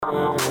Get up.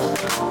 Take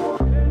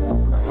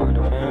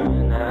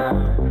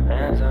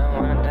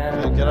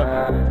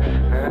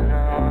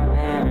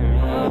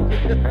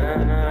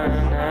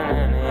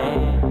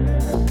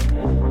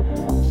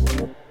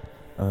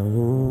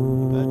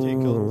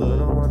out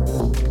the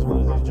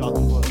one of these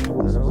jogging ones. You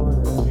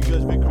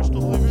guys big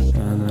crystal believers?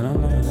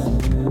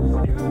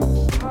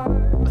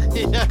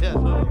 yeah.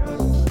 No.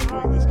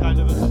 Doing this kind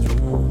of as a joke.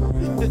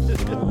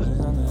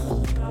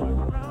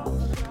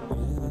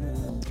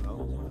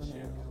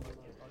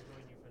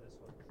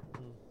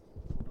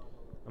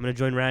 I'm gonna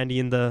join Randy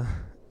in the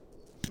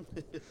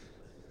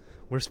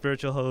we're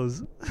spiritual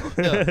hoes.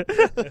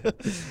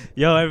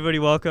 Yo, everybody,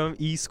 welcome.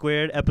 E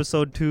Squared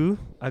episode 2.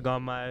 I got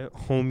my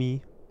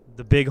homie,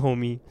 the big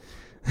homie,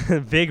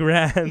 Big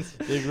Rands.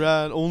 Big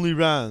Rand,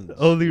 OnlyRandz.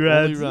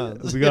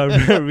 OnlyRandz. We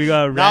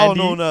got Randy. Now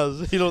known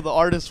as, the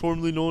artist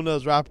formerly known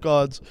as Rap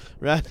Gods.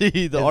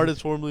 Randy, the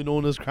artist formerly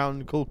known as Crown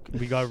and Coke.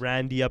 We got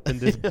Randy up in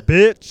this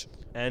bitch.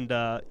 And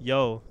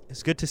yo,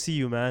 it's good to see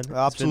you, man.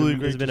 Absolutely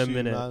great. It's been a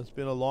minute. Man. It's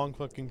been a long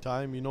fucking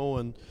time,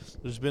 and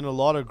there's been a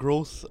lot of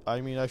growth.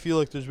 I mean, I feel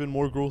like there's been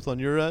more growth on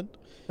your end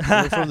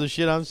from the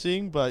shit I'm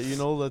seeing, but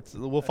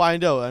we'll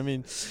find out. I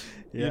mean,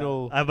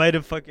 I might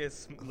have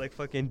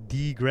fucking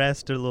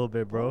degressed a little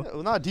bit, bro.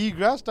 Well, not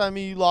degressed. I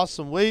mean, you lost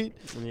some weight.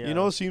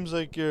 Yeah. Seems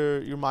like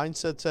your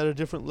mindset's at a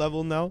different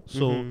level now.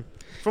 So.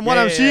 From what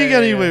I'm seeing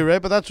anyway, right?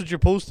 But that's what you're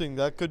posting.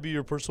 That could be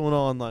your persona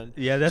online.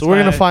 Yeah, that's so we're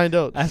gonna find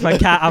out. That's my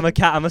cat.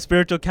 I'm a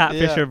spiritual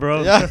catfisher,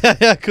 bro.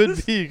 Yeah,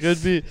 could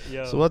be.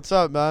 Yo. So what's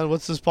up, man?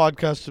 What's this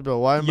podcast about?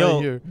 Why am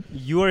I here?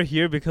 You are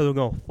here because we're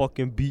gonna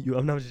fucking beat you.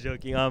 I'm not just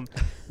joking.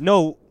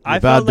 No, I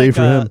bad felt day like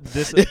for him.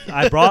 this.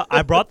 I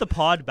brought the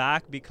pod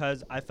back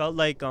because I felt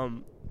like I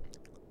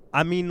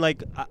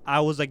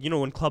was like,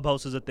 when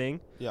Clubhouse is a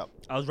thing. Yeah.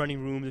 I was running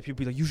rooms and people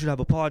be like, you should have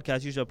a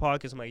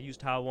podcast. I'm like, I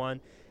used to have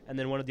one. And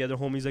then one of the other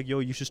homies like, yo,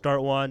 you should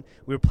start one.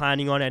 We were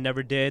planning on it. I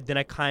never did. Then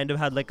I kind of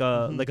had like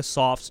a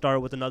soft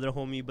start with another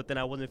homie, but then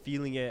I wasn't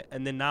feeling it.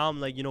 And then now I'm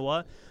like, you know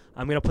what?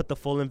 I'm going to put the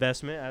full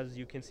investment, as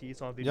you can see.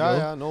 It's on video.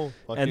 Yeah, no.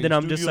 And then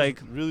I'm just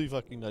like, really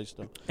fucking nice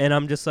stuff. And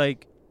I'm just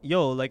like,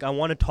 yo, like I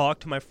want to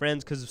talk to my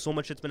friends because so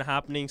much shit's been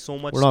happening. So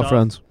much We're stuff. not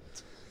friends.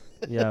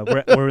 Yeah,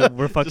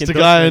 we're fucking just a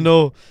guy I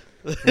know.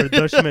 We're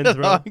Dushmans,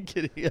 bro. I'm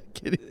kidding.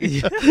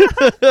 You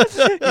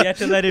have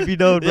to let it be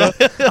known, bro.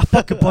 I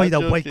fucking buy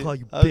that White Claw,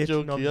 you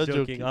bitch. I'm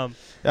joking.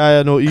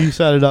 No, you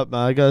set it up,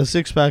 man. I got a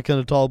 6-pack and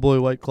a tall boy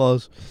White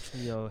Claws.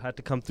 Yo, had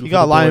to come through. You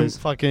got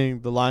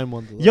the lime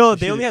one. Yo,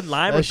 they only had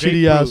lime or grapefruit.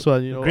 Shitty ass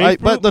one,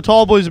 but the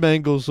tall boy's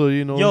mango, so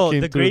Yo,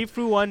 the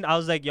grapefruit one, I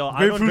was like, yo,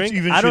 I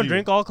don't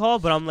drink alcohol,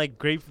 but I'm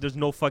like, there's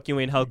no fucking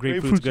way in hell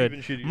grapefruit's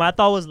good. My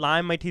thought was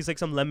lime might taste like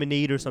some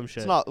lemonade or some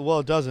shit. It's not. Well,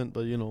 it doesn't,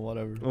 but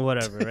whatever.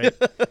 Whatever, right?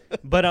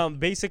 But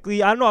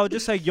basically, I don't know. I was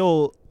just like,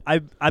 yo,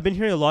 I've been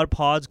hearing a lot of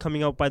pods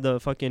coming out by the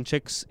fucking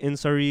chicks in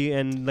Surrey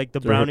and like the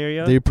Brown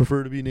area. They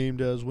prefer to be named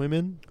as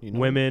women.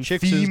 Women,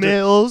 chicks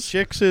females.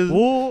 Chicks is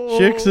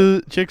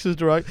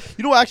derogatory.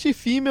 Actually,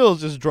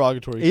 females is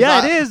derogatory.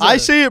 Yeah, it is. I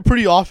say it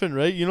pretty often,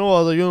 right? I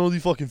was like,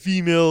 these fucking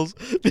females.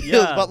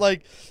 Yeah. But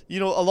like, a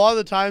lot of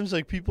the times,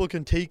 like people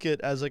can take it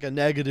as like a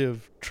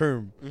negative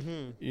term.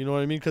 Mm-hmm. You know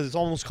what I mean? Because it's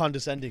almost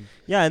condescending.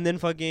 Yeah, and then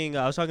fucking,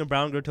 I was talking to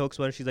Brown Girl Talks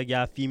about it. She's like,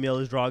 yeah, female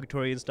is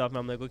derogatory and stuff. And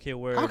I'm like, okay,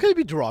 word. How can it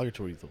be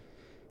derogatory though?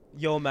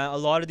 Yo, man, a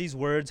lot of these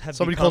words have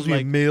Somebody calls me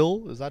like,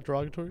 male. Is that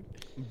derogatory?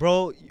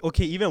 Bro,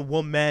 okay, even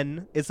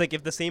woman. It's like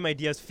if the same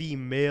idea as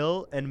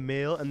female and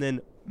male and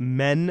then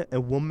men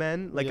and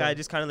woman. Like, I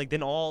just kind of like,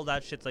 then all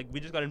that shit's like, we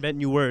just got to invent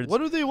new words. What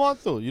do they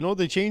want, though?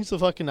 They changed the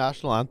fucking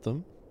national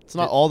anthem. It's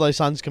not all thy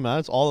sons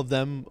command. It's all of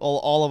them,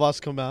 all of us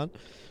command.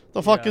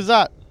 The fuck is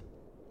that?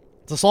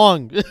 It's a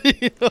song.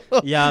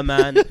 Yeah,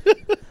 man.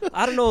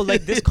 I don't know,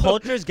 like this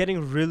culture is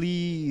getting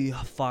really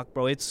fuck,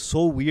 bro. It's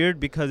so weird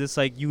because it's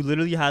like you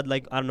literally had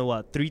like, I don't know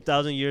what,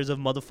 3,000 years of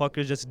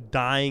motherfuckers just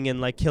dying and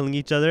like killing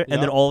each other,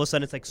 and then all of a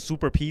sudden it's like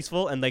super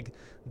peaceful, and like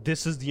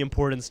this is the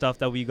important stuff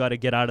that we got to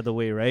get out of the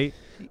way, right?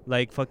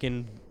 Like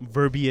fucking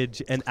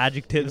verbiage and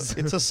adjectives.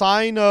 It's a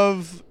sign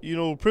of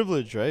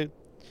privilege, right?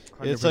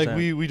 100%. It's like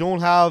we don't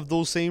have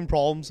those same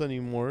problems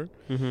anymore.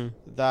 Mm-hmm.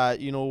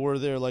 That were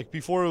there. Like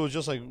before, it was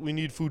just like we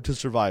need food to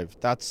survive.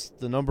 That's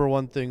the number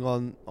one thing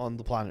on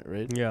the planet,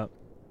 right? Yeah,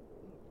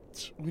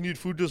 we need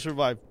food to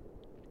survive.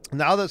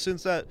 Now that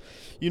since that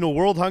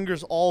world hunger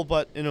is all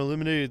but an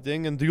eliminated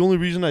thing, and the only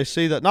reason I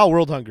say that, not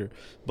world hunger,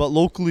 but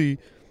locally,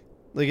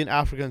 like in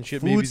Africa and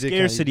shit, food maybe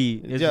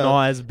scarcity is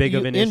not as big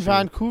of an issue. In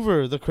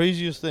Vancouver, the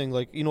craziest thing,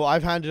 like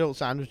I've handed out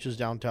sandwiches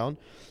downtown.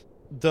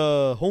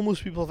 The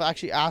homeless people have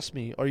actually asked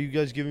me, "Are you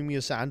guys giving me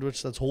a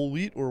sandwich that's whole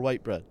wheat or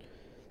white bread?"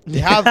 They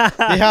have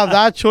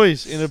that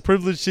choice in a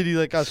privileged city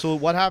like us. So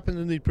what happens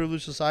in the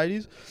privileged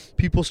societies?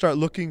 People start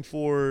looking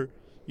for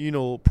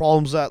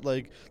problems that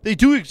like they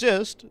do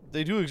exist.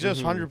 They do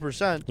exist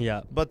 100%.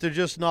 Yeah. But they're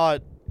just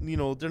not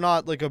they're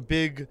not like a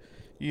big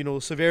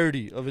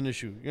severity of an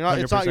issue.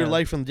 It's not your 100%.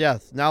 life and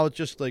death. Now it's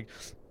just like,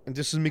 and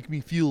this is making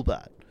me feel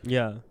bad.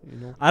 Yeah.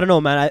 I don't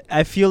know, man.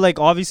 I feel like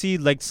obviously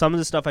like some of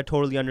the stuff I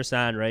totally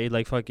understand, right?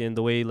 Like fucking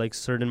the way like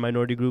certain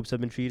minority groups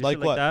have been treated, like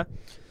shit what? Like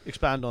that.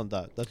 expand on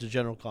that. That's a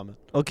general comment.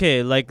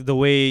 Okay, like the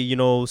way,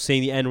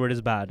 saying the N-word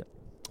is bad.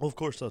 Of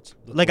course, that's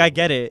Like, I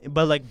get it,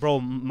 but like, bro,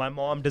 my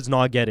mom does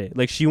not get it.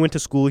 Like, she went to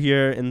school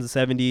here in the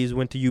 70s,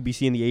 went to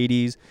UBC in the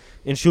 80s,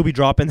 and she'll be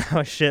dropping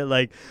that shit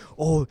like,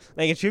 oh,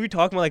 like, and she'll be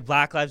talking about like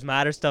Black Lives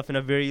Matter stuff in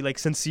a very like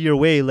sincere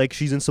way, like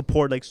she's in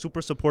support, like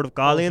super supportive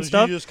Kali and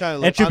stuff. Just kinda,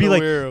 and she'll be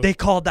like, of they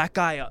called that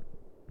guy up.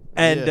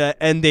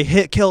 And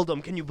they killed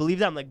him. Can you believe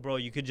that? I'm like, bro,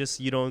 you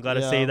don't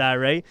gotta say that,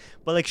 right?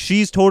 But like,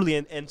 she's totally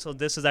and so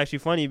this is actually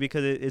funny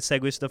because it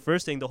segues to the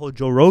first thing, the whole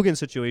Joe Rogan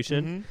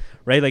situation,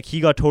 right? Like, he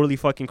got totally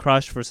fucking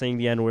crushed for saying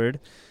the N-word.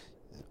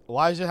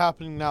 Why is it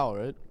happening now,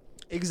 right?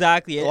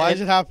 Exactly. Why is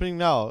it happening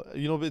now?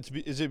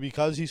 Is it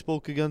because he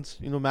spoke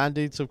against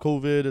mandates of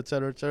COVID, et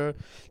cetera, et cetera?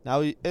 Now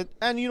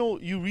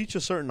you reach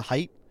a certain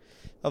height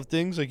of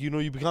things, like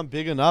you become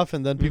big enough,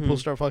 and then people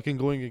start fucking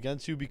going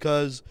against you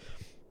because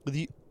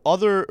the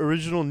other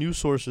original news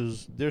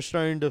sources, they're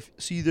starting to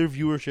see their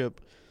viewership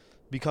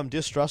become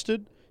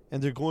distrusted,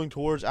 and they're going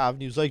towards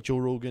avenues like Joe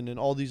Rogan and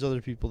all these other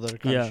people that are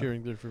kind of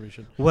sharing their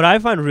information. What I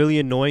find really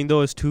annoying,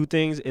 though, is two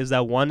things. Is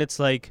that one, it's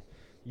like,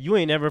 you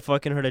ain't never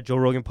fucking heard a Joe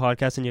Rogan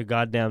podcast in your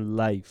goddamn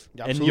life.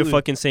 Absolutely. And you're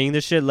fucking saying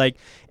this shit, like,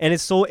 and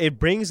it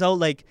brings out,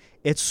 like,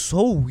 it's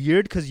so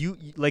weird because you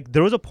like,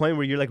 there was a point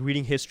where you're like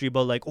reading history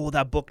about like, oh,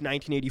 that book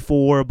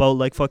 1984 about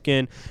like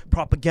fucking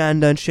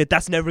propaganda and shit,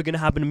 that's never gonna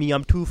happen to me,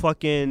 I'm too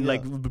fucking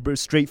like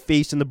straight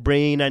faced in the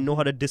brain, I know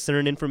how to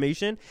discern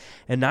information.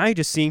 And now you're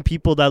just seeing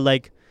people that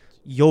like,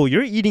 yo,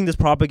 you're eating this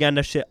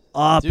propaganda shit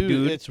up,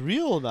 dude. It's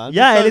real, man.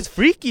 Yeah, and it's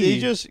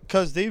freaky.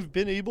 Because they've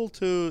been able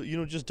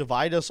to just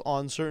divide us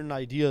on certain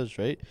ideas,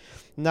 right?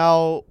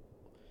 Now,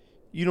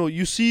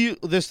 you see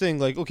this thing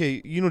like,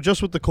 okay,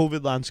 just with the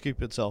COVID landscape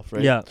itself,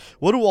 right? Yeah.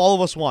 What do all of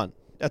us want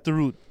at the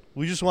root?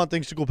 We just want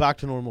things to go back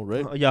to normal,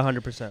 right? Yeah,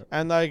 100%.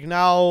 And like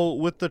now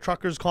with the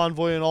truckers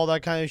convoy and all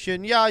that kind of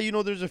shit,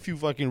 and there's a few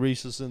fucking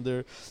racists in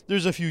there.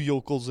 There's a few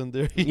yokels in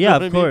there. Yeah,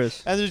 of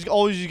course. And there's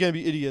always just gonna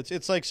be idiots.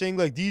 It's like saying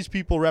like these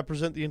people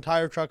represent the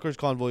entire truckers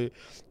convoy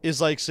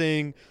is like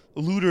saying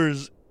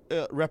looters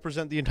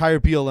represent the entire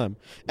BLM.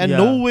 And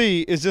no way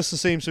is this the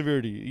same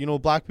severity.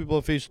 Black people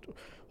have faced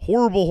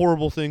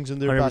horrible things in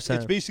their past.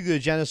 It's basically a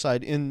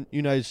genocide in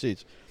United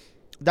States.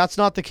 That's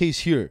not the case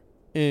here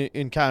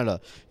in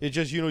Canada. It's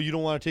just you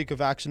don't want to take a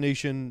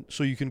vaccination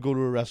so you can go to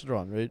a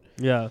restaurant, right?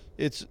 Yeah.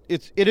 It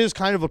is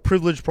kind of a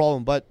privilege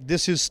problem, but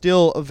this is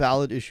still a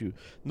valid issue.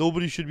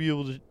 Nobody should be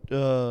able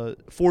to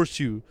force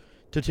you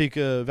to take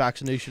a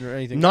vaccination or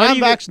anything. I'm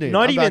vaccinated.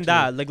 Not even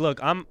that. Like, look,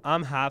 I'm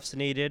half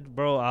vaccinated,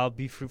 bro. I'll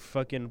be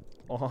fucking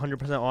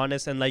 100%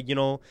 honest, and like,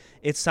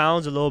 it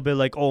sounds a little bit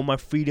like, oh, my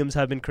freedoms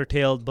have been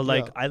curtailed, but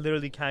like, I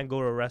literally can't go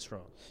to a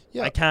restaurant.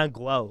 I can't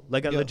go out.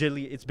 Like, I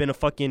legitimately, it's been a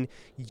fucking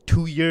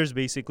 2 years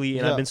basically,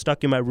 and I've been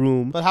stuck in my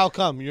room. But how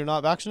come you're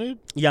not vaccinated?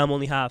 Yeah, I'm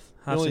only half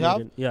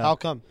vaccinated. Yeah. How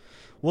come?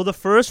 Well, the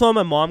first one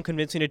my mom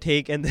convinced me to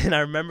take, and then I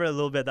remember a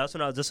little bit. That's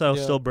when I was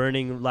still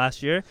burning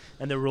last year,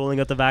 and they're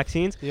rolling out the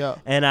vaccines. Yeah.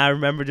 And I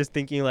remember just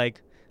thinking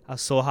like, I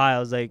was so high. I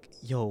was like,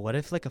 yo, what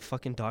if like a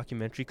fucking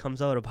documentary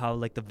comes out of how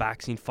like the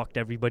vaccine fucked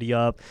everybody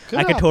up?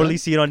 I could totally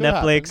see it on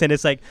Netflix. And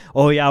it's like,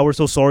 oh yeah, we're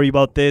so sorry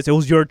about this. It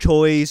was your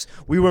choice.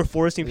 We weren't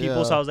forcing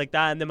people. So I was like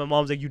that. And then my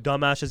mom's like, you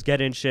dumbass, just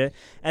get in shit.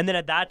 And then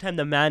at that time,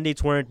 the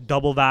mandates weren't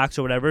double vax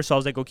or whatever. So I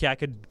was like, okay, I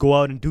could go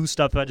out and do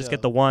stuff if I just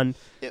get the one.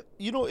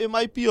 It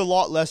might be a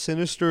lot less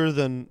sinister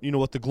than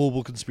what the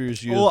global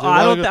conspiracy is. Well,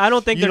 I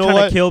don't think they're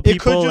trying to kill people.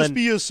 It could just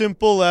be as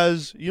simple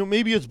as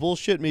maybe it's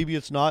bullshit, maybe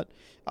it's not.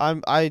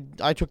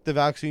 I took the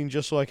vaccine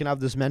just so I can have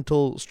this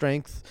mental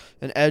strength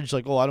and edge,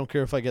 like, oh, I don't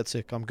care if I get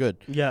sick, I'm good.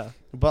 Yeah.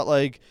 But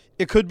like,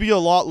 it could be a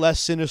lot less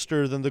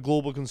sinister than the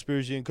global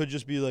conspiracy, and could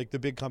just be like the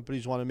big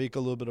companies want to make a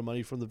little bit of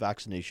money from the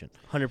vaccination.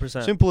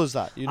 100%. Simple as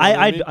that.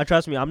 I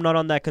trust me, I'm not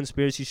on that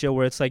conspiracy shit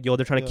where it's like, yo,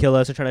 they're trying to kill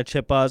us, they're trying to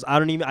chip us.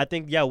 I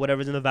think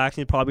whatever's in the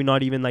vaccine is probably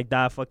not even like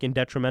that fucking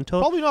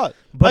detrimental. Probably not.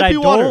 But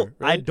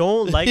I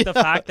don't like the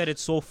fact that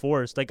it's so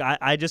forced. Like,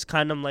 I just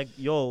kind of like,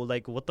 yo,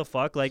 like, what the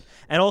fuck? Like,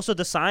 and also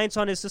the science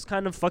on it's just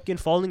kind of fucking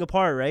falling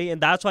apart, right? And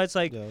that's why it's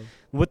like,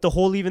 with the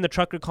whole even the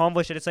trucker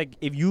convoy shit, it's like,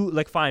 if you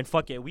like, fine,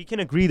 fuck it, we can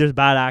agree there's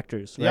bad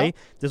actors, right?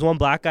 There's one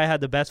black guy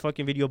had the best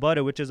fucking video about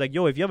it, which is like,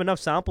 yo, if you have enough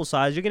sample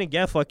size, you're gonna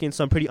get fucking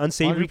some pretty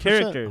unsavory 100%,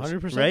 characters,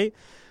 100%. right?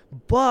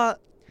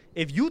 But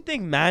if you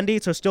think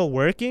mandates are still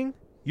working,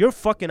 you're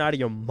fucking out of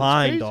your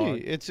mind, dog.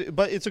 It's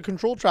a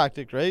control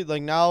tactic, right?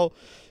 Like, now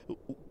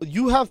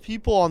you have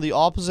people on the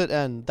opposite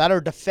end that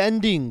are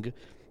defending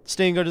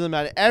staying under the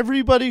mandate.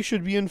 Everybody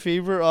should be in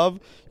favor of,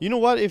 you know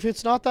what, if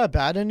it's not that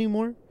bad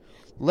anymore,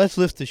 let's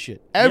lift the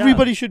shit.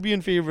 Everybody should be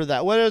in favor of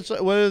that. Whether it's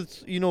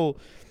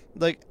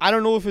like, I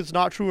don't know if it's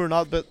not true or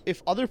not, but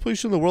if other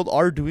places in the world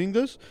are doing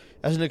this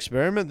as an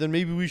experiment, then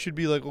maybe we should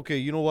be like, okay,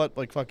 you know what,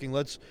 like, fucking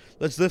let's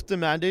lift the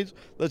mandates,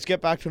 let's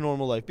get back to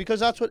normal life, because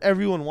that's what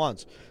everyone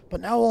wants.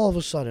 But now all of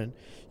a sudden,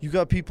 you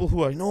got people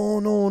who are,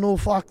 no,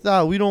 fuck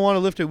that, we don't want to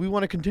lift it, we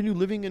want to continue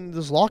living in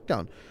this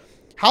lockdown.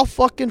 How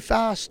fucking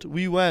fast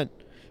we went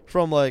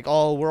from like,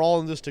 oh, we're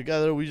all in this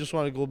together, we just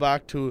want to go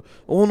back to,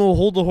 oh no,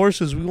 hold the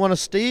horses, we want to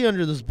stay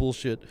under this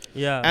bullshit.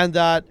 Yeah. And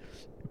that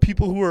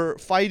people who are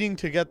fighting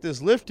to get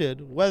this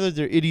lifted, whether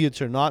they're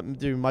idiots or not,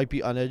 they might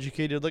be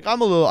uneducated. Like,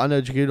 I'm a little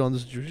uneducated on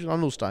this situation.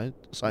 I'm no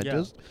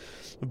scientist.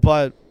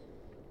 But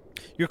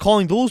you're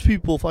calling those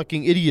people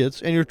fucking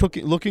idiots, and you're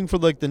looking for,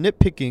 like, the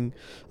nitpicking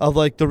of,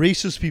 like, the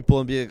racist people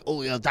and be like,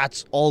 oh, yeah,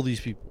 that's all these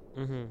people.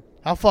 Mm-hmm.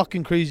 How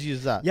fucking crazy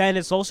is that? Yeah, and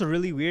it's also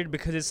really weird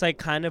because it's, like,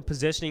 kind of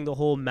positioning the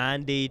whole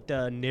mandate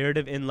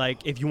narrative in,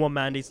 like, if you want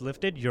mandates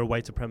lifted, you're a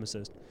white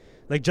supremacist.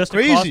 Like, just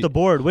across the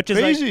board, which is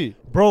like,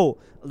 bro,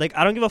 like,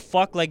 I don't give a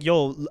fuck. Like,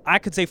 yo, I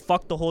could say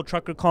fuck the whole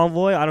trucker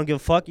convoy. I don't give a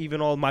fuck. Even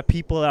all my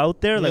people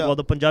out there, like all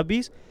the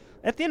Punjabis.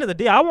 At the end of the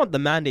day, I want the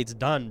mandates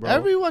done, bro.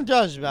 Everyone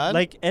does, man.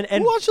 Like, and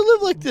who wants to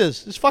live like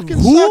this? This fucking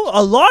sucks.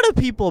 A lot of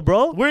people,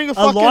 bro. Wearing a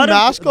fucking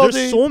mask all day.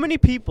 There's so many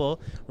people,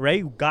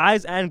 right?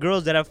 Guys and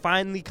girls that have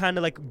finally kind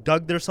of, like,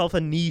 dug themselves a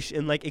niche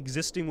in, like,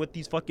 existing with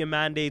these fucking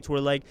mandates where,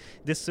 like,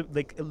 this,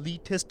 like,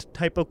 elitist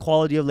type of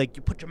quality of, like,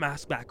 you put your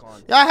mask back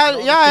on. Yeah,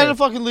 I had a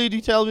fucking lady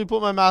tell me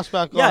put my mask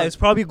back on. Yeah, it's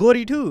probably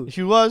Gori too.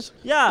 She was.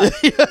 Yeah.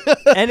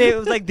 And it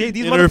was like these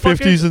in motherfuckers.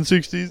 her 50s and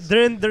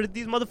 60s.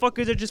 These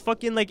motherfuckers are just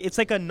fucking, like, it's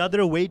like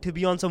another way to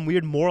be on some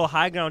weird moral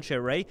high ground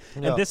shit, right?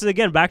 Yeah. And this is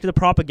again back to the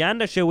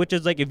propaganda shit, which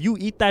is like if you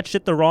eat that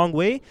shit the wrong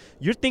way,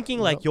 you're thinking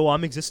like, yo,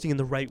 I'm existing in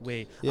the right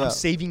way. I'm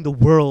saving the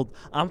world.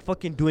 I'm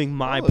fucking doing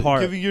my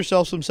part. Giving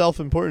yourself some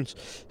self-importance.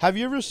 Have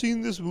you ever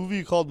seen this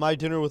movie called My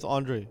Dinner with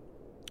Andre?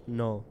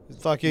 No.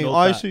 Fucking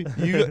honestly,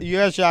 you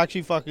guys should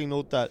actually fucking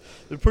note that.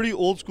 It's a pretty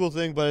old school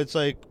thing, but it's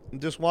like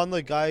this one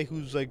like guy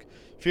who's like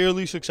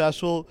fairly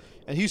successful,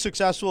 and he's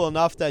successful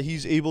enough that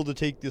he's able to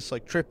take this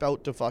like trip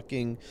out to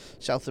fucking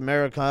South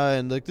America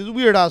and like this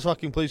weird ass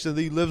fucking place that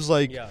he lives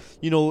like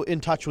you know, in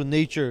touch with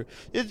nature.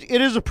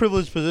 It is a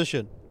privileged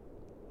position.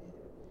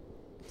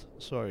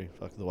 Sorry,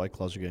 fuck, the White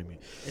Claws are getting me.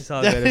 It's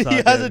all good.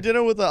 He has a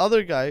dinner with the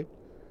other guy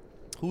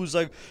who's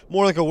like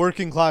more like a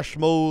working class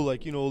schmo,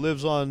 like, you know,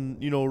 lives on,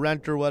 you know,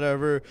 rent or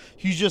whatever.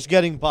 He's just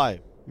getting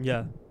by.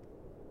 Yeah.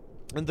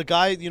 And the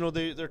guy, you know,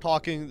 they're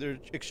talking, they're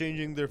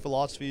exchanging their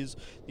philosophies.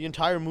 The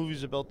entire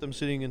movie's about them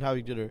sitting and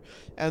having dinner.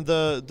 And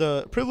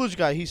the privileged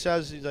guy, he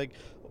says, he's like,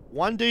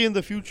 one day in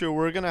the future,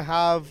 we're going to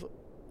have,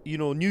 you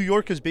know, New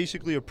York is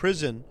basically a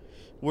prison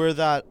where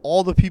that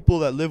all the people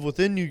that live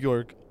within New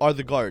York are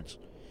the guards.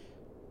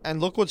 And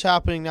look what's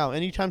happening now.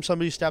 Anytime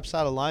somebody steps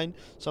out of line,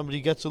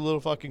 somebody gets a little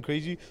fucking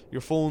crazy,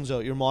 your phone's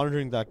out. You're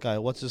monitoring that guy.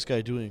 What's this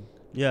guy doing?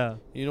 Yeah.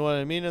 You know what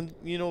I mean? And,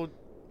 you know,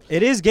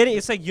 it is getting,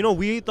 it's like, you know,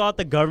 we thought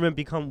the government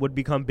would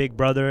become Big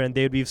Brother and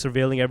they'd be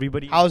surveilling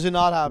everybody. How's it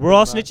not happening? We're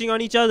all snitching on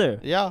each other.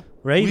 Yeah.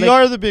 Right? We like,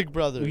 are the Big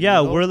Brother.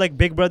 Yeah, you know? we're like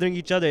Big Brothering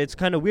each other. It's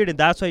kind of weird. And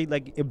that's why,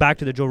 like, back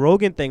to the Joe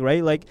Rogan thing,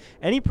 right? Like,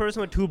 any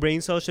person with 2 brain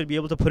cells should be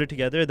able to put it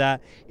together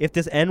that if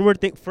this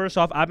N-word thing, first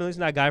off, I've been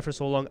listening to that guy for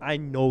so long. I've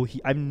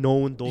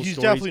known those He's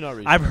stories. definitely not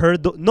racist. I've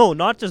heard, no,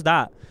 not just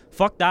that.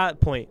 Fuck that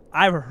point.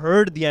 I've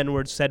heard the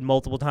N-word said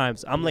multiple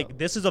times. I'm like,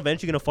 this is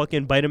eventually going to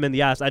fucking bite him in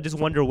the ass. I just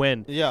wonder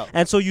when. Yeah.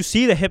 And so you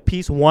see the hip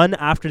piece one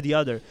after the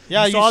other.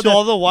 Yeah, you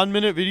saw the 1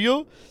 minute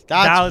video?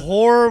 That was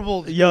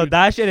horrible. Dude. Yo,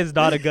 that shit is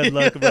not a good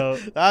look, bro.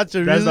 That's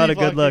really not a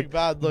good look.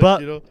 Bad look,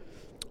 you know?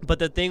 But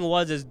the thing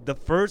is the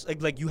first,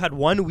 like you had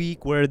 1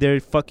 week where they're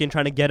fucking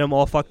trying to get him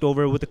all fucked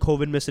over with the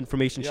COVID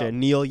misinformation shit.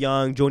 Neil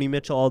Young, Joni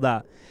Mitchell, all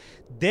that.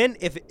 Then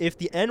if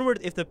the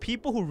N-word, if the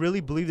people who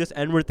really believe this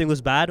N-word thing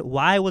was bad,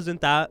 why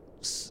wasn't that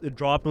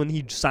dropped when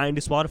he signed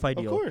his Spotify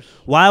deal? Of course.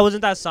 Why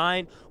wasn't that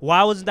signed?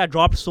 Why wasn't that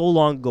dropped so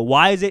long ago?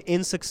 Why is it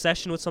in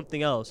succession with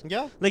something else?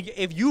 Yeah. Like,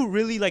 if you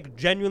really, like,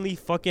 genuinely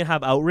fucking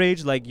have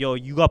outrage, like, yo,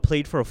 you got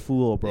played for a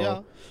fool, bro.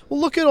 Yeah.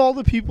 Well, look at all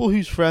the people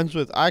he's friends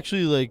with.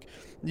 Actually, like,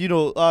 you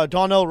know,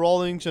 Donnell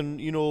Rawlings and,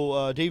 you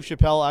know, Dave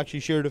Chappelle actually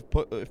shared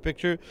a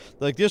picture.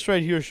 Like, this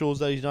right here shows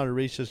that he's not a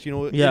racist. You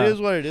know, it is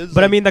what it is.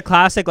 But like, I mean, the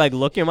classic, like,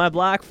 look at my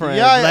black friend.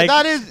 Yeah, like,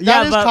 that is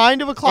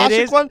kind of a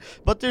classic one.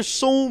 But there's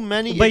so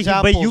many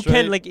examples, But you right?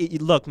 can, like,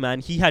 look, man,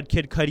 he had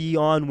Kid Cudi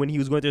on when he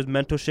was going through his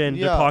mental shit. And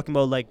they're talking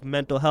about, like,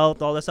 mental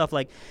health, all that stuff.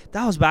 Like,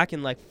 that was back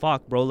in, like,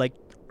 fuck, bro. Like,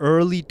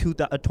 early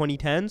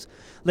 2010s.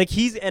 Like,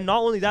 and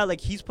not only that,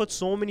 like, he's put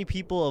so many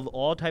people of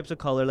all types of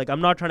color. Like, I'm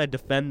not trying to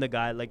defend the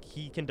guy, like,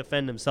 he can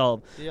defend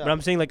himself, but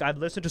I'm saying, like, I've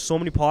listened to so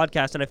many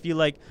podcasts and I feel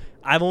like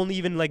I've only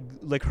even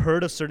like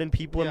heard of certain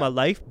people in my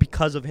life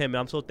because of him,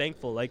 and I'm so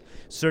thankful. Like,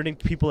 certain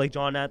people like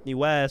John Anthony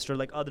West or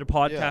like other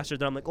podcasters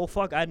that I'm like, oh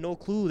fuck, I had no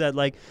clue that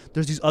like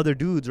there's these other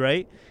dudes,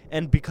 right?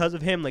 And because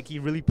of him, like, he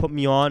really put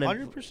me on,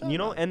 and 100%, you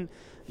know, and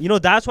you know,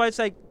 that's why it's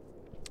like,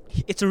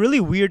 it's a really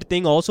weird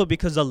thing also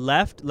because the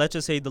left, let's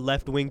just say the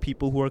left-wing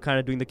people who are kind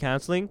of doing the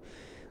canceling,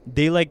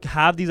 they like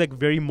have these like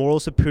very moral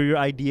superior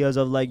ideas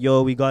of like,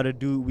 yo, we gotta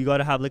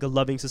have like a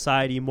loving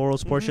society, moral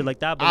support, shit like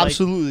that. But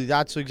absolutely, like,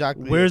 that's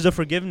exactly where's the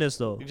forgiveness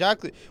though?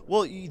 Exactly.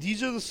 Well,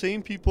 these are the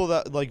same people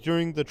that like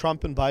during the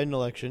Trump and Biden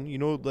election, you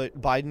know, like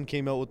Biden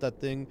came out with that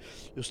thing.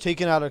 It was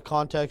taken out of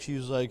context.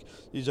 He's like,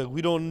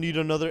 we don't need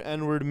another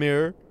N-word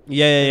mayor.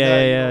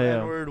 Yeah.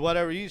 N-word,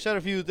 whatever. He said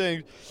a few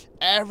things.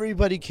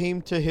 Everybody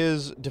came to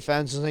his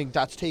defense and saying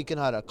that's taken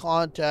out of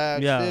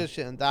context, this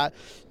and that.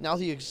 Now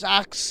the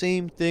exact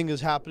same thing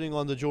is happening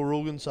on the Joe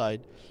Rogan side,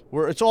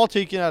 where it's all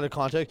taken out of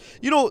context.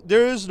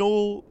 There is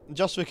no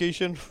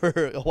justification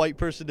for a white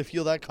person to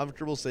feel that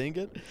comfortable saying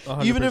it.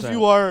 100%. Even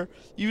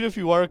if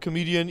you are a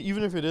comedian,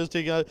 even if it is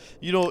taken out,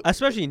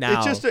 especially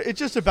now. It's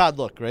just a bad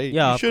look, right?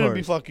 Yeah, you of shouldn't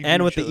be course. fucking.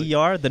 And with shit the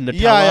like- ER, the Nutella.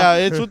 Yeah,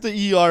 it's with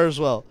the ER as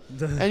well.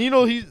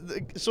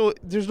 And so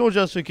there's no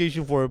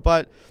justification for it,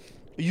 but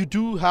you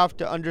do have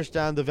to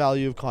understand the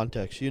value of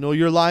context.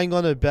 You're lying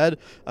on a bed,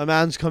 a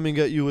man's coming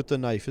at you with a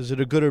knife. Is it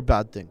a good or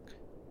bad thing?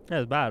 Yeah,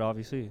 it's bad,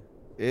 obviously.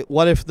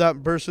 What if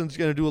that person's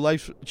gonna do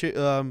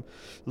a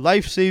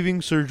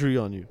life-saving surgery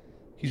on you?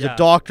 He's Yeah. a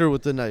doctor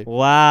with a knife.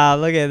 Wow,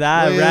 look at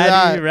that. Look at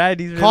that.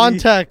 Randy's really...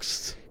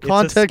 Context. It's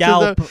Context. a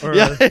scalp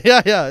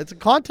Yeah. It's a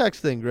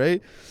context thing,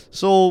 right?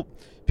 So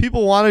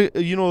people want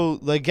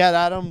to, get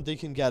at him. They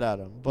can get at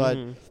him, but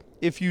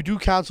if you do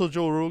cancel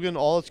Joe Rogan,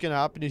 all that's gonna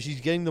happen is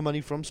he's getting the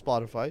money from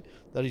Spotify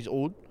that he's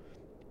owed.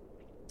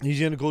 He's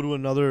gonna go to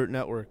another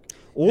network.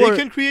 Or they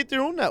can create their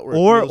own network.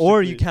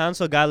 Or you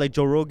cancel a guy like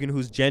Joe Rogan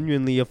who's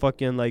genuinely a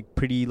fucking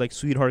pretty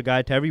sweetheart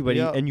guy to everybody,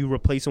 and you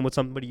replace him with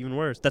somebody even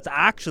worse. That's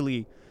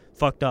actually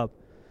fucked up.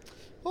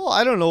 Well,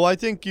 I don't know. I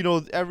think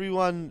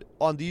everyone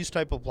on these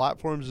type of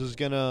platforms is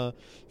gonna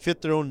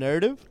fit their own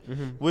narrative,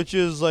 which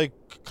is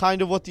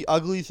kind of what the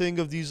ugly thing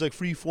of these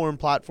free form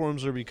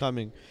platforms are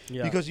becoming.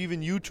 Yeah. Because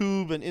even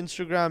YouTube and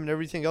Instagram and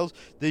everything else,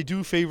 they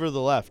do favor the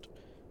left.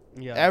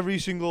 Yeah. Every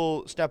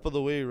single step of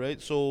the way,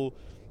 right? So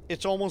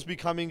it's almost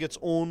becoming its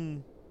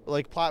own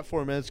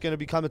platform, and it's going to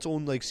become its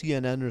own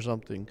CNN or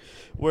something.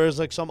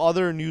 Whereas some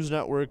other news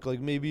network,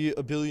 maybe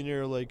a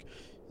billionaire like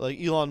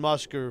Elon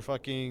Musk or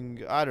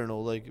fucking, I don't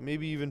know,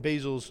 maybe even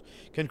Bezos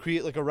can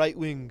create a right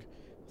wing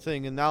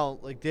thing, and now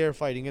they're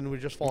fighting, and we're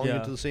just falling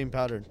into the same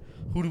pattern.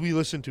 Who do we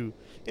listen to?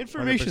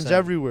 Information's 100%.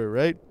 Everywhere,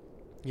 right?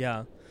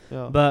 Yeah.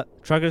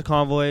 But truckers,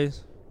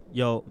 convoys,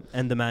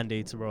 and the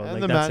mandates, bro.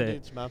 And the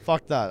mandates, man.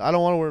 Fuck that. I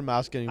don't want to wear a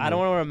mask anymore. I don't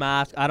want to wear a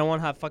mask. I don't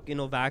want to have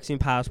fucking vaccine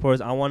passports.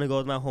 I want to go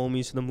with my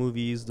homies to the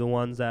movies, the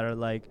ones that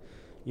are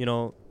you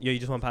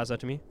just want to pass that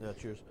to me? Yeah,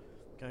 cheers.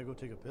 Can I go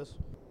take a piss?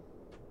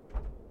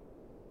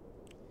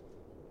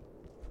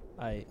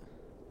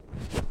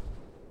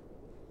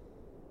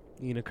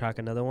 You gonna crack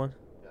another one?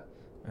 Yeah.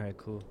 Alright,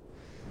 cool.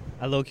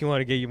 I low-key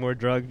want to get you more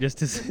drugs just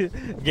to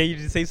get you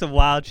to say some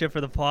wild shit for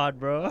the pod,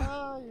 bro.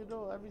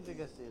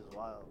 Everything I say is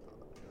wild.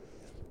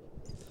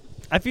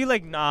 I feel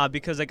nah,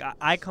 because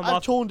I come off...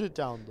 I've toned it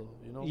down,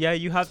 though, Yeah,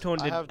 you have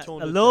toned it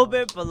toned a it little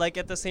down. bit, but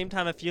at the same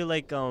time, I feel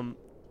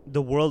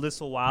the world is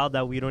so wild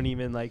that we don't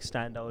even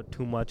stand out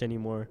too much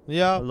anymore.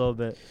 Yeah. A little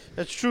bit.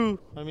 It's true.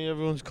 I mean,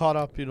 everyone's caught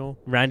up,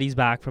 Randy's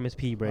back from his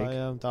pee break. I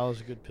am. That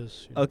was a good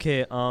piss.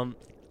 Okay,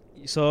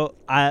 so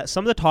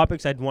some of the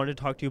topics I'd wanted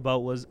to talk to you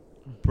about was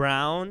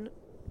brown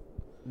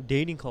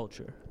dating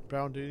culture.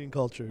 Brown dating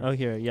culture. Oh,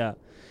 here, yeah.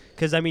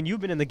 Because, you've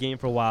been in the game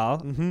for a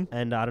while,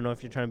 and I don't know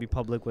if you're trying to be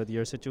public with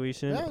your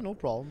situation. Yeah, no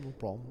problem.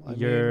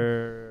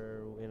 You're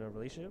in a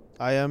relationship?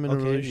 I am in a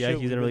relationship. Yeah,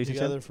 he's in a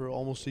relationship. We've been together for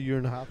almost a year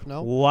and a half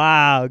now.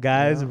 Wow,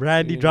 guys. Yeah,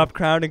 Randy dropped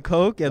Crown and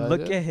Coke, and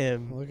look at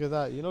him. Look at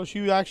that.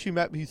 She actually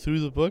met me through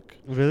the book.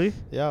 Really?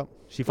 Yeah.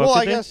 She fucked with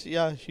it? I guess,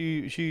 yeah.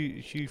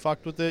 She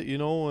fucked with it,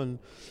 and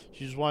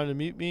she just wanted to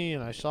meet me,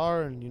 and I saw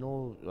her, and,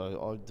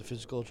 the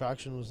physical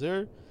attraction was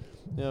there.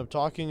 Yeah,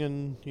 talking,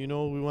 and we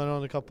went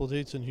on a couple of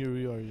dates, and here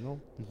we are.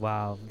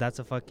 Wow, that's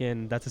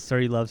a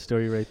sturdy love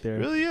story right there. It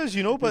really is,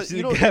 but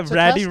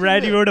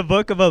Randy wrote a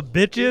book about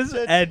bitches,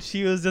 and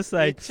she was just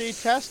it's a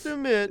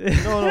testament.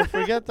 No,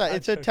 forget that.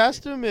 It's a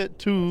testament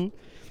to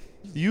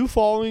you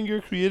following your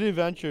creative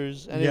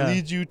ventures, and it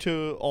leads you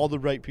to all the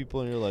right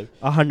people in your life.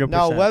 100%.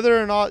 Now, whether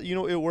or not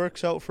it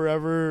works out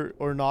forever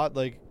or not,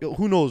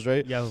 who knows,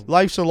 right? Yeah.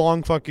 Life's a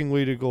long fucking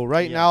way to go.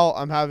 Right now,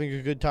 I'm having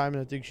a good time,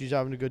 and I think she's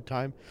having a good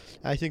time.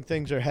 I think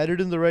things are headed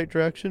in the right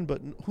direction,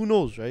 but who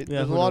knows, right? Yeah,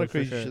 There's a lot of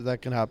crazy shit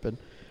that can happen.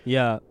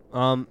 Yeah.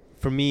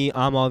 For me,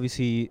 I'm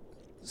obviously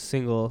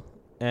single,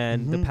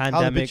 and the pandemic.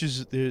 How the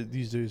bitches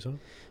these days, huh?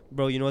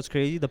 Bro, you know what's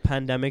crazy? The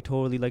pandemic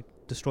totally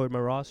destroyed my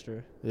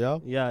roster. Yeah?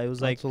 Yeah, it was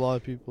That's a lot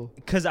of people.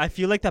 Because I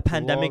feel like the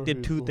pandemic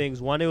did two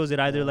things. One, it was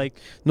either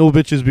no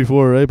bitches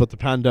before, right? But the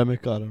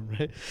pandemic got them,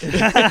 right?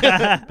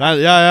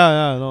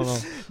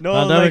 No.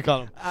 Pandemic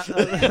got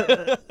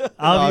them.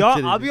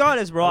 I'll be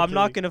honest, bro. I'm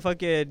not going to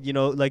fucking,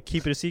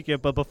 keep it a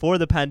secret. But before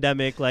the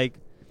pandemic,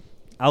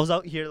 I was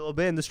out here a little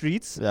bit in the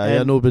streets.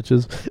 Yeah, no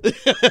bitches.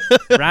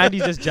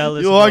 Randy's just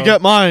jealous. Yo, I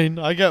get mine.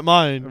 Don't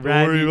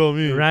worry about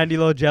me. Randy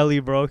low jelly,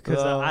 bro,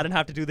 because I didn't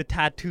have to do the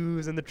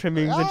tattoos and the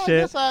trimmings and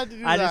shit. I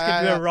just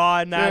could do it raw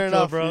and natural,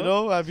 enough,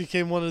 bro. I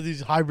became one of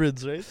these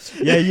hybrids, right?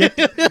 Yeah, you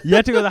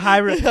had to go the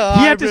hybrid. He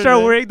had to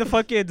start wearing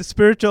the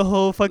spiritual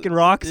whole fucking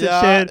rocks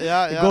and shit.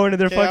 Yeah. Going to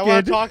their fucking. I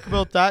want to talk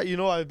about that.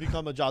 I've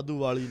become a Jadoo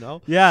Wali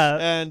now. Yeah.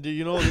 And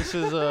this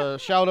is a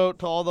shout out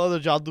to all the other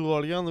Jadoo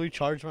Wali. Let me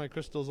charge my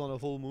crystals on a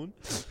full moon.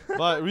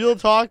 But real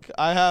talk,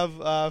 I have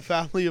a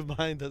family of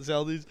mine that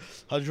sell these.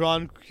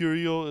 Hadran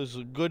Curio is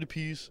a good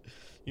piece.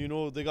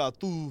 They got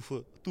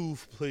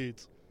tooth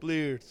plates,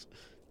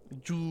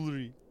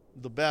 jewelry,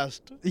 the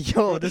best.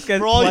 Yo, this guy's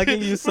For all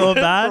plugging you so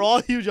bad. For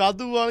all you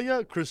jadoo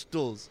waliyan,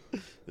 crystals,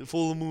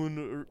 full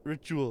moon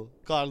ritual,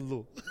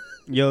 Carlo.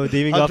 Yo, they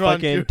even got Hadron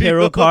fucking Curio.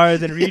 tarot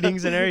cards and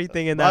readings and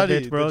everything in that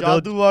Buddy, bitch, bro. the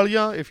jadoo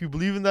waliyan, if you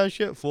believe in that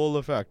shit, full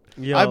effect.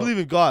 Yo, I believe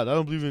in God. I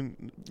don't believe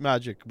in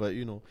magic, but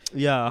you know.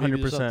 yeah,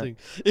 maybe 100%.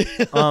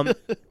 something.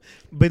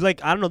 But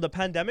like, I don't know, the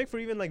pandemic for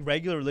even like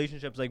regular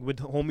relationships, like with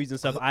homies and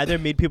stuff, either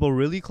made people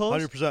really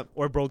close 100%.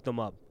 or broke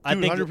them up. Dude,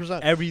 I think 100%.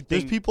 everything.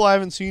 There's people I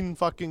haven't seen in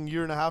fucking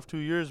year and a half, 2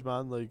 years,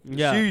 man. Like,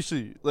 Yeah.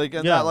 seriously. Like,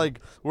 and Yeah. that,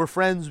 like, we're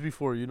friends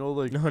before, you know?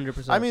 Like,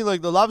 100%. I mean,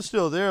 like, the love's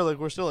still there. Like,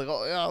 we're still like,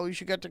 oh, yeah, we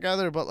should get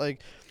together. But, like,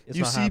 It's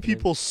you not see happening.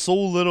 people so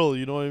little,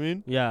 you know what I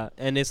mean? Yeah,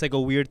 and it's like a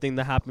weird thing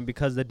that happened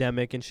because of the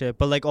pandemic and shit.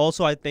 But like,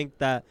 also, I think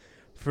that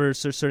for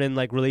certain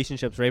like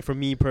relationships, right? For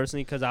me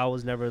personally, because I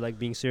was never like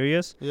being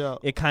serious, Yeah.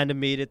 it kind of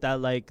made it that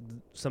like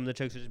some of the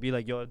chicks would just be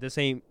like, yo, this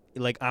ain't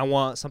like, I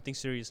want something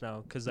serious now.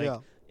 Because like Yeah.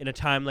 in a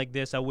time like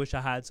this, I wish I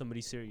had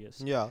somebody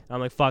serious. Yeah. And I'm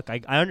like, fuck, I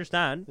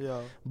understand.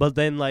 Yeah. But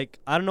then like,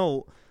 I don't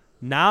know.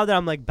 Now that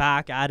I'm like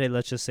back at it,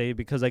 let's just say,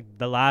 because like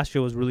the last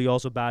year was really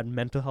also bad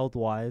mental health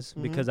wise,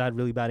 Mhm. because I had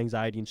really bad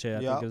anxiety and shit.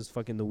 I Yeah. think it was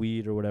fucking the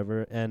weed or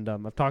whatever. And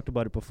I've talked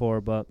about it before,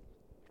 but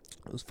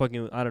it was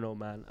fucking, I don't know,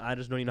 man. I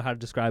just don't even know how to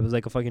describe it. It was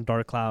like a fucking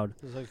dark cloud.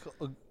 It's like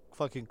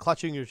fucking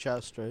clutching your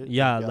chest, right?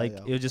 Yeah, like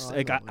it was just Oh,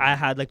 like know, I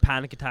had like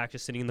panic attacks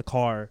just sitting in the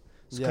car.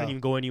 Just Yeah. couldn't even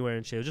go anywhere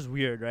and shit. It was just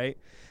weird, right?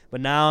 But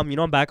now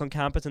I'm back on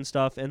campus and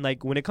stuff. And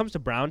like when it comes to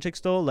brown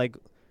chicks though, like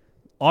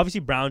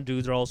obviously brown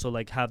dudes are also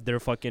like have their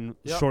fucking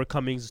Yep.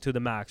 shortcomings to the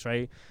max,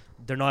 right?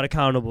 They're not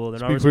accountable. They're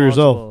not Speak for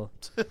yourself.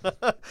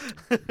 responsible.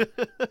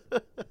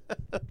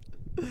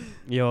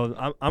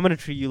 Yo, I'm gonna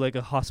treat you like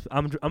a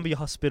I'm gonna be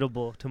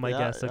hospitable to my Yeah,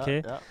 guests, yeah,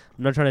 okay? yeah.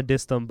 I'm not trying to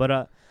diss them,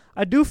 but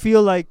I do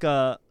feel like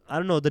I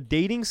don't know, the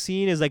dating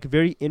scene is like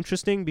very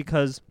interesting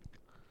because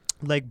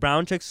like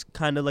brown chicks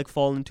kind of like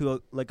fall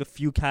into a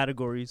few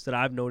categories that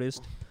I've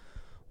noticed.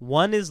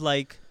 One is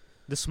like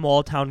the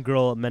small town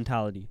girl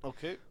mentality,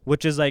 Okay.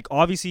 which is like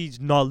obviously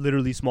not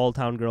literally small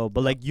town girl,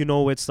 but like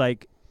it's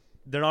like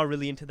they're not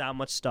really into that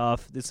much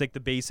stuff. It's like the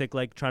basic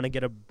like trying to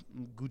get a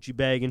Gucci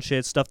bag and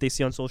shit, stuff they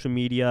see on social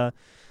media.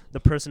 The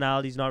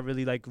personality's not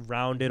really like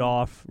rounded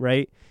off,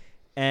 right?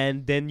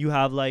 And then you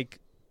have like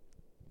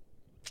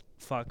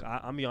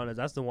I'm be honest,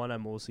 that's the one I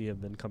mostly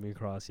have been coming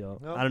across, yo.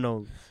 Yep. I don't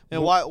know.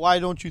 And why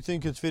don't you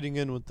think it's fitting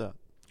in with that?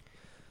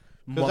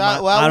 Because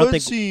I that don't would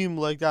think seem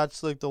like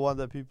that's like the one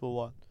that people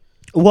want.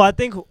 Well, I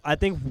think,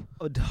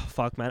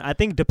 fuck, man. I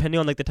think depending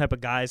on like the type of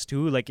guys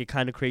too, like it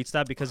kind of creates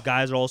that because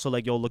guys are also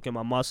like, yo, look at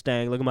my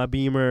Mustang, look at my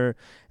Beamer,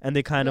 and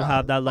they kind of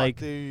have that like.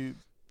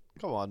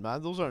 Come on,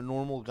 man. Those aren't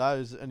normal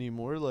guys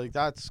anymore. Like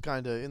that's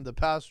kind of in the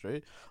past,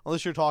 right?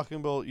 Unless you're talking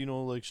about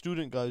like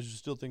student guys who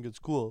still think it's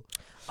cool.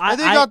 And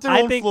they got their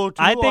own flow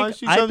too.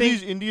 Honestly, some of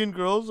these Indian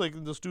girls,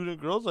 like the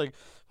student girls, like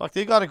fuck,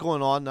 they got it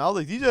going on now.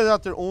 Like these guys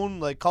got their own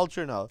like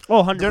culture now.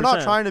 Oh, 100%. They're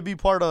not trying to be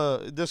part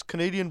of this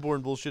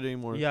Canadian-born bullshit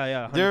anymore.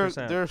 Yeah,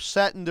 100%. They're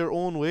set in their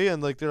own way,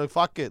 and like they're like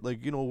fuck it, like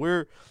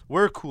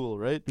we're cool,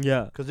 right?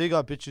 Yeah. Because they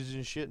got bitches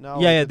and shit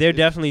now. Yeah, like, they're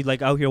definitely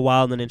like out here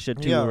wilding and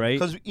shit too, yeah, right?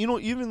 Because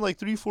even like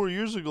 3-4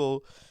 years ago,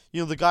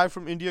 the guy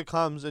from India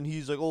comes and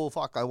he's like, oh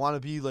fuck, I want to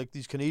be like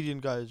these Canadian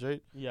guys,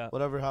 right? Yeah.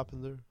 Whatever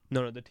happened there?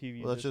 No, the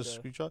TV. Well, that's just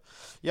a screenshot.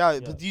 Yeah,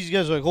 but these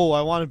guys are like, oh,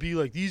 I want to be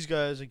like these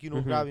guys, like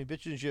grabbing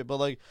bitches and shit. But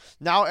like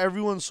now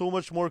everyone's so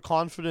much more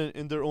confident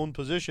in their own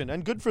position,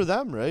 and good for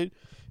them, right?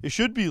 It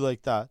should be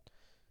like that.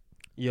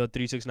 Yo,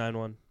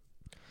 3691.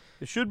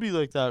 It should be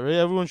like that, right?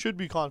 Everyone should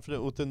be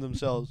confident within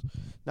themselves.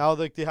 Now,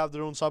 like they have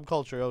their own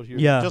subculture out here,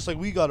 Yeah. just like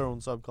we got our own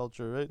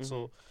subculture, right?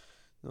 So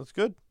that's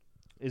good.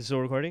 Is it still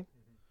recording?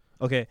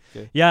 Okay.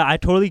 Okay. Yeah, I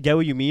totally get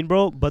what you mean,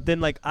 bro. But then,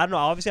 like, I don't know.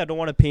 Obviously, I don't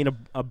want to paint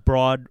a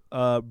broad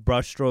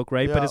brush stroke,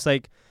 right? But Yeah. it's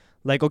like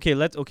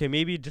okay,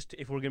 maybe just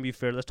if we're gonna be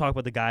fair, let's talk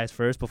about the guys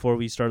first before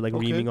we start like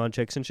reaming on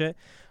chicks and shit.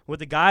 With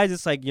the guys,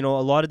 it's like a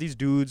lot of these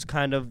dudes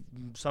kind of,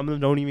 some of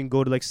them don't even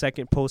go to like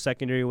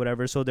post-secondary or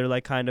whatever, so they're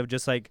like kind of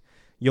just like,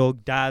 yo,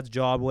 dad's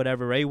job,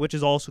 whatever, right? Which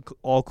is also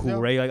all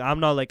cool, right? Like I'm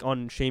not like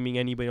on shaming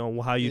anybody on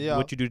how you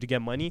what you do to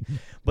get money,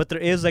 but there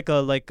is like a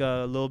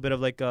little bit of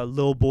like a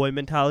little boy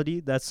mentality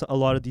that's a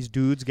lot of these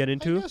dudes get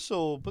into. I guess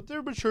so, but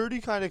their maturity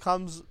kind of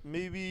comes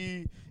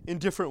maybe in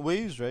different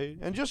ways, right?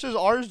 And just as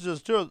ours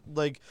does too,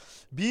 like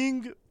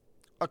being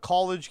a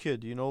college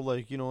kid, and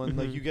like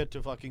you get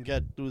to fucking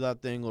get through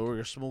that thing where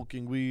you're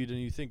smoking weed and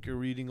you think you're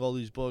reading all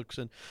these books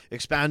and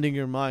expanding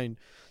your mind.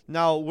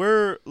 Now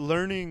we're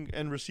learning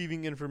and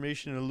receiving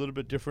information in a little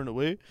bit different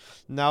way.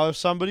 Now, if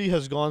somebody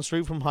has gone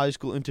straight from high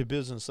school into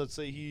business, let's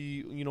say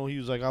he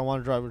was like, I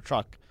want to drive a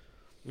truck.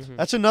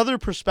 That's another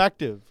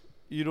perspective.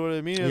 You know what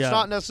I mean? It's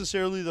not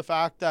necessarily the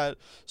fact that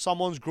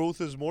someone's growth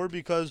is more,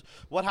 because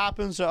what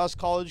happens to us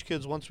college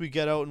kids once we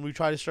get out and we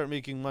try to start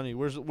making money?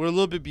 We're a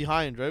little bit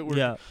behind,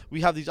 right?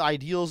 We have these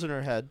ideals in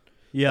our head.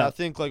 Yeah. I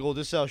think like, oh,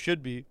 this is how it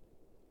should be.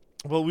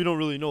 But we don't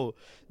really know.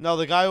 Now,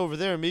 the guy over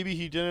there, maybe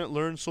he didn't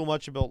learn so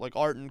much about like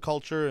art and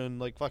culture and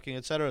like fucking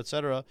et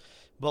cetera,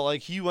 but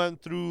like he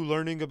went through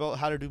learning about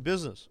how to do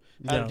business,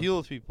 how to deal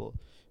with people.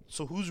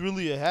 So who's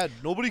really ahead?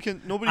 Nobody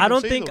can. I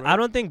don't say think though, right? I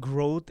don't think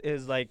growth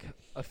is like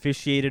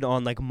officiated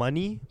on like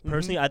money.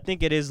 Personally, I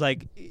think it is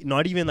like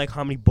not even like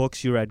how many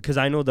books you read. Because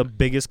I know the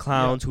biggest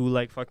clowns who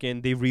like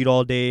fucking they read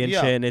all day and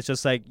shit. And it's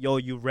just like, yo,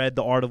 you read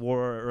The Art of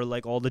War or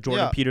like all the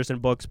Jordan Peterson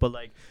books, but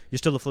like you're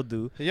still a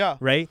fuddu. Yeah.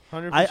 Right.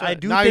 100%. I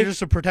do. Now think, you're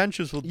just a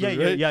pretentious fuddu.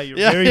 Right? Yeah. You're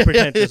very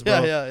pretentious,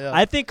 bro. Yeah.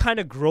 I think kind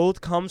of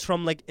growth comes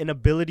from like an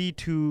ability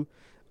to.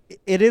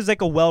 It is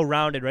like a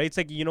well-rounded, right? It's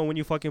like, you know, when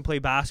you fucking play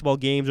basketball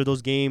games or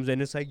those games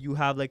and it's like you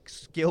have like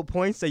skill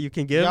points that you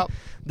can give. Yep.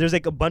 There's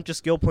like a bunch of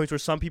skill points where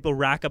some people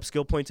rack up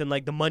skill points in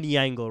like the money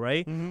angle,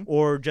 right?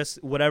 Or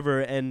just whatever.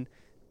 And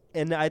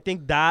I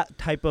think that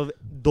type of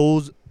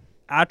those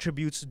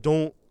attributes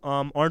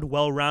aren't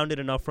well-rounded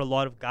enough for a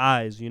lot of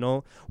guys, you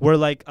know? Where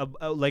like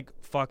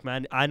fuck,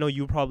 man, I know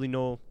you probably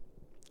know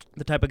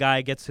the type of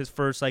guy gets his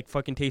first like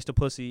fucking taste of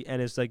pussy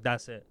and it's like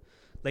that's it.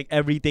 Like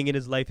everything in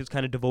his life is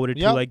kind of devoted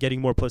to like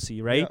getting more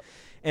pussy, right?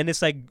 And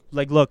it's like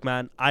look,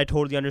 man, I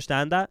totally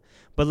understand that,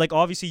 but like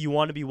obviously you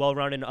want to be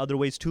well-rounded in other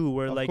ways too,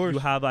 where like you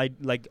have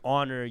like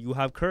honor, you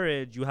have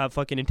courage, you have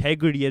fucking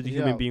integrity as a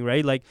human being,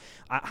 right? Like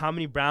how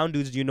many brown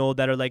dudes do you know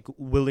that are like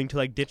willing to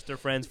like ditch their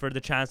friends for the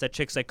chance that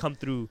chicks like come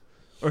through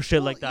or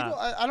shit like that? You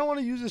know, I don't want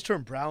to use this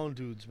term brown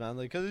dudes, man,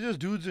 like because it's just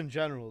dudes in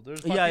general.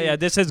 There's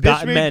this is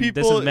men.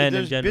 This is men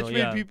in general.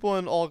 Bitch-made people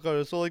in all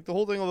colors. So like the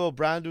whole thing about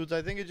brown dudes,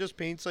 I think it just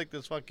paints like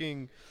this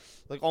fucking,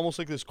 like almost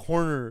like this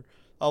corner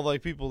of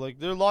like people. Like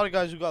there are a lot of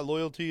guys who got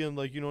loyalty and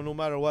like, you know, no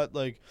matter what,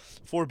 like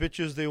for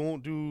bitches they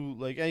won't do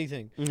like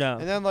anything. Yeah.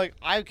 And then like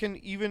I can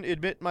even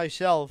admit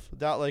myself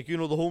that like, you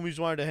know, the homies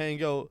wanted to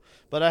hang out,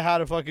 but I had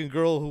a fucking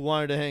girl who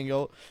wanted to hang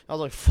out. I was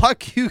like,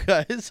 fuck you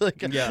guys.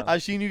 Like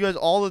I've seen you guys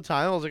all the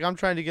time. I was like, I'm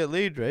trying to get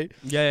laid, right?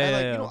 And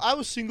like, you know, I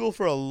was single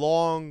for a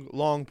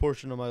long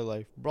portion of my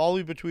life,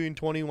 probably between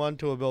 21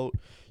 to about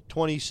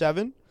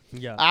 27.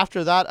 Yeah.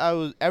 After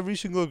that, every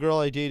single girl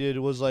I dated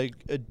was like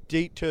a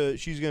date to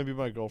she's gonna be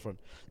my girlfriend.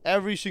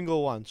 Every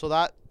single one. So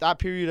that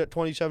period at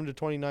 27 to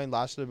 29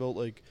 lasted about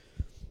like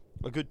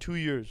a good 2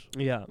 years.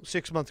 Yeah.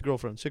 6 month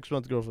girlfriend. I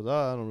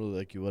don't really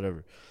like you.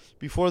 Whatever.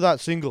 Before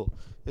that, single.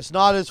 It's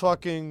not as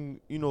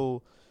fucking, you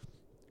know,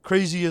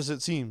 crazy as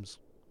it seems.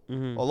 A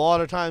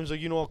lot of times,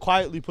 like, you know,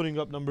 quietly putting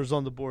up numbers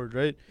on the board,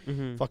 right?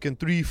 Fucking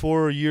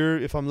 3-4 a year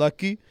if I'm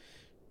lucky,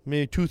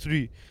 maybe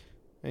 2-3.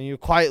 And you're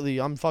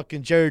quietly, I'm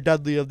fucking Jared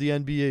Dudley of the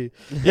NBA.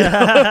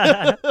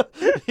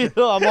 You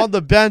know, I'm on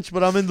the bench,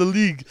 but I'm in the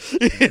league.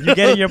 You're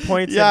getting your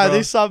points. Yeah, in,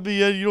 they sub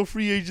me in. You know,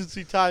 free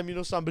agency time. You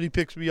know, somebody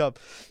picks me up.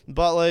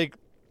 But like,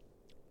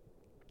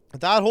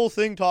 that whole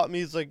thing taught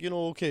me, it's like, you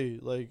know, okay,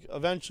 like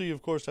eventually,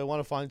 of course, I want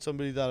to find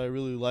somebody that I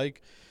really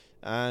like,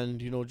 and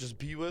you know, just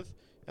be with.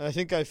 And I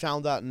think I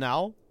found that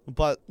now.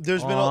 But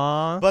there's been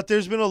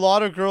a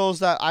lot of girls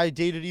that I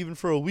dated even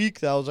for a week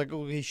that I was like,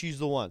 okay, she's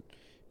the one.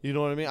 You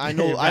know what I mean? I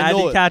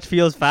know. Catch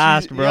feels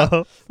fast, bro.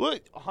 Yeah. Well,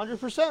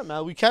 100%,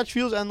 man. We catch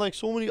feels, and like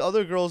so many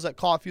other girls that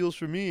caught feels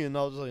for me, and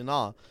I was like,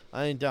 nah,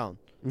 I ain't down.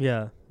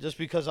 Yeah. Just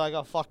because I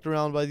got fucked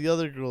around by the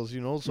other girls, you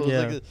know? So it's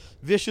like a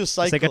vicious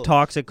cycle. It's like a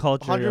toxic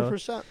culture.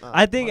 100%, man.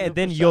 I think, 100%. And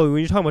then, when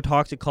you're talking about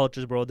toxic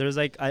cultures, bro, there's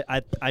like,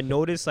 I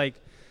noticed like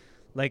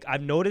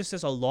I've noticed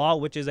this a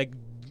lot, which is like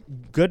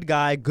good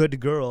guy, good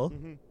girl,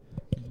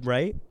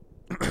 right?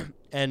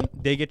 And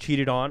they get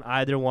cheated on,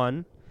 either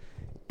one.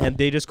 And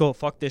they just go,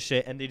 fuck this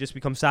shit, and they just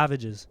become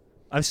savages.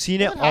 I've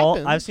seen it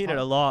all. I've seen it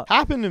a lot.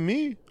 Happened to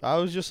me. I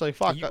was just like,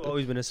 fuck. You've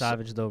always been a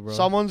savage, though, bro.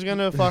 Someone's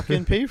gonna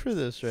fucking pay for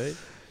this, right?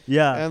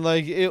 Yeah. And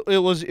like, it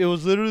was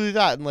literally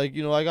that. And like,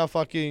 you know, I got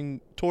fucking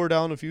tore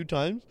down a few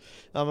times.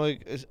 I'm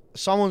like,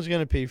 someone's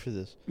gonna pay for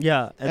this.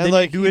 Yeah. And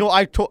like, you know,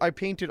 I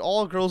painted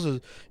all girls as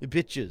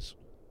bitches.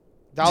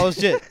 That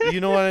was it.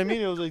 You know what I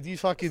mean? It was like, these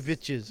fucking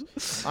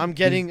bitches. I'm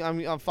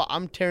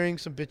tearing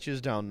some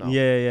bitches down now.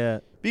 Yeah.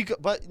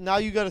 But now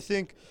you got to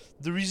think,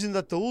 the reason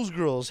that those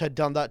girls had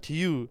done that to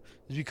you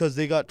is because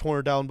they got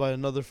torn down by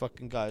another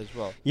fucking guy as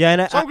well. Yeah,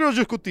 and some girls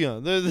just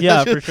kutiyan.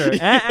 Yeah, for sure.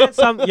 And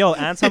some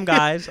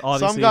guys,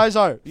 obviously. Some guys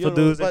are.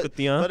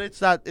 But it's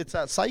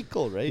that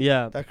cycle, right?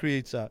 Yeah. That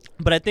creates that.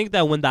 But I think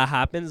that when that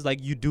happens,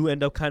 like, you do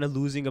end up kind of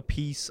losing a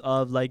piece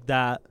of like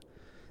that.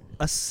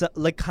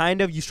 Like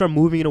kind of you start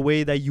moving in a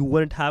way that you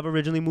wouldn't have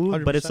originally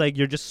moved, 100%. But it's like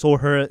you're just so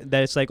hurt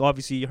that it's like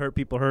obviously you hurt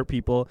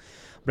people.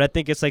 But I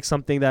think it's like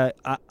something that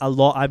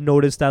I've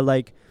noticed that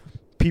like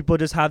people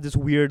just have this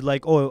weird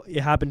like, oh, it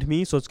happened to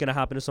me, so it's gonna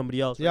happen to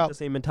somebody else. Yeah, like the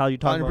same mentality you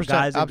talk about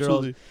guys and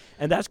girls,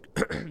 and that's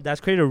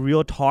created a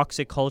real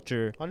toxic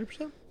culture.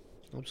 100%.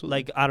 Absolutely.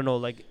 Like I don't know,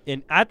 like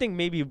I think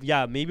maybe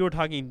we're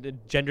talking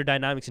gender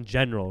dynamics in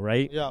general,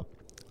 right? Yeah.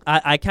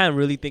 I can't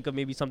really think of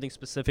maybe something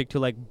specific to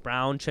like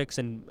brown chicks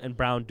and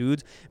brown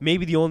dudes.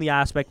 Maybe the only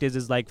aspect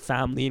is like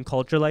family and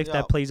culture life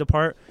that plays a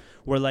part.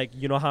 Where like,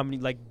 you know how many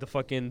like the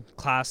fucking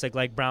classic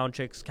like brown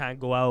chicks can't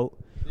go out,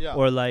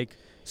 or like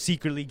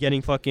secretly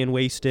getting fucking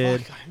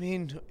wasted. Fuck, I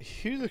mean,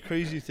 here's the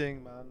crazy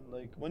thing, man.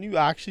 Like when you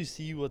actually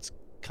see what's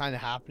kind of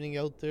happening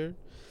out there,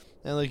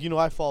 And, like, you know,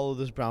 I follow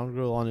this brown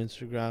girl on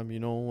Instagram, you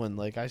know, and,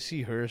 like, I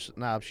see her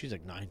snap. She's,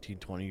 like, 19,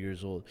 20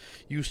 years old.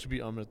 Used to be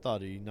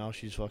Amritari. Now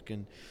she's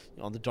fucking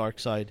on the dark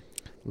side.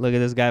 Look at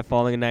this guy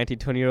following a 19,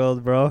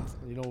 20-year-old, bro.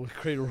 You know, with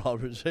Crater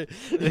Roberts, right?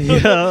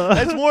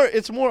 Yeah.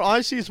 It's more,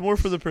 honestly, it's more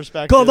for the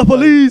perspective. Call the like,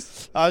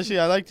 police! honestly,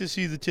 I like to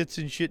see the tits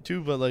and shit,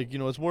 too, but, like, you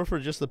know, it's more for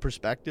just the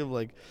perspective.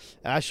 Like,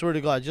 and I swear to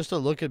God, just to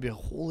look at me,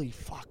 holy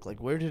fuck, like,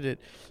 where did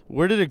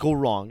it go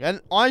wrong? And,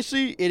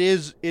 honestly, it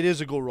is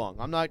a go wrong.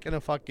 I'm not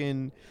gonna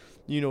fucking,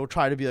 you know,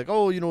 try to be like,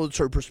 oh, you know, it's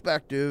her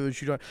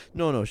perspective.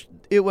 No,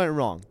 it went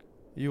wrong.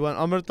 You went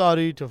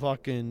Amritari to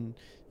fucking,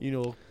 you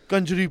know,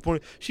 Ganjari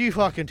point. She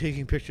fucking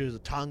taking pictures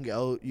of tongue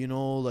out, you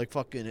know, like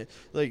fucking,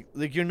 like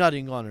you're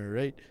nutting on her,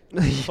 right?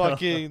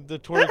 Fucking the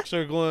twerks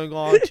are going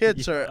on,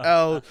 tits are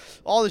out,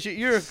 all this shit.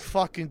 You're a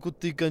fucking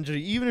Kutti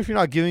Ganjari. Even if you're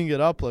not giving it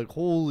up, like,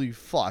 holy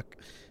fuck,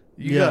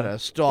 you gotta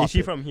stop. Is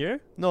she from here?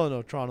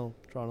 No, Toronto.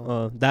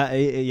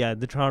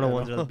 The Toronto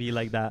ones will be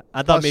like that.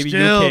 I thought maybe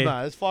still, UK.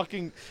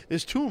 Man,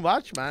 it's too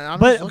much, man.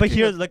 But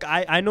here's like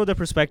I know the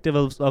perspective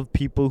of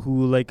people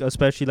who, like,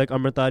 especially like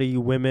Amritari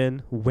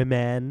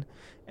women,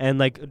 and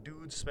like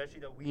dudes, especially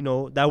that we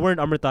know that weren't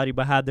Amritari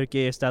but had their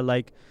case, that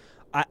like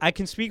I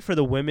can speak for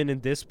the women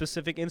in this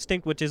specific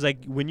instinct, which is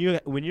like when you're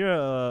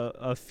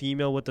a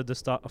female with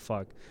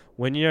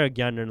when you're a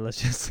Gyanar, let's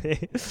just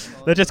say,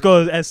 let's just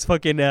go as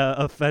fucking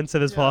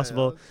offensive as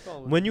possible.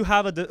 When you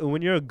have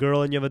when you're a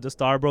girl and you have a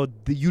star, bro,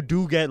 you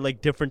do get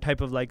like different type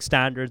of like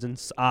standards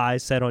and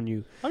eyes set on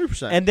you.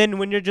 100%. And then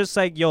when you're just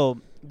like, yo,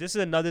 this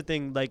is another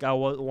thing like I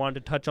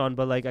wanted to touch on,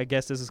 but like I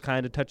guess this is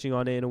kind of touching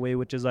on it in a way,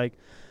 which is like,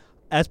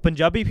 as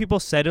Punjabi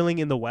people settling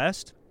in the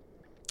West,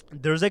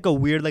 there's like a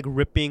weird like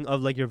ripping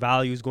of like your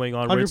values going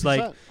on, where it's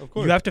like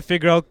you have to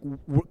figure out,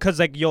 because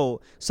like,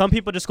 yo, some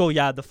people just go,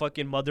 yeah, the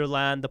fucking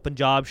motherland, the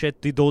Punjab shit,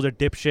 those are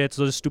dipshits,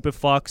 those are stupid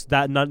fucks,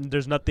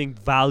 there's nothing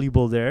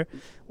valuable there.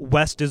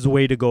 West is the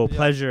way to go.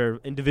 Pleasure,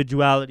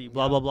 individuality,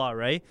 blah blah blah,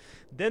 right?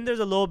 Then there's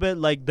a little bit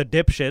like the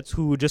dipshits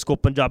who just go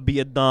Punjabi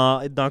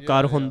idda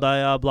kar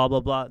hunda ya, blah blah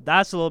blah.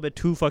 That's a little bit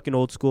too fucking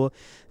old school.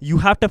 You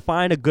have to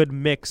find a good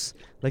mix,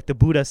 like the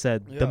Buddha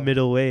said, the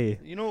middle way.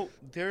 You know,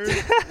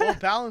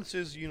 balance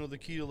is, you know, the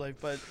key to life.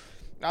 But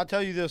I'll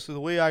tell you this, the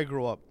way I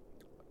grew up,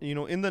 you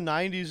know, in the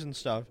 90s and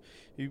stuff,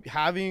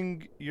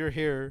 having your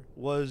hair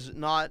was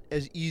not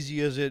as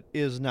easy as it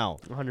is now.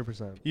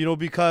 100%. You know,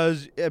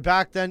 because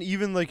back then,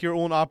 even like your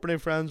own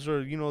operative friends,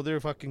 or, you know, they're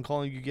fucking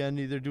calling you again,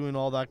 they're doing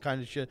all that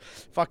kind of shit,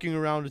 fucking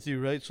around with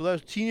you, right? So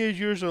those teenage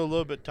years are a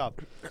little bit tough.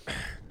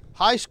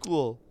 High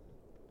school,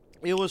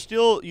 it was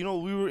still, you know,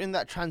 we were in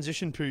that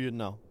transition period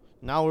now.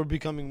 Now we're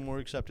becoming more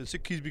accepted.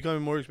 Sikhis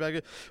becoming more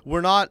expected.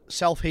 We're not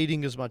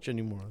self-hating as much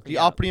anymore. The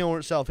Apniya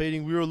weren't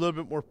self-hating. We were a little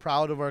bit more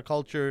proud of our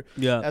culture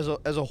as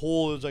a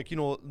whole. It's like, you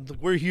know,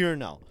 we're here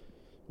now.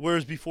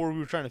 Whereas before we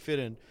were trying to fit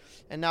in.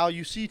 And now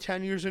you see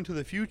 10 years into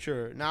the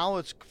future, now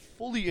it's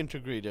fully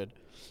integrated.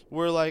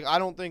 Where, like, I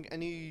don't think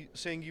any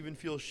Singh even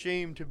feels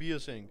shame to be a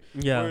Singh.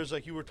 Yeah. Whereas,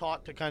 like, you were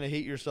taught to kind of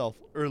hate yourself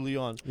early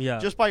on. Yeah.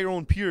 Just by your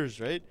own peers,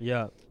 right?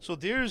 Yeah. So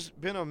there's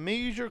been a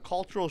major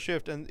cultural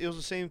shift. And it was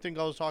the same thing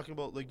I was talking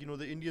about, like, you know,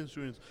 the Indian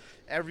students.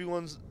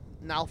 Everyone's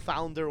now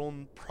found their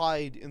own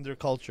pride in their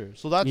culture.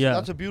 So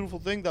that's a beautiful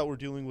thing that we're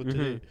dealing with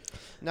today.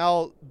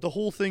 Now, the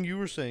whole thing you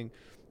were saying,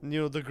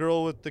 you know, the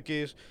girl with the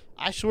case.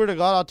 I swear to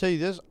God, I'll tell you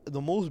this.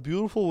 The most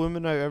beautiful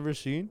women I've ever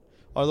seen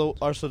are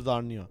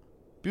Sardarniya.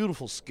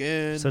 Beautiful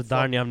skin.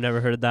 Sardarniya, I've never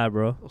heard of that,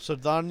 bro.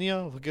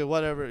 Sardarniya? Okay,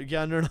 whatever.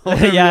 Yeah, no.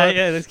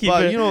 Let's keep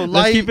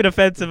keep it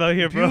offensive out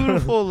here, bro.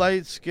 Beautiful,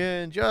 light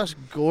skin. Just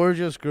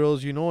gorgeous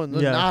girls, you know, and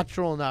the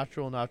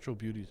natural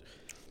beauties.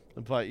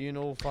 But, you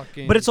know,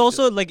 fucking... But it's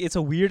also, like, it's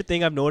a weird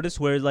thing I've noticed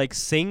where, like,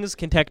 Singhs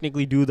can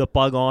technically do the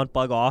pug on,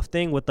 pug off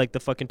thing with, like, the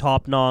fucking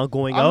top knot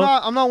going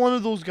out. I'm not one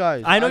of those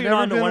guys. I know you're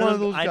not one of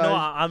those guys. I know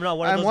I'm not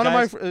one of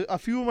those guys. A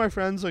few of my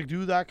friends, like,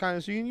 do that kind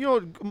of scene. You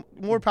know,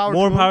 more power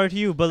to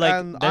you. But, like,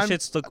 and that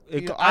shit's...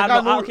 I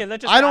don't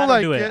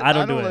do it. I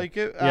don't like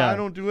it. Yeah. I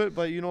don't do it.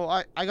 But, you know,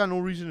 I got no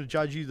reason to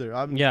judge either.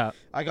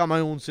 I got my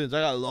own sins. I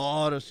got a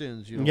lot of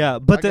sins, you know. Yeah,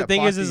 but the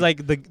thing is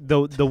like,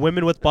 the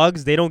women with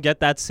pugs, they don't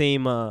get that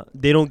same...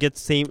 they don't get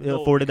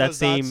afforded that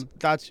same.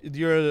 That's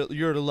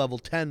you're at a level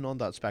 10 on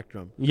that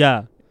spectrum.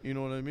 Yeah. You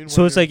know what I mean?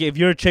 So it's like, if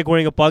you're a chick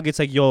wearing a pug, it's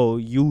like, yo,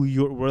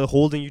 we're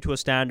holding you to a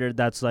standard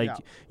that's like,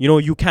 you know,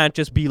 you can't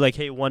just be like,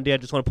 hey, one day I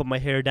just want to put my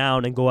hair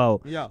down and go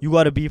out. Yeah. You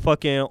got to be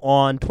fucking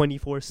on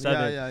 24/7.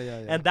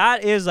 Yeah. And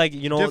that is like,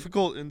 you know,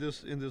 difficult in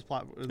this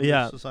platform.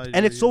 This society.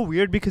 And it's so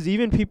weird because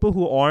even people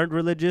who aren't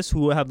religious,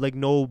 who have like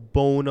no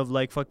bone of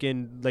like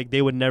fucking, like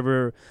they would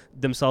never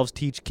themselves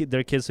teach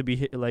their kids to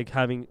be like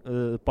having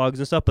pugs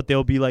and stuff, but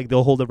they'll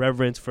hold a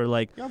reverence for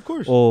like, of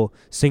course. Oh,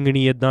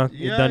 Singani idda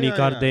nahi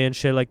karde and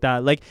shit like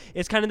that. Like,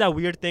 it's kind of that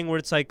weird thing where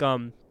it's like,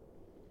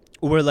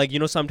 where like, you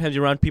know, sometimes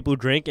you're around people who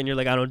drink and you're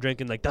like, I don't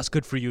drink, and like, that's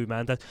good for you,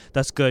 man.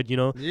 That's good, you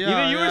know.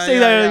 Even you were saying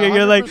that earlier.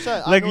 You're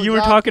like you were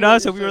talking to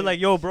us and we were like,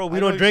 yo, bro, we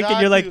don't drink, and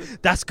you're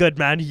like, that's good,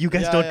 man. You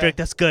guys don't drink,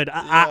 that's good.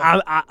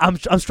 I'm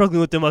struggling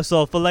with it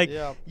myself, but like,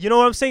 you know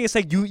what I'm saying? It's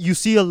like you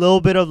see a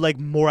little bit of like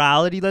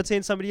morality, let's say,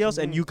 in somebody else,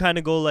 and you kind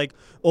of go like,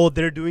 oh,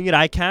 they're doing it,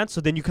 I can't. So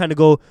then you kind of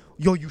go,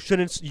 yo, you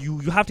shouldn't. You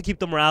have to keep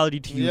the morality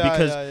to you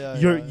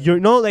because you're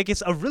no, like,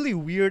 it's a really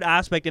weird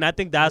aspect, and I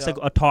think that's like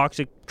a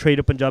toxic trait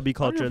of Punjabi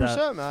culture.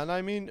 100%, man.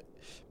 I mean,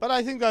 but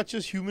I think that's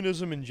just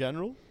humanism in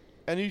general.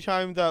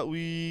 Anytime that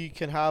we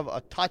can have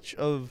a touch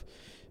of,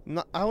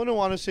 I wouldn't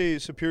want to say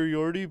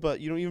superiority, but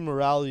you know, even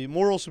morality,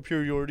 moral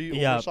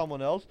superiority over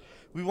someone else,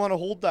 we want to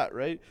hold that,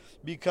 right?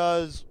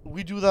 Because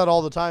we do that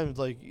all the time. It's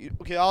like,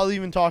 okay, I'll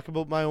even talk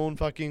about my own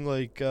fucking,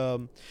 like,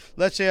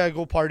 let's say I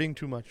go partying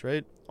too much,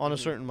 right? On a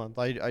certain month,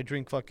 I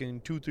drink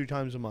fucking 2-3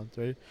 times a month,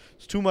 right?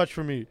 It's too much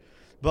for me.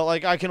 But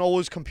like, I can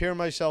always compare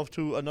myself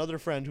to another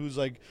friend who's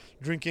like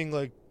drinking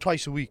like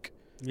twice a week.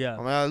 Yeah. I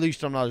mean, at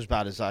least I'm not as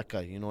bad as that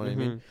guy. You know what I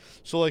mean?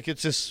 So like,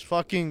 it's just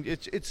fucking.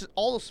 It's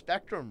all a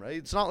spectrum, right?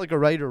 It's not like a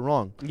right or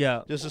wrong.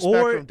 Yeah. Just a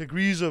spectrum,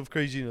 degrees of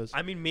craziness.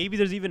 I mean, maybe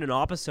there's even an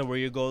opposite where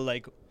you go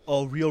like,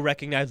 oh, real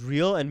recognize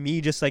real, and me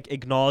just like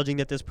acknowledging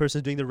that this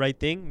person's doing the right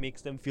thing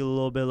makes them feel a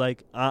little bit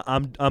like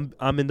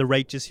I'm in the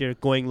righteous here,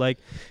 going like,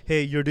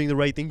 hey, you're doing the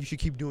right thing, you should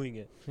keep doing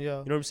it. Yeah. You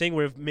know what I'm saying?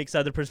 Where it makes the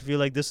other person feel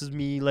like this is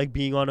me like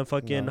being on a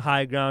fucking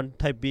high ground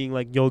type, being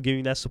like, yo,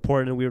 giving that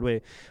support in a weird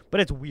way.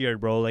 But it's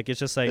weird, bro. Like, it's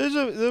just like there's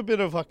a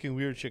bit of fucking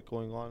weird shit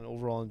going on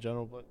overall in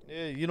general, but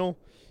yeah, you know,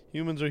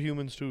 humans are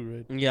humans too,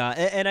 right? Yeah,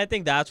 and I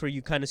think that's where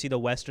you kind of see the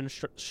Western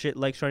shit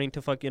like starting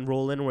to fucking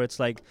roll in, where it's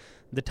like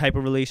the type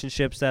of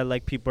relationships that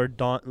like people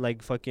are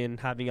like fucking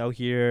having out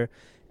here,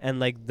 and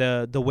like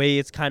the way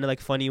it's kind of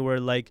like funny where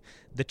like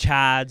the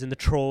Chads and the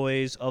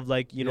Troys of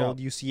like, you know,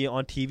 you see it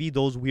on TV,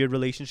 those weird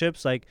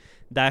relationships, like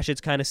that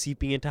shit's kind of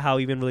seeping into how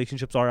even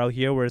relationships are out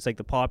here, where it's like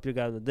the popular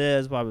guys with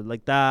this, popular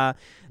like that,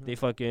 they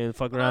fucking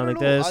fuck around like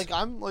this. Like,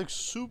 I'm like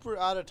super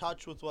out of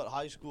touch with what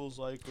high school's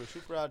like, or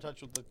super out of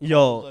touch with the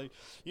like,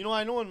 you know,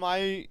 I know in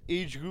my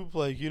age group,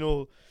 like, you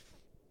know,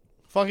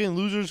 fucking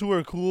losers who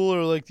are cool,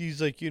 or like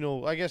these, like, you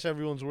know, I guess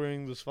everyone's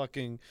wearing this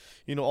fucking,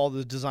 you know, all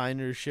the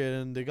designer shit,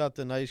 and they got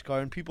the nice car,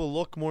 and people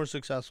look more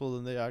successful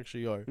than they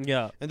actually are.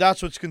 Yeah. And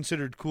that's what's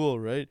considered cool,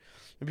 right?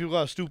 And people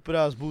got stupid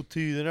ass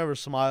booty, they never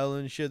smile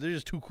and shit. They're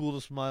just too cool to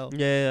smile.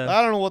 Yeah.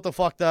 I don't know what the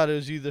fuck that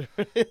is either.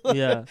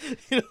 Yeah.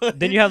 You know,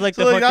 then you have like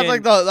so the like,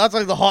 fucking that's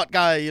like the hot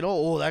guy, you know?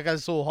 Oh, that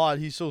guy's so hot.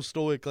 He's so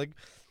stoic.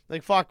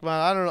 Like fuck, man.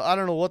 I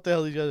don't know what the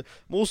hell these guys.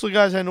 Most of the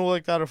guys I know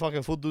like that are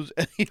fucking foot dudes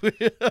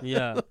anyway.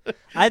 Yeah,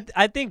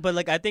 I think, but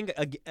like I think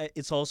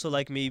it's also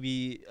like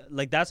maybe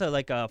like that's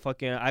like a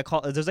fucking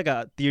there's like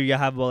a theory I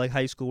have about like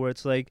high school where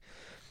it's like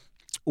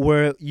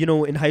where, you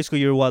know, in high school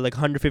you're what, like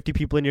 150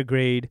 people in your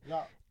grade,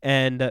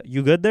 and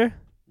you good there?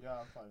 Yeah,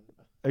 I'm fine.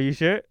 Are you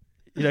sure?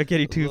 You're not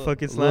getting too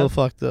fucking slammed? A little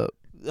fucked up.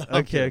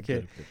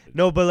 Okay.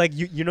 No, but like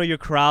you know your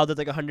crowd, that's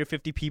like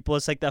 150 people.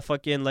 It's like that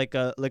fucking like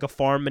a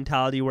farm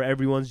mentality where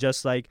everyone's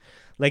just like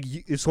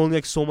it's only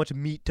like so much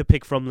meat to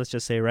pick from, let's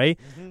just say, right?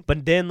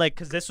 But then like,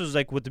 because this was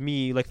like with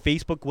me, like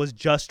Facebook was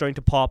just starting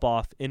to pop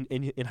off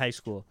in high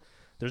school.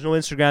 There's no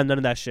Instagram, none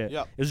of that shit.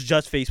 Yeah. It was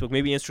just Facebook.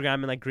 Maybe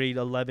Instagram in like grade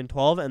 11,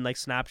 12, and like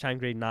Snapchat in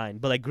grade 9.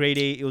 But like grade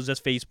 8, it was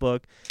just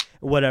Facebook,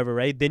 whatever,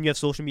 right? Then you have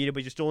social media,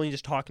 but you're still only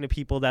just talking to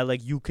people that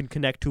like you can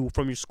connect to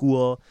from your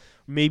school,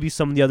 maybe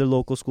some of the other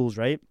local schools,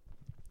 right?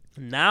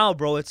 Now,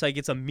 bro, it's like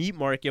it's a meat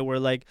market where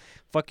like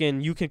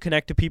fucking you can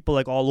connect to people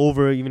like all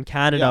over, even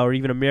Canada or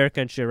even America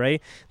and shit, right?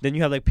 Then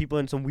you have like people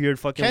in some weird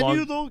fucking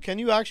Can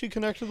you actually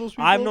connect to those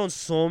people? I've known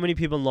so many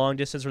people in long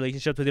distance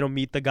relationships where they don't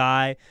meet the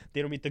guy,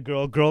 they don't meet the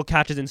girl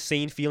catches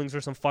insane feelings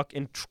for some fuck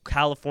in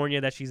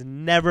California that she's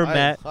never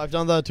met. I've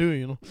done that too,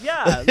 you know.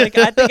 Yeah, like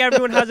I think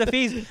everyone has a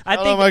phase. I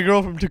think my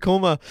girl from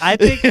Tacoma. I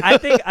think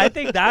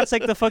that's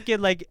like the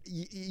fucking like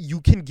you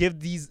can give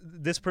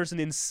this person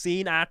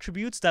insane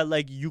attributes that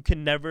like you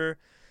can never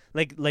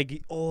like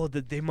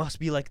they must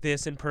be like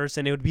this in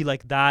person. It would be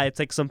like that. It's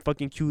like some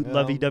fucking cute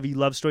lovey-dovey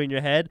love story in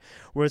your head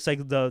where it's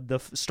like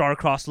the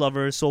star-crossed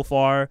lovers so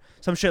far,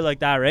 some shit like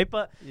that, right?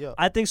 But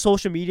I think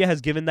social media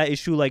has given that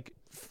issue like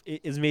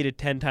it's made it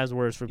 10 times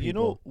worse for people. You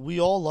know, we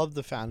all love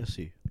the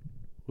fantasy.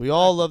 We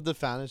all love the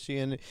fantasy,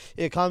 and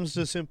it comes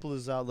to simple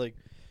as that. Like,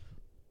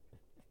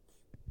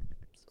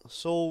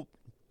 so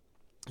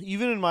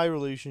even in my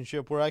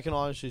relationship, where I can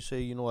honestly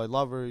say, you know, I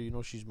love her, you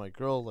know, she's my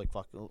girl, like,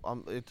 fuck,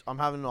 I'm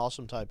having an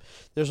awesome time.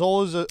 There's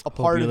always a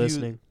part of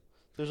listening.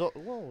 You.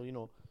 Well, you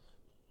know,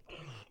 it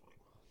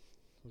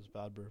was a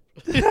bad burp.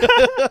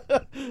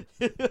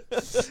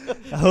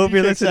 I hope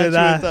you're listening to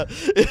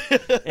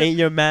that. Ain't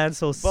your man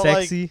so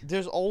sexy? Like,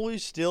 there's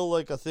always still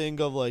like a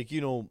thing of like,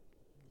 you know,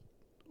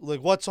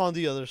 like what's on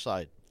the other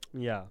side.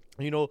 Yeah.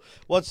 You know,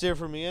 what's there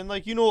for me, and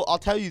like, you know, I'll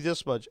tell you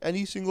this much: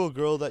 any single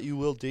girl that you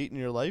will date in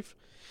your life,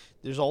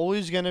 there's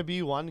always going to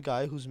be one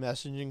guy who's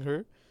messaging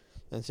her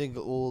and think,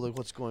 oh, like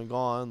what's going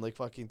on, like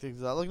fucking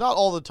things like that. Like not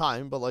all the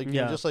time, but like you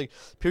know, Yeah. just like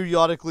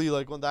periodically,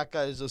 like when that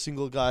guy is a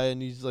single guy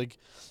and he's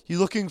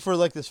looking for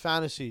like this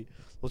fantasy.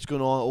 What's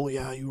going on? Oh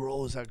yeah, you were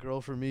always that girl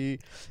for me.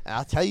 And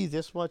I'll tell you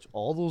this much: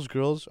 all those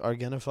girls are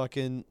gonna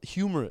fucking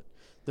humor it.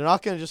 They're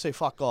not gonna just say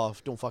fuck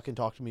off, don't fucking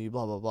talk to me,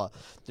 blah blah blah.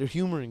 They're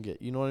humoring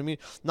it. You know what I mean?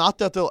 Not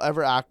that they'll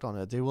ever act on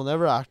it. They will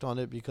never act on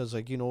it because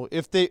like you know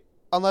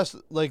unless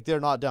like they're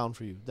not down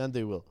for you, then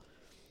they will.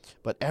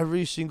 But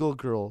every single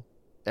girl,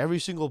 every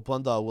single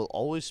banda will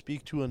always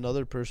speak to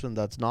another person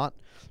that's not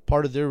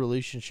part of their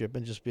relationship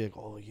and just be like,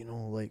 oh, you know,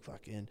 like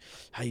fucking,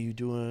 how you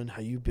doing?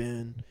 How you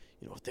been?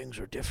 You know, things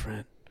are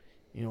different.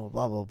 You know,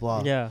 blah blah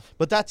blah. Yeah.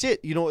 But that's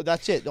it. You know,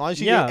 that's it.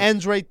 Honestly, Yeah. it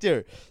ends right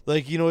there.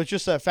 Like you know, it's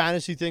just that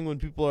fantasy thing when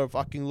people are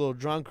fucking a little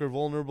drunk or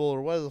vulnerable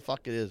or whatever the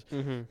fuck it is.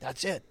 Mm-hmm.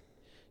 That's it.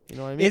 You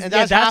know what I mean? It's- And yeah,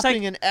 that's, that's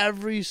happening in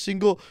every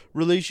single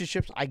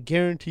relationship. I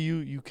guarantee you,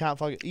 you can't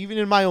fucking. Even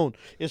in my own,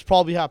 it's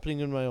probably happening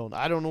in my own.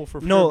 I don't know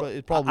for No, sure, but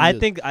it probably I is.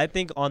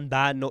 think on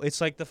that note,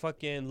 it's like the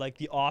fucking like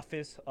the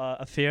Office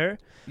affair.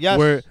 Yes,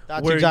 where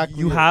that's where exactly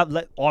you it. have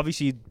like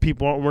obviously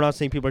we're not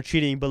saying people are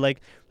cheating, but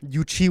like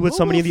you cheat A with little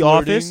somebody in bit the of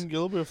office. flirting, a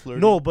little bit of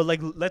flirting. No, but like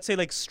let's say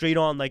like straight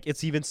on, like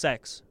it's even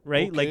sex,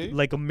 right? Okay.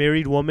 Like a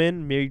married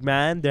woman, married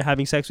man, they're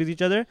having sex with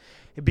each other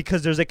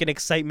because there's like an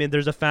excitement,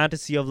 there's a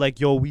fantasy of like,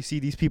 yo, we see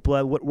these people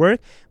at work,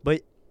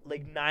 but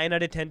like 9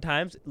 out of 10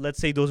 times, let's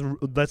say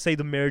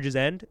the marriages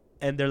end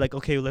and they're like,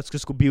 okay, let's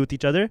just go be with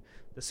each other.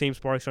 The same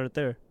sparks aren't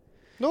there.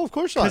 No, of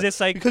course not. Because it's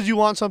like Because you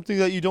want something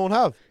that you don't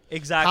have.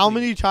 exactly. How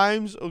many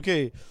times?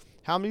 Okay,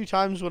 how many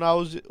times when I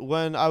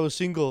was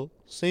single,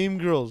 same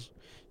girls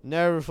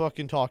never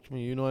fucking talked to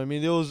me. You know what I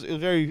mean? It was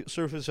very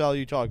surface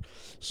value talk.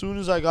 Soon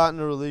as I got in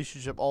a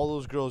relationship, all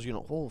those girls, you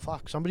know, oh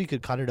fuck, somebody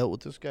could cut it out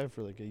with this guy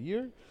for like a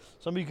year.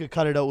 Somebody could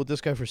cut it out with this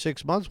guy for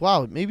 6 months.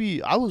 Wow,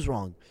 maybe I was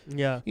wrong.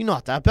 Yeah. You're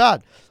not that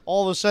bad.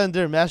 All of a sudden,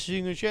 they're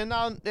messaging and shit.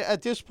 Now,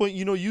 at this point,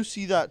 you know, you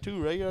see that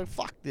too, right? You're like,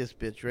 fuck this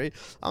bitch, right?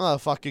 I'm not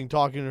fucking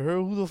talking to her.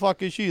 Who the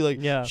fuck is she? Like,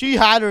 Yeah. she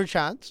had her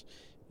chance,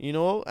 you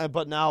know,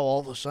 but now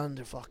all of a sudden,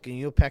 they're fucking,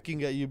 you know,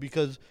 pecking at you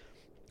because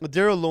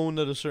they're alone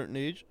at a certain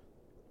age.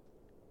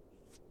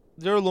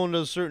 They're alone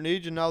at a certain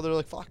age, and now they're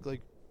like, fuck,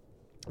 like,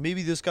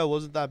 maybe this guy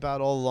wasn't that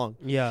bad all along.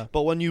 Yeah.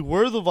 But when you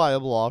were the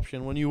viable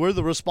option, when you were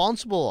the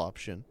responsible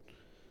option,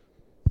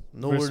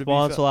 nowhere to be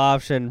Responsible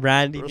option.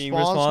 Randy being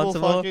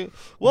responsible. fucking,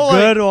 well,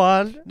 Good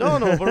like, one.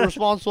 no, but a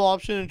responsible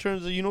option in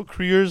terms of, you know,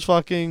 career's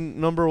fucking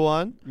number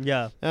one.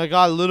 Yeah. And I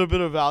got a little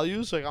bit of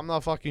values. Like, I'm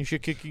not fucking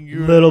shit kicking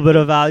you. Little bit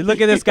of value.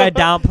 Look at this guy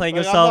downplaying Like,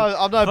 himself.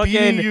 I'm not Fucking-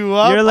 beating you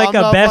up. You're like I'm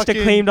a not best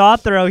fucking- acclaimed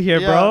author out here,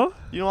 Yeah. bro.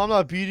 You know, I'm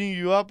not beating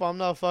you up. I'm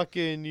not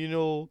fucking, you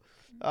know,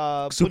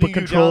 Super putting you down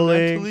controlling.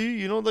 mentally.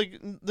 You know, like,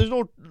 there's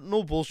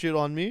no bullshit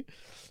on me.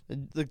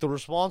 Like, the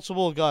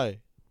responsible guy,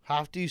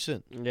 half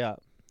decent. Yeah.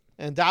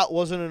 And that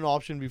wasn't an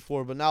option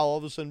before, but now all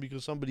of a sudden,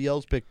 because somebody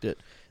else picked it,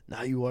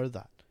 now you are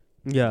that.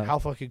 Yeah. How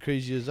fucking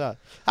crazy is that?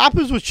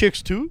 Happens with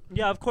chicks too.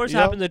 Yeah, of course it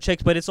Yeah. happens to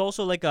chicks, but it's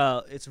also like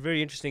it's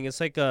very interesting. It's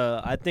like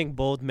I think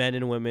both men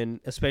and women,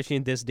 especially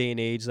in this day and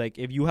age, like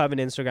if you have an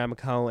Instagram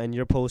account and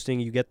you're posting,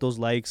 you get those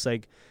likes,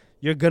 like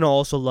you're gonna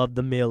also love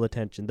the male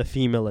attention, the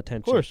female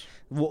attention. Of course.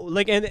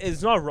 Like, and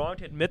it's not wrong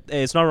to admit.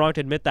 It's not wrong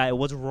to admit that.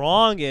 What's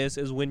wrong is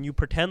when you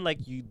pretend like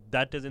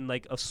that doesn't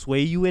like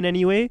sway you in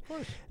any way,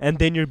 course. and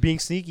then you're being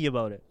sneaky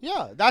about it.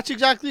 Yeah, that's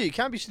exactly it. You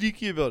can't be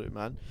sneaky about it,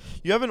 man.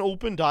 You have an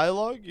open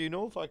dialogue, you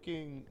know,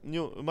 fucking, you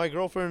know, my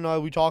girlfriend and I,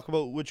 we talk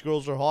about which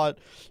girls are hot.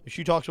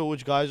 She talks about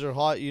which guys are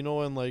hot, you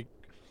know, and like,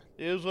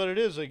 it is what it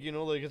is. Like, you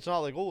know, like, it's not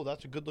like, oh,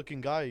 that's a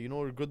good-looking guy, you know,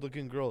 or a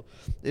good-looking girl.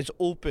 It's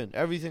open.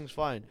 Everything's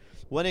fine.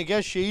 When it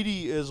gets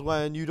shady is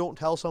when you don't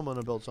tell someone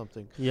about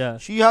something. Yeah.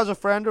 She has a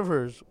friend of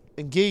hers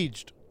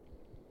engaged.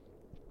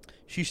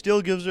 She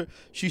still gives her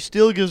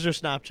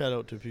Snapchat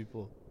out to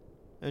people.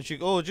 And she,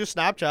 oh, just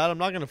Snapchat. I'm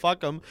not going to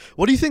fuck him.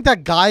 What do you think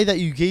that guy that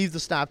you gave the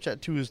Snapchat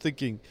to is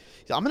thinking?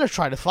 I'm going to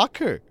try to fuck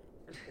her.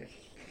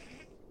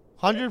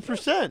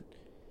 100%.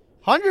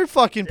 100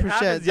 fucking It happens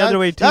percent. the other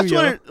way too, That's yo.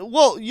 what it,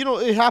 well, you know,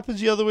 it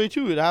happens the other way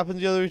too. It happens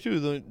the other way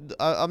too.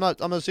 I'm not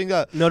saying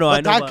that. No, but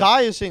I know. that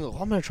guy is saying, oh,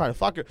 I'm going to try to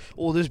fuck her.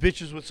 Oh, this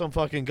bitch is with some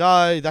fucking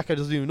guy. That guy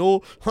doesn't even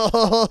know.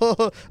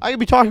 I could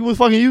be talking with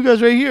fucking you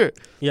guys right here.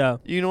 Yeah.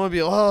 You know, and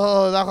be,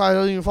 oh, that guy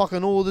doesn't even fucking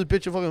know. This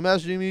bitch is fucking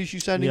messaging me.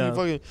 She's sending Yeah. me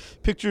fucking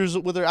pictures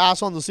with her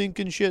ass on the sink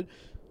and shit.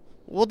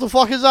 What the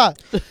fuck is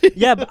that?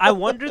 Yeah, but I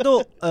wonder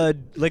though,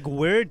 like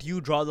where do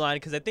you draw the line?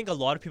 Because I think a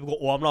lot of people go,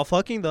 "Oh, I'm not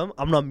fucking them.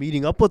 I'm not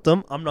meeting up with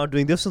them. I'm not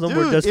doing this with them.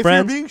 We're Dude, just if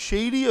friends." you're being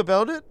shady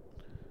about it,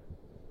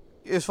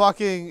 is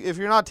fucking. If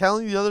you're not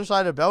telling the other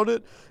side about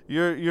it,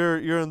 you're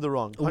in the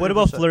wrong. What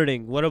about 100%.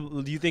 flirting?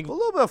 Do you think? A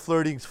little bit of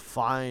flirting's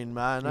fine,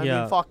 man. I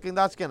Yeah. mean, fucking,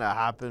 that's gonna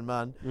happen,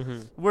 man.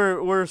 Mhm.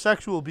 We're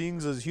sexual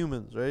beings as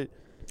humans, right?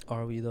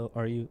 Are we though?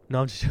 Are you?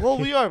 No, I'm just joking. Well,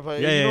 we are, but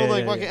Yeah, you know, yeah,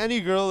 like yeah, fucking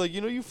any girl, like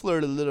you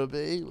flirt a little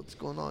bit. Hey, what's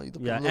going on? You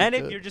Yeah, look and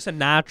if good. you're just a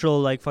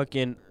natural, like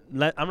fucking,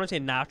 I'm gonna say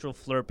natural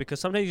flirt because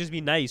sometimes you just be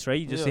nice, right?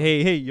 You just Yeah.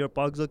 say, hey, your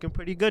pug's looking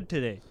pretty good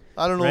today.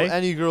 I don't know right?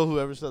 any girl who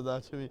ever said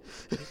that to me.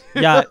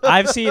 Yeah,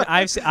 I've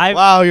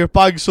Wow, your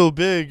pug's so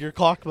big. Your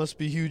cock must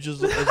be huge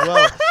as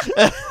well.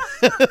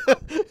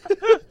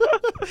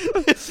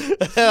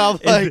 And I'm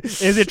like,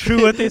 is it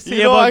true what they say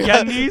you know, about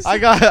Gandhis?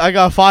 I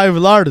got 5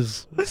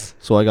 larders,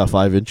 so I got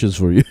 5 inches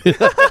for you.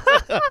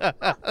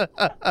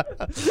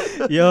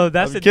 Yo,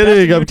 that's I'm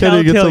kidding. I'm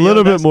kidding. It's a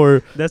little bit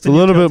more. That's It's a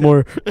little bit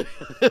more.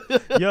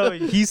 Yo,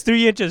 he's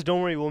 3 inches.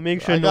 Don't worry, we'll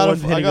make sure I no got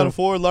one's a hitting him.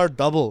 4 lard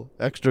double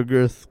extra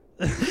girth.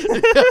 But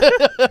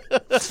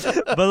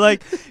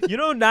like,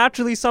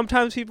 naturally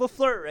sometimes people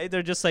flirt, right?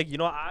 They're just like,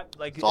 I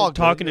like all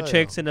talking good, to yeah,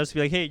 chicks and just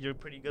be like, hey, you're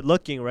pretty good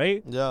looking,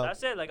 right? Yeah.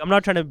 That's it. Like, I'm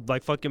not trying to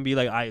like fucking be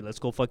like, alright, let's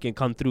go fucking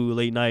come through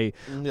late night,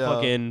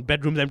 fucking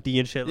bedroom's empty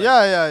and shit. Like,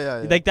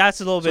 yeah. Like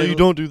that's a little So bit. you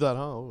don't do that,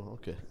 huh? Oh,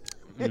 okay.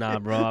 Nah,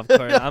 bro. Of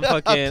course, I'm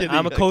kidding,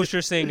 I'm a I'm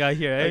kosher Singh guy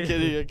here. I'm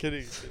Eh?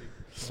 kidding.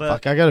 But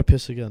Fuck, I gotta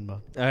piss again, man.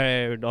 all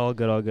right, all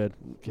good.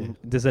 Okay.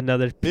 There's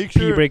another Make pee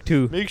sure- break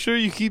too. Make sure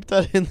you keep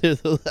that in there,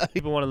 though.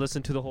 People want to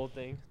listen to the whole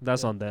thing.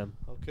 That's Yeah. on them.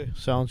 Okay,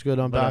 sounds good.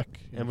 I'm But, back.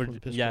 And we're from the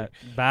piss yeah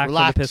break. back from the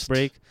piss Relaxed.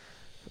 break.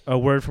 A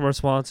word from our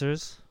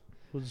sponsors.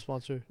 Who's the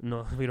sponsor?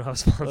 No, we don't have a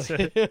sponsor.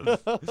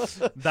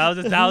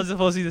 that was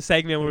supposed to be the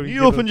segment where we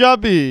You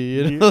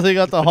Punjabi. You know they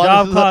got the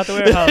job hottest. call at the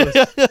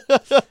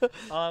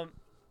warehouse.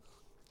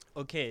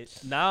 Okay,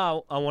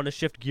 now I want to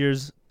shift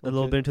gears a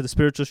little Okay. bit into the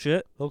spiritual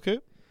shit. Okay.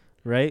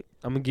 Right?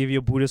 I'm gonna give you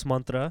a Buddhist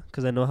mantra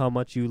because I know how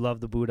much you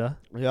love the Buddha.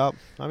 Yeah.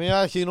 I mean,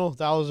 actually,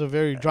 that was a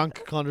very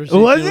drunk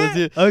conversation Was with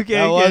you. it? Okay.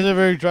 That was a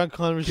very drunk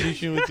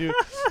conversation with you.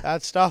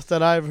 That's stuff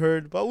that I've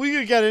heard, but we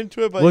could get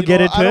into it. But We'll get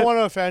into I don't it. want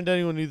to offend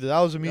anyone either. That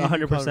was a meaningful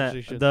 100%.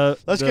 conversation.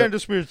 Let's Let's get into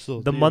spirits, though.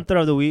 The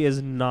mantra of the week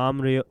is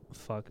Nam Myoho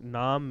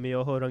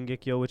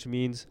Rangekyo, which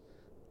means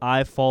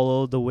I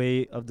follow the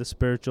way of the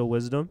spiritual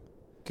wisdom.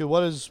 Okay,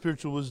 what is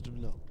spiritual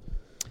wisdom now?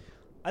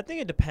 I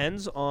think it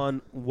depends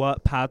on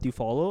what path you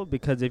follow,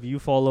 because if you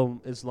follow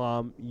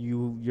Islam,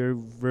 your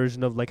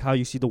version of like how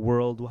you see the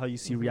world, how you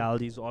see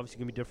reality is obviously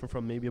gonna be different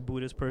from maybe a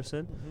Buddhist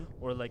person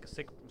or like a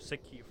Sikh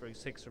for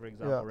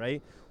example,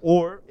 right?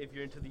 Or if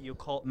you're into the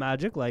occult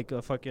magic, like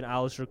a fucking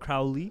Aleister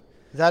Crowley.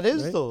 That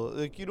is Right? though,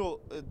 like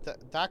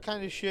that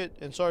kind of shit.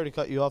 And sorry to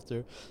cut you off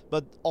there,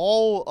 but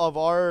all of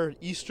our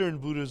Eastern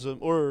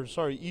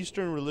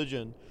Eastern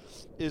religion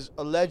is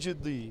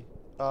allegedly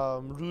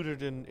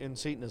rooted in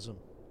Satanism.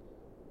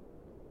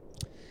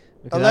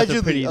 Okay,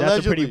 Allegedly,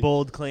 that's a pretty allegedly.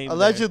 bold claim. there.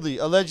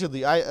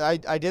 Allegedly.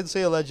 I did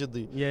say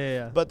allegedly,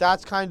 Yeah. but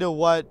that's kind of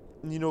what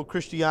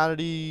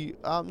Christianity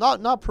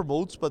not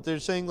promotes, but they're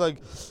saying like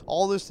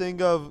all this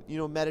thing of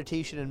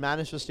meditation and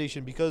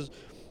manifestation, because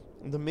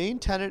the main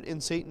tenet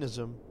in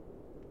Satanism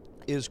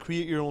is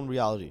create your own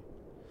reality.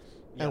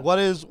 Yeah. And what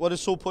is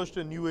so pushed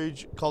in New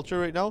Age culture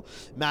right now?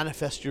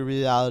 Manifest your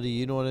reality.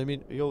 You know what I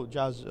mean? Yo,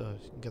 Jazz,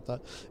 get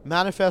that?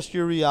 Manifest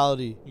your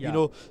reality.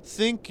 Yeah.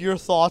 Think your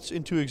thoughts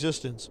into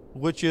existence,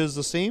 which is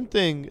the same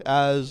thing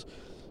as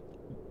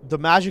the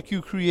magic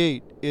you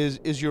create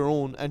is your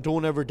own, and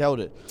don't ever doubt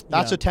it.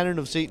 That's Yeah. a tenet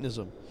of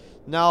Satanism.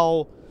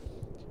 Now,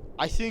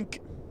 I think,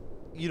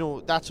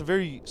 that's a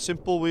very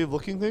simple way of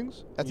looking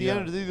things. At the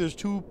end of the day, there's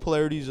two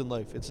polarities in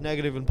life. It's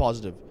negative and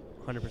positive.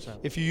 100%.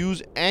 If you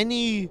use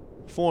any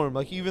form,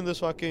 like even this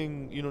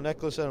fucking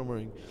necklace that I'm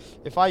wearing,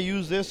 if I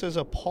use this as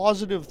a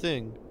positive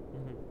thing,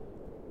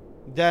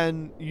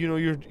 then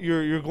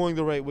you're going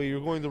the right way. You're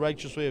going the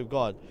righteous way of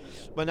God.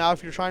 But now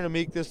if you're trying to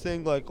make this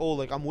thing like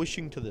I'm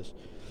wishing to this,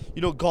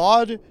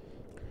 God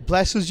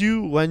blesses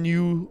you when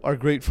you are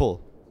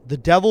grateful. The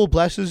devil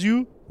blesses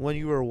you when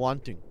you are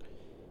wanting,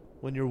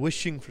 when you're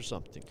wishing for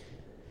something.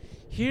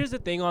 Here's the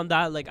thing on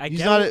that, like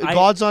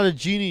God's not a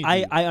genie.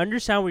 I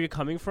understand where you're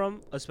coming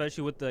from,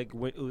 especially with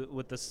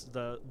with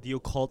the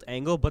occult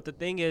angle. But the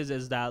thing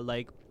is that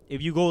like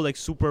if you go like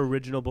super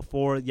original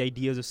before the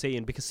ideas of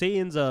Satan, because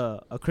Satan's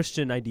a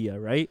Christian idea,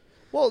 right?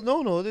 Well,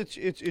 no, it's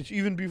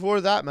even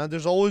before that, man.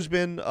 There's always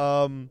been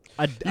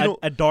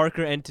A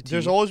darker entity.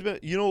 there's always been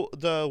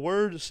the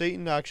word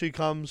Satan actually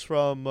comes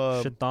from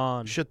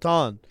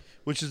Shaitan.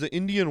 which is the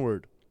Indian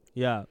word.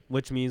 Yeah,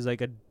 which means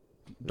like a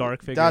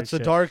dark figure. That's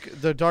and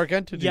the dark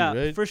entity, yeah,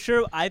 right? for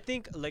sure. I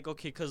think like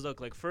okay, because look,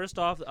 like first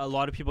off, a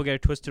lot of people get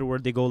it twisted where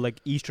they go like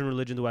Eastern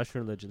religion to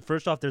Western religion.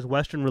 First off, there's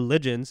Western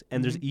religions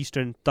and there's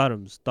Eastern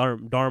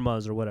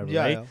dharmas or whatever,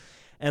 right? Yeah.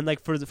 And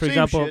like for Same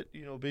example,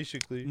 shit,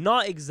 basically.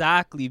 not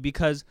exactly,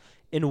 because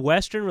in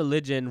Western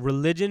religion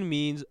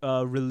means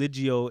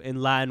religio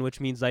in Latin, which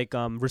means like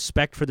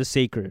respect for the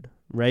sacred,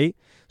 right?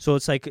 So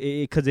it's like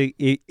because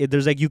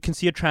there's like you can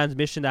see a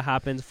transmission that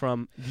happens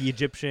from the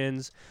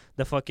Egyptians,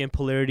 the fucking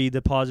polarity,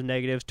 the positive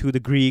negatives, to the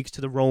Greeks, to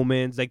the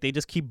Romans. Like they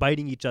just keep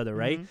biting each other,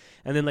 right?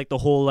 And then like the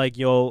whole like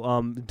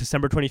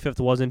December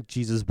 25th wasn't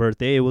Jesus'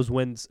 birthday. It was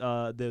when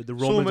the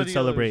Romans would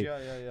celebrate.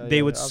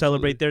 They would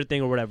celebrate their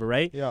thing or whatever,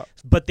 right? Yeah.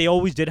 But they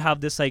always did have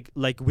this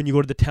like when you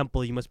go to the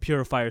temple, you must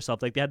purify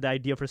yourself. Like they had the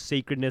idea for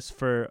sacredness,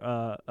 for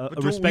a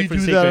respect for we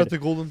do sacred. that at the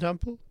Golden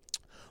Temple?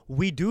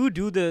 We do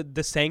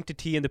the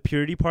sanctity and the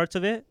purity parts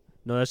of it.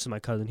 No, that's just my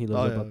cousin. He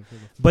lives above. Okay.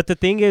 But the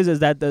thing is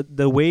that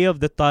the way of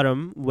the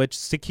dharam, which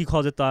Sikh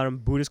calls it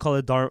dharam, Buddhists call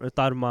it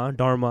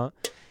dharma,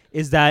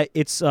 is that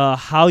it's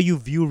how you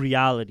view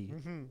reality,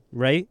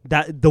 right?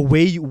 That the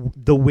way you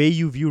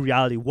view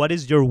reality. What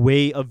is your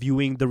way of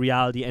viewing the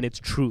reality and its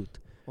truth?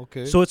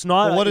 Okay. So it's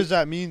not. But what does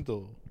that mean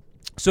though?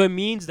 So it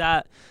means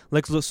that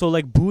like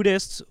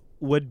Buddhists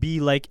would be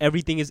like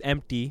everything is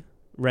empty.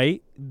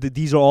 Right?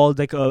 These are all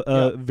like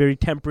very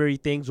temporary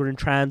things. We're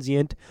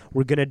intransient.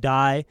 We're gonna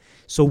die,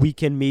 so we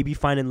can maybe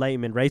find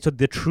enlightenment, right? So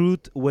the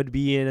truth would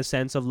be in a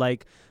sense of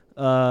like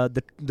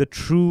the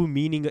true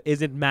meaning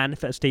isn't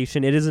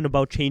manifestation. It isn't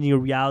about changing your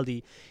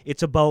reality.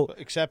 It's about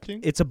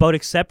accepting. It's about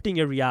accepting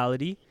your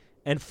reality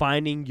and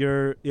finding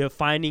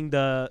finding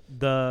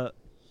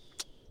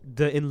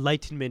the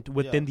enlightenment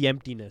within the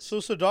emptiness. So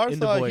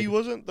Siddhartha, he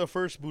wasn't the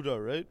first Buddha,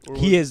 right?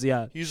 He is,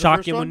 yeah. He's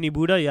Shakyamuni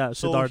Buddha, yeah.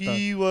 So Siddhartha.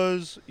 he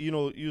was, he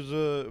was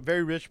a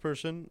very rich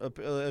person,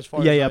 as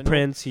far as I know.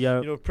 Prince,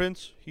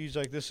 Prince. He's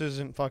like, this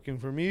isn't fucking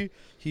for me.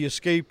 He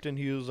escaped, and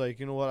he was like,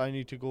 you know what? I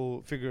need to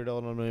go figure it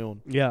out on my own.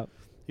 Yeah.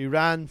 He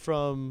ran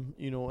from,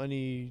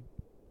 any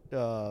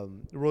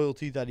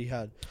royalty that he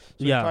had.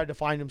 So he tried to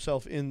find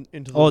himself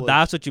into the woods.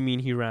 That's what you mean.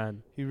 He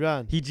ran.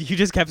 He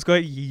just kept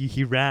going.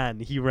 He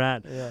ran.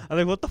 Yeah. I'm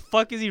like, what the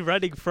fuck is he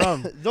running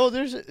from? No,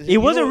 it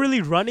wasn't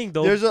really running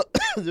though. There's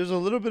a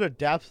little bit of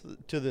depth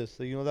to this.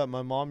 That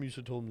my mom used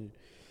to tell me,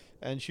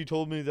 and she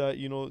told me that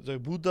the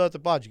Buddha at the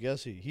Baj,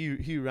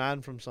 he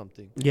ran from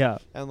something. Yeah.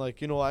 And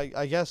like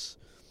I guess.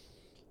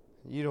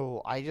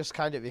 I just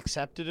kind of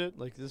accepted it.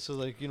 Like, this is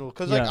like,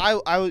 because like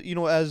I was,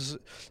 as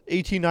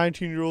 18,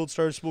 19-year-old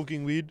started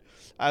smoking weed,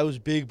 I was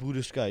big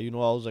Buddhist guy. I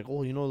was like,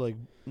 oh,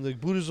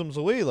 like Buddhism's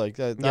the way. Like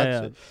that's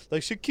it.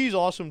 Like Sikhi's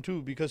awesome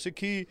too, because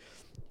Sikhi,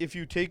 if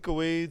you take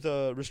away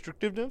the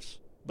restrictiveness,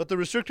 but the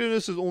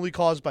restrictiveness is only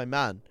caused by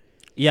man.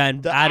 Yeah,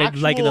 and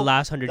added like in the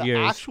last 100 years.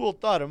 The actual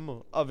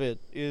dharma of it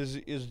is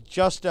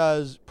just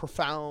as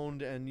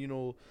profound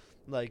and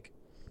like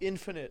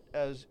infinite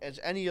as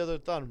any other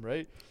dharma,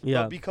 right?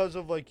 Yeah. But because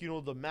of like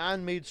the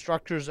man-made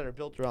structures that are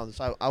built around this,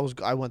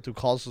 I went through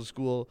Kosher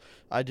school,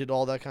 I did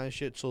all that kind of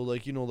shit. So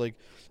like like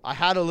I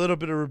had a little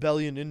bit of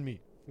rebellion in me.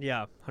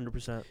 Yeah,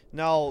 100%.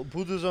 Now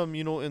Buddhism,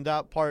 in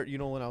that part,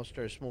 when I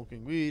started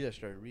smoking weed, I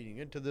started reading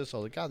into this. I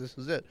was like, God, this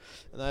is it.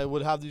 And I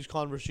would have these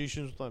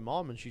conversations with my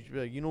mom, and she'd be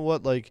like, you know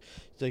what, like,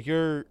 it's like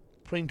you're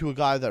praying to a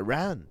guy that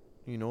ran.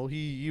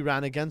 He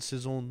ran against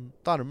his own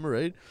dharma,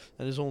 right?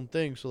 And his own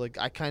thing. So like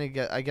I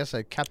guess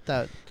I kept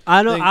that.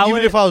 I know,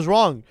 even if I was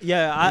wrong.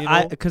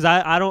 Yeah, because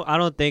I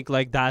don't think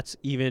like that's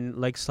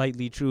even like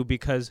slightly true,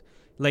 because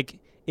like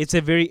it's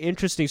a very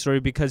interesting story,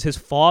 because his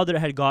father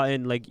had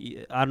gotten like,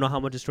 I don't know how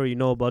much the story you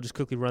know, but I'll just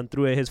quickly run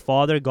through it. His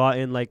father got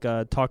in like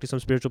talked to some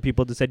spiritual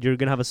people that said, you're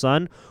gonna have a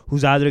son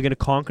who's either gonna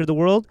conquer the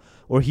world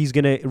or he's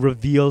gonna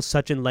reveal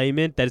such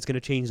enlightenment that it's gonna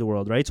change the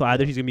world, right? So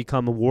either he's gonna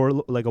become a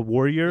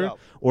warrior,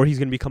 or he's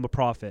gonna become a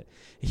prophet.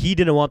 He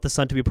didn't want the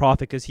son to be a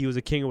prophet because he was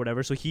a king or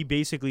whatever, so he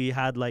basically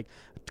had like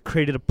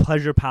created a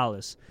pleasure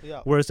palace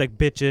where it's like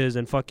bitches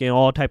and fucking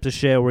all types of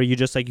shit, where you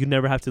just like you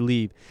never have to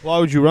leave. Why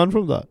would you run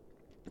from that?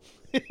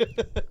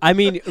 I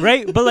mean,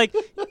 right? But like,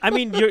 I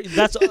mean,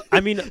 obviously,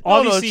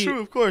 no, it's true,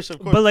 of course.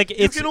 But like,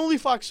 you can only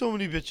fuck so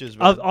many bitches,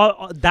 man.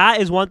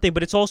 That is one thing,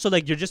 but it's also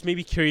like you're just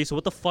maybe curious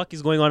what the fuck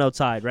is going on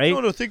outside, right?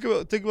 No, think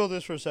about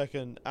this for a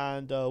second,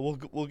 and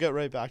we'll get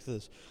right back to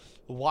this.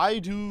 Why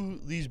do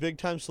these big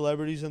time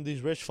celebrities and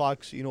these rich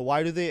fucks,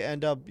 why do they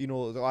end up,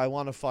 I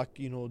want to fuck,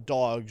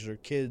 dogs or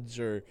kids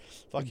or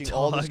fucking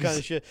all this kind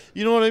of shit?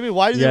 You know what I mean?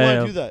 Why do they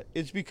want to do that?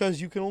 It's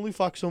because you can only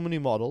fuck so many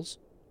models.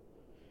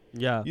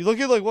 Yeah. You look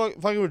at like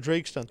what fucking what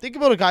Drake's done. Think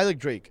about a guy like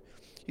Drake.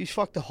 He's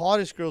fucked the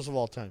hottest girls of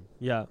all time.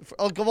 Yeah.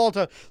 Like of all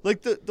time.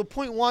 Like the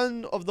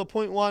 0.1 of the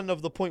 0.1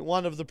 of the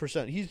 0.1 of the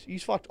percent.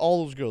 He's fucked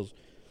all those girls.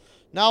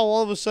 Now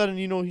all of a sudden,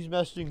 he's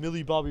messaging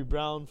Millie Bobby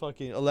Brown,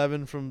 fucking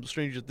 11 from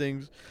Stranger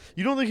Things.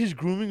 You don't think he's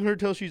grooming her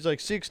till she's like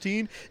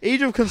 16?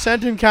 Age of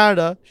consent in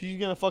Canada. She's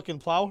gonna fucking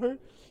plow her?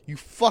 You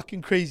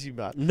fucking crazy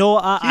man. No,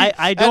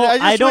 I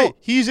don't. Wait.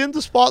 He's in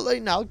the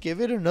spotlight now.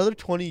 Give it another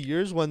 20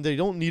 years when they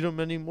don't need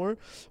him anymore.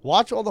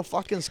 Watch all the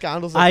fucking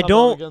scandals. I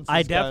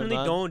definitely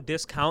don't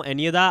discount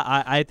any of that.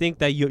 I think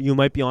that you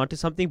might be onto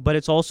something, but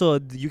it's also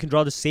you can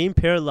draw the same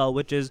parallel,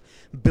 which is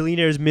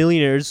billionaires,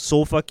 millionaires,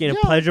 so fucking a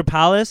pleasure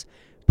palace.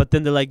 But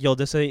then they're like, yo,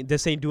 this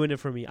ain't doing it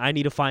for me. I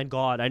need to find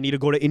God. I need to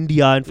go to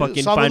India and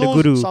fucking find a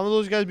guru. Some of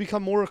those guys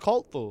become more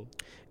occult though.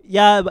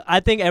 Yeah, but I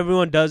think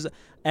everyone does.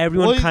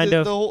 Everyone Well, kind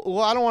of. well,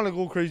 I don't want to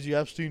go crazy.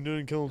 Epstein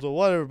didn't kill himself,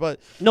 whatever. But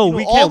No, you know,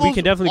 we can. We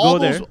can definitely go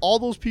there. All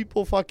those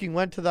people fucking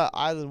went to that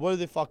island. What are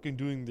they fucking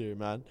doing there,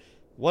 man?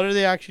 What are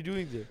they actually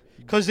doing there?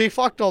 Because they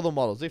fucked all the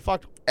models. They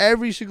fucked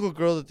every single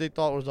girl that they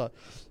thought was hot.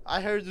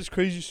 I heard this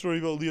crazy story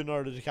about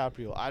Leonardo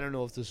DiCaprio. I don't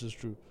know if this is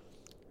true.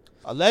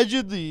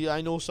 Allegedly,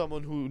 I know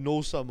someone who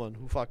knows someone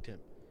who fucked him.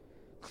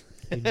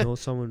 You know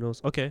someone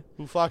knows. Okay.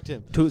 Who fucked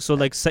him? So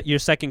like your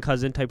second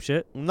cousin type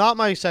shit. Not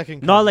my second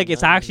cousin. Not like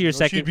it's actually your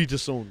second. She'd be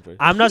disowned. Right?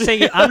 I'm not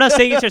saying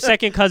it's your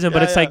second cousin,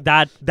 but it's like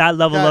that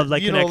level of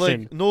like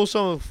connection. Know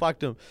someone who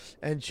fucked him,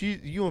 and she,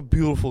 a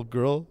beautiful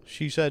girl.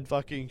 She said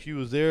fucking she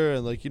was there,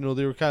 and like they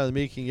were kind of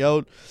making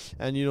out,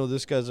 and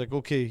this guy's like,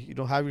 okay,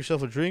 have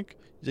yourself a drink.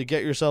 To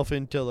get yourself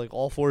into like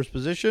all fours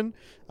position.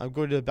 I'm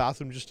going to the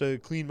bathroom just to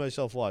clean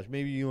myself. Wash.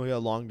 Maybe he got a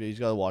long day. He's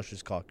got to wash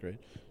his cock, right?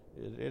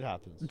 It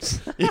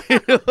happens.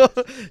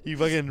 He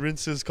fucking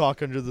rinsed his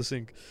cock under the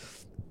sink.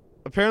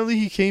 Apparently,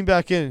 he came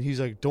back in and he's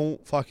like,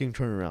 "Don't fucking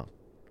turn around."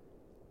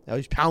 Now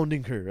he's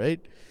pounding her, right?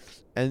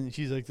 And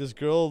she's like, this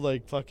girl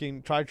like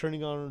fucking tried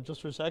turning on her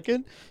just for a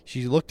second.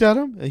 She looked at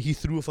him and he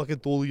threw a fucking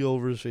tolia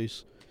over his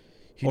face.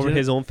 Over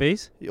his own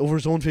face? Over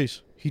his own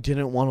face. He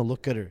didn't want to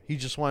look at her. He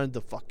just wanted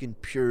the fucking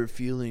pure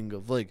feeling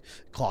of like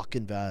cock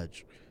and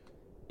vag.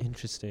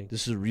 Interesting.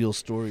 This is a real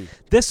story.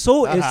 That's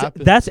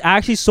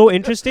actually so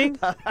interesting.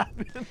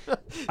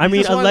 I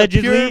mean,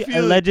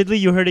 allegedly,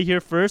 you heard it here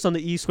first on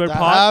the E Squared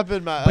pod.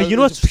 Happened, man. But you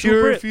know what's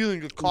pure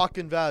feeling of cock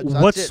and vag.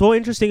 What's so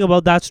interesting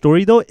about that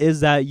story though is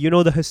that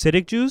the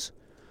Hasidic Jews.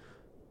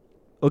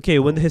 Okay,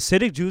 when the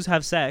Hasidic Jews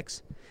have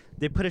sex,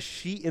 they put a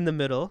sheet in the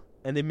middle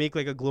and they make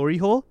like a glory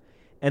hole.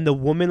 And the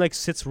woman like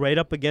sits right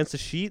up against the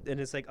sheet,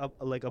 and it's like up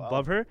like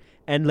above her,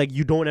 and like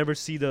you don't ever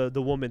see the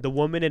woman. The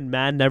woman and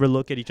man never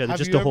look at each other.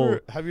 Just the whole.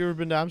 Have you ever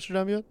been to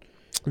Amsterdam yet?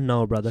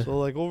 No, brother. So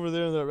like over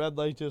there in that red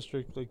light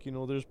district, like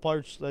there's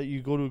parts that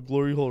you go to a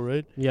glory hole,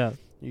 right? Yeah.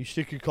 You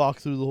stick your cock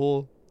through the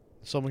hole.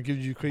 Someone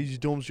gives you crazy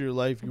domes to your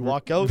life. You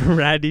walk out.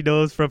 Randy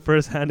knows from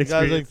first-hand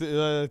experience. The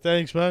guy's like,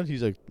 thanks, man.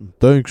 He's like,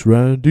 thanks,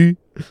 Randy.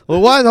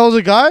 Well, what? That was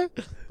a guy?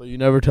 But you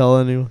never tell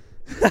anyone.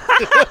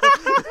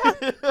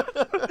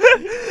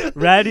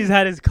 Randy's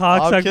had his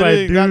cock sucked by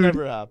a dude. That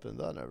never happened.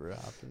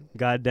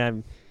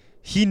 Goddamn.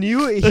 He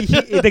knew.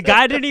 The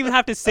guy didn't even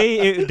have to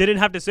say. Didn't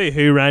have to say,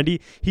 "Hey,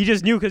 Randy." He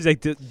just knew because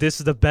like this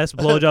is the best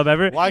blowjob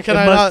ever. Why can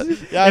I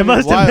not? Yeah, it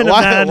must have been a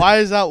man. Why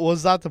is that?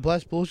 Was that the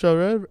best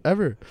blowjob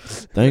ever?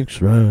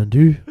 Thanks,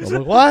 Randy.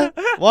 I'm like,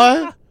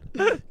 what?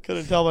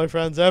 Couldn't tell my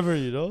friends ever,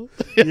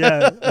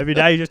 Yeah, I mean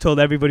now you just told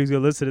everybody who's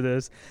gonna listen to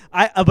this.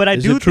 I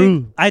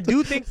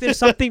do think there's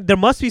something. There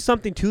must be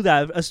something to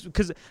that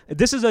because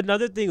this is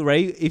another thing,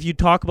 right? If you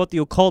talk about the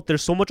occult,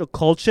 there's so much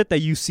occult shit that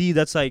you see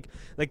that's like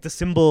the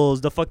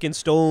symbols, the fucking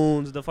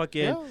stones, the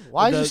fucking. Yeah.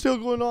 Why is it still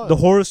going on? The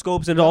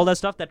horoscopes and all that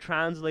stuff that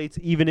translates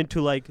even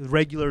into like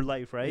regular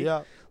life, right?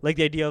 Yeah. Like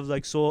the idea of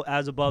like so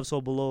as above, so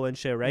below and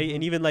shit, right? Mm-hmm.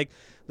 And even like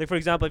for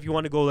example, if you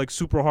want to go like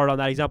super hard on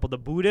that example, the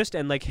Buddhist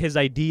and like his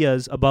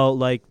ideas about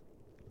like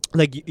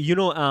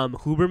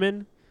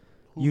Huberman.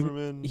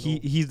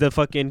 He's the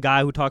fucking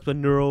guy who talks about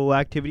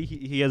neuroactivity.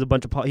 He has a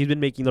bunch of he's been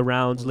making the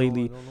rounds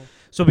lately. No.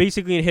 So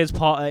basically, in his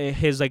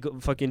like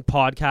fucking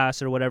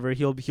podcast or whatever,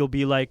 he'll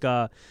be like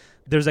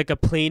there's like a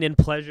pain and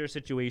pleasure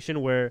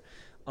situation where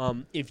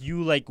if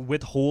you like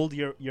withhold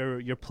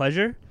your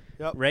pleasure.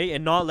 Yep. Right,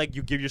 and not like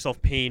you give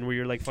yourself pain where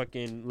you're like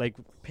fucking like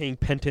paying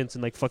penance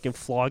and like fucking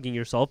flogging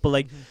yourself, but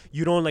like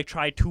you don't like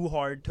try too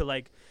hard to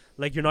like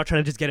you're not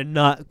trying to just get a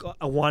nut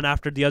one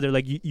after the other.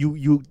 Like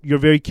you're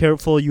very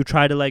careful. You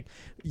try to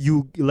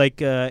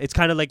it's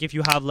kind of like if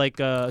you have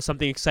like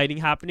something exciting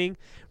happening,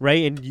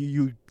 right,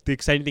 and the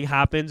exciting thing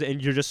happens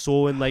and you're just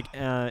so in like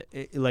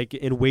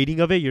in waiting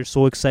of it, you're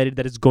so excited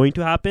that it's going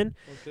to happen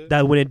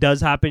that when it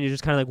does happen you're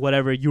just kind of like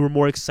whatever, you were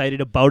more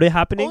excited about it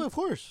happening. Oh, of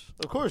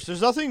course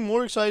there's nothing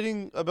more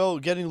exciting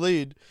about getting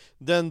laid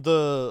than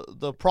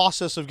the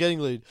process of getting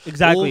laid.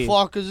 Exactly. Oh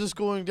fuck, is this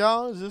going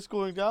down,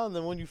 and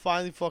then when you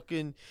finally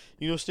fucking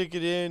stick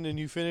it in and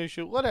you finish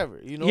it, whatever,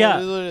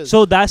 yeah.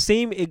 So that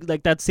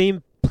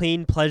same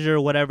plain pleasure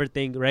or whatever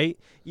thing, right?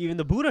 Even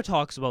the Buddha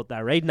talks about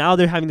that, right? Now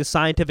they're having the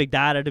scientific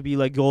data to be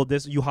like,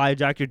 this you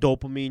hijack your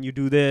dopamine, you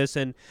do this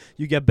and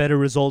you get better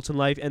results in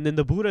life. And then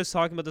the Buddha is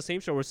talking about the same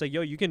shit where it's like,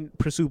 you can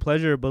pursue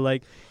pleasure, but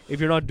like if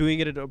you're not doing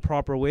it in a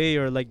proper way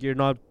or like you're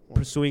not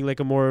pursuing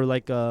like a more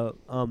like a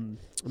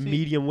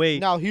medium way.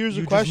 Now here's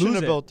a question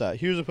about that.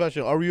 Here's a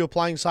question. Are we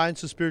applying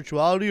science to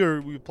spirituality or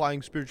are we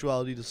applying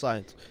spirituality to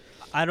science?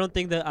 I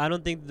think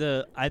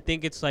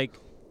it's like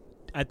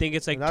and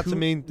that's the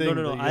main thing.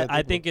 No.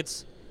 I think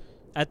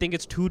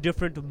it's two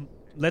different.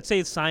 Let's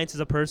say science is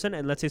a person,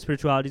 and let's say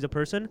spirituality is a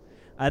person.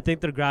 I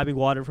think they're grabbing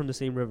water from the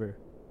same river.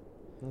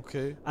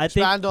 Okay.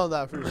 Expand on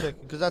that for a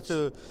second,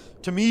 because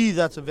to me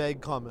that's a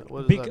vague comment.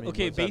 What does that mean?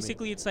 Okay,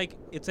 basically it's like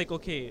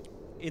okay,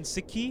 in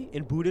Sikhi,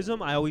 in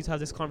Buddhism, I always have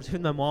this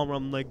conversation with my mom where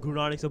I'm like, Guru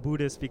Nanak's a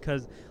Buddhist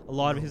because a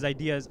lot of his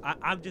ideas,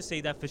 I'm just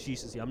saying that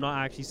facetiously. I'm not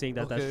actually saying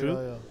that that's true.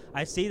 Yeah.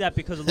 I say that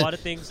because a lot of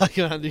things.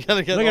 You gotta get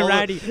Look at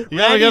Randy. You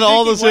gotta get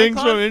all the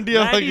things from India.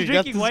 Randy's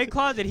drinking White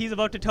Claws and he's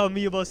about to tell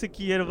me about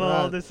Sikhi and about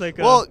all this like.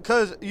 Well,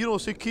 because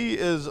Sikhi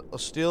is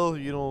still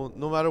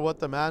no matter what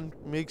the man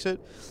makes it,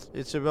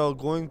 it's about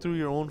going through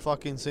your own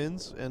fucking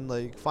sins and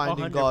like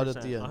finding God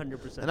at the end.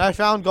 100%. And I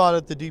found God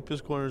at the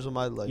deepest corners of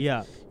my life.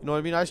 Yeah. You know what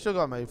I mean? I still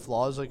got my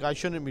flaws. Like I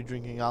shouldn't be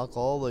drinking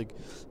alcohol. Like,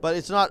 but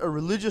it's not a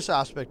religious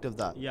aspect of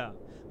that. Yeah.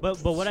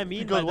 But what I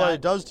mean because by what that,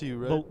 it does to you,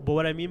 right? But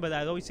what I mean by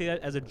that, I always say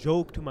that as a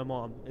joke to my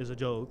mom, is a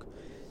joke.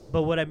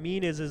 But what I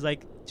mean is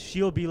like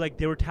she'll be like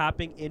they were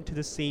tapping into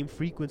the same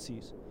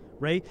frequencies,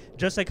 right?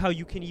 Just like how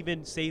you can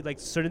even say like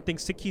certain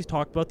things Sikhs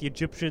talked about, the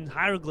Egyptian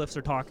hieroglyphs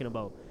are talking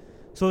about.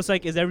 So it's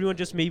like, is everyone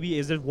just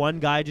is there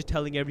one guy just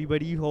telling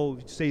everybody, oh,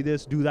 say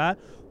this, do that?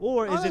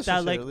 Or is it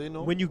that like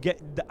when you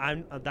get,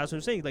 that's what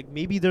I'm saying, like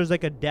maybe there's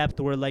like a depth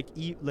where like,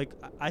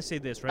 I say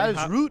this, right? At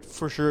its root,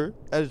 for sure.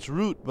 At its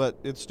root, but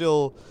it's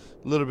still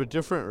a little bit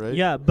different, right?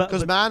 Yeah,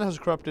 because man has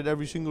corrupted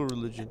every single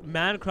religion.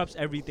 Man corrupts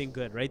everything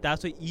good, right?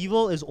 That's why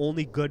evil is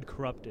only good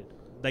corrupted.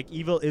 Like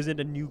evil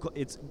isn't a new,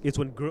 it's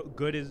when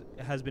good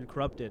has been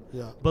corrupted.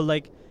 Yeah. But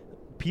like,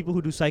 people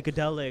who do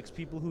psychedelics,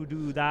 people who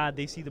do that,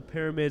 they see the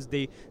pyramids,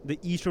 the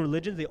Eastern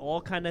religions, they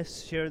all kind of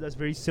share this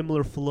very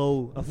similar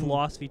flow of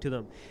philosophy to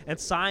them. And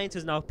science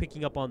is now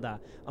picking up on that.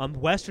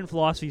 Western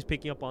philosophy is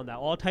picking up on that.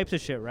 All types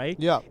of shit, right?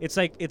 Yeah. It's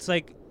like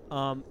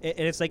and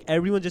it's like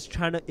everyone just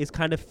is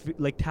kind of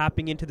like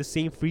tapping into the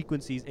same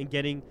frequencies and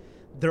getting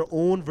their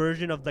own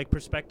version of like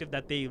perspective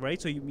that they, right?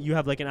 So you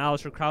have like an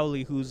Aleister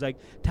Crowley who's like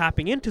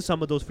tapping into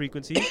some of those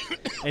frequencies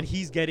and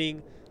he's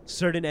getting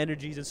certain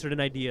energies and certain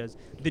ideas.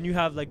 Then you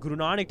have like Guru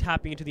Nanak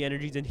tapping into the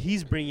energies and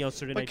he's bringing out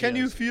certain ideas. But can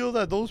you feel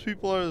that those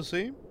people are the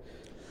same?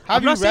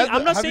 I'm not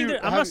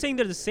saying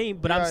they're the same,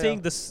 but I'm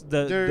saying the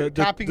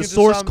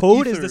source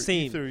code is the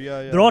same.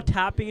 They're all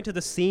tapping into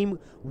the same.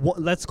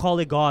 Let's call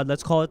it God.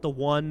 Let's call it the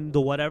one,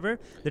 the whatever.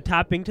 They're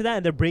tapping into that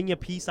and they're bringing a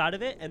piece out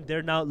of it, and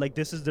they're now like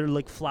this is their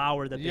like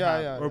flower that they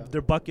have, or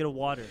their bucket of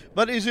water.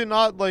 But is it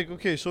not like,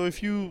 okay? So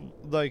if you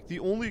like, the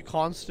only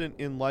constant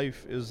in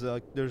life is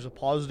like there's a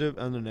positive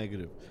and a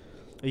negative.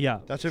 Yeah,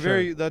 that's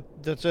a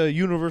that's a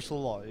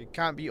universal law. It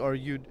can't be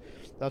argued.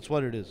 That's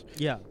what it is.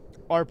 Yeah.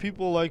 Are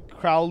people like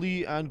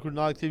Crowley and Guru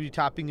Nanak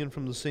tapping in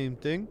from the same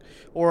thing,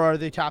 or are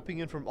they tapping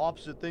in from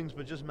opposite things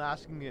but just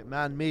masking it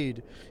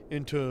man-made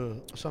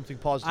into something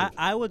positive?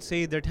 I would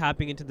say they're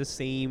tapping into the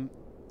same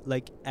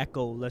like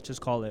echo, let's just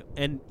call it,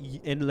 and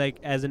like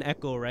as an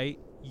echo, right?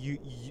 You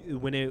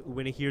when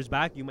it hears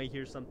back, you might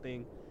hear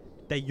something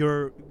that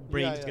your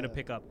brain's gonna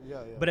pick up.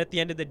 But at the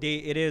end of the day,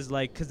 it is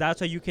like, because that's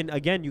why you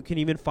can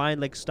even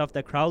find like stuff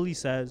that Crowley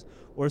says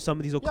or some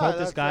of these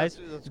occultist guys.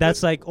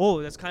 That's like,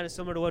 oh, that's kind of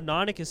similar to what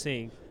Nanak is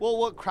saying. Well,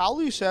 what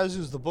Crowley says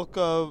is the book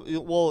of,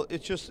 well,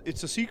 it's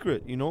a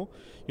secret,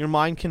 your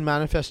mind can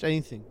manifest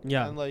anything.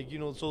 Yeah. And like,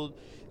 so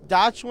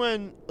that's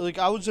when, like,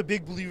 I was a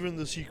big believer in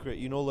The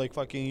Secret, like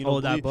fucking,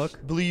 that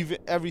book? Believe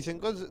everything.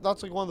 Because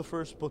that's like one of the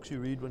first books you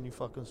read when you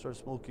fucking start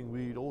smoking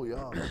weed. Oh,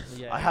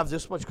 yeah. I have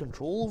this much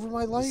control over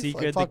my life. The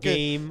Secret, like, the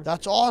Game.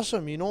 That's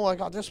awesome, I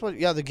got this much.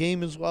 Yeah, The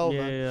Game as well,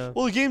 man. Yeah.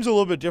 Well, The Game's a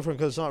little bit different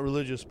because it's not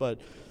religious, but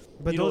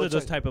those are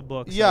those type of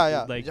books.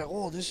 Yeah, like,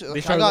 oh, this is.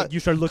 You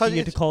start looking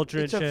into culture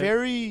and shit. It's a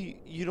very,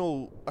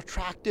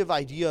 attractive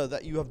idea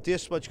that you have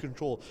this much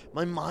control.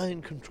 My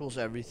mind controls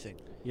everything.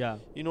 Yeah.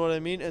 You know what I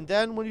mean? And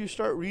then when you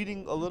start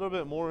reading a little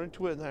bit more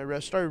into it, and I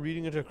started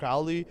reading into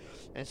Crowley,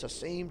 and it's the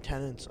same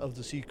tenets of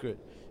The Secret.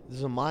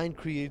 The mind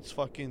creates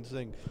fucking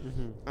thing.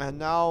 Mm-hmm. And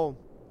now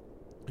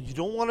you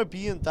don't want to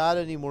be in that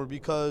anymore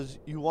because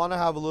you want to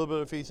have a little bit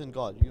of faith in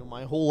God.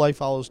 My whole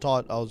life I was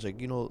taught, I was like,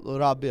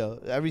 Rabia,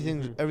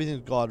 everything's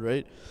God,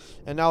 right?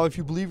 And now if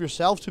you believe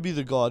yourself to be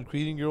the God,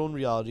 creating your own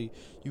reality,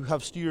 you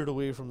have steered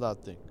away from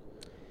that thing.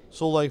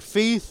 So like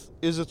faith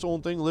is its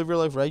own thing. Live your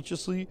life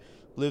righteously.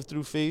 Live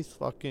through faith,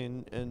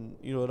 fucking, and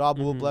Rab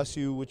will bless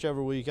you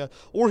whichever way you can,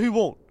 or he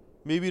won't.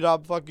 Maybe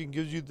Rab fucking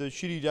gives you the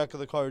shitty deck of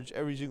the cards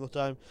every single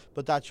time,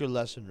 but that's your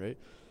lesson, right?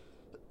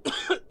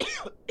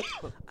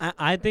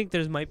 I think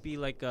there might be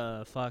like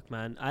a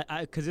man.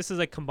 Because this is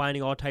like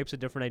combining all types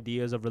of different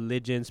ideas of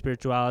religion,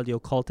 spirituality,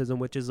 occultism,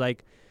 which is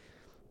like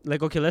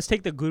okay, let's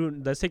take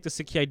the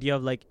Sikh idea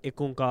of like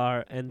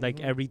ikonkar and like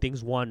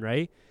everything's one,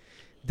 right?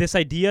 This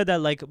idea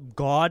that like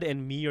God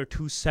and me are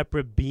two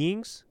separate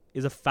beings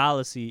is a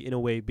fallacy in a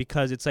way,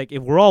 because it's like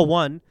if we're all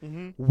one,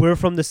 we're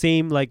from the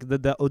same, like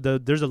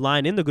there's a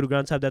line in the Guru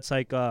Granth Sahib that's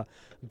like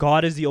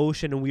God is the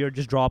ocean and we are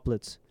just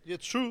droplets.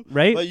 It's true,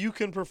 right? But you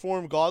can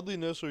perform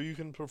godliness or you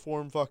can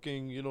perform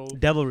fucking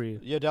devilry.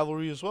 Yeah,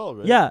 devilry as well,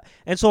 right? Yeah,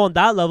 and so on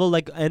that level,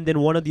 like, and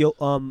then one of the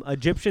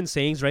Egyptian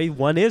sayings, right?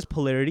 One is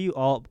polarity,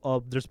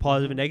 all there's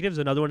positive and negatives.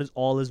 Another one is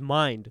all is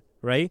mind,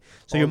 right?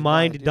 So Oh, your the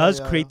mind mind. Yeah, does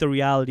yeah, create yeah. the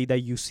reality that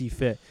you see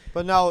fit.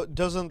 But now,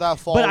 doesn't that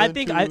fall But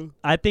into...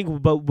 I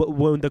think, but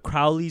when the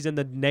Crowleys and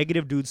the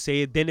negative dudes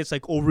say it, then it's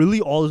like, oh, really?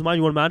 All is mine?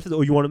 You want to manifest?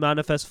 Oh, you want to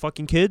manifest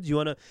fucking kids? You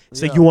want to?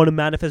 It's like Yeah. you want to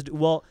manifest.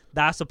 Well,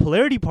 that's the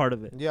polarity part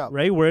of it. Yeah.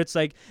 Right. Where it's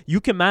like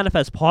you can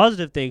manifest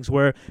positive things,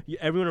 where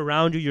everyone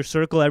around you, your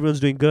circle, everyone's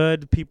doing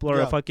good, people are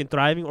Yeah. fucking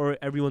thriving, or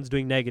everyone's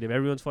doing negative.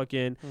 Everyone's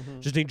fucking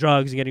Mhm. just doing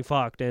drugs and getting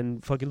fucked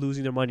and fucking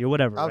losing their money or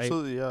whatever. Right.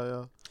 Absolutely,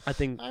 yeah. I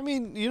think. I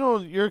mean,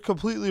 you're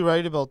completely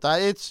right about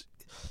that.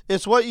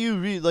 It's what you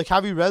read. Like,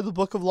 have you read the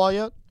Book of Law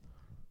yet?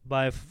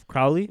 By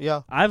Crowley.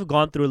 Yeah. I've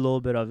gone through a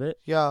little bit of it.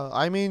 Yeah,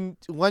 I mean,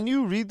 when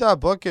you read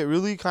that book, it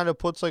really kind of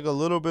puts like a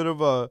little bit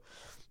of a,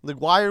 like,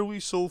 why are we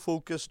so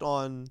focused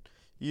on,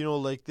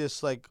 like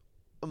this like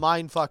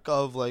mind fuck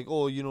of like,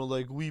 oh,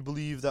 like we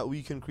believe that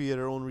we can create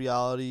our own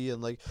reality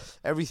and like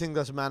everything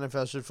that's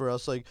manifested for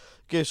us. Like,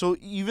 okay, so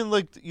even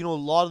like, a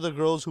lot of the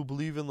girls who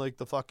believe in like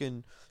the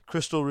fucking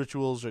crystal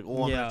rituals, like,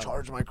 oh, I'm Yeah. gonna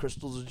charge my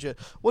crystals and shit.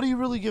 What are you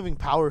really giving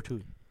power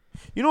to?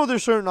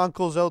 There's certain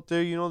uncles out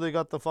there, they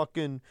got the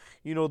fucking,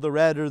 the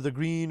red or the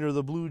green or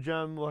the blue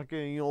gem,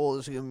 fucking, oh,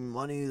 this will give me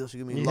money, this will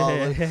give me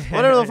love, like,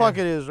 whatever the fuck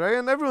it is, right?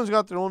 And everyone's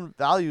got their own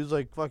values,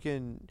 like,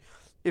 fucking,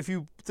 if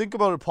you think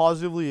about it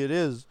positively, it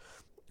is,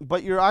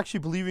 but you're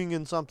actually believing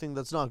in something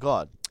that's not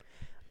God.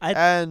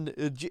 And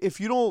if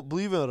you don't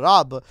believe in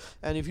Rab,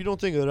 and if you don't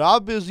think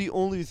Rab is the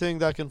only thing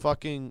that can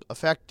fucking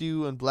affect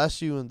you and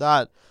bless you and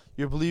that,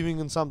 you're believing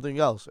in something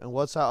else. And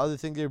what's that other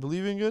thing they're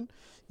believing in?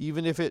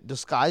 Even if it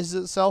disguises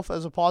itself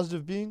as a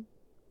positive being,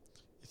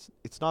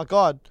 it's not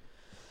God.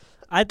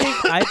 I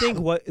think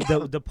what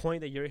the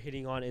point that you're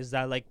hitting on is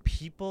that like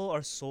people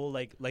are so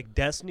like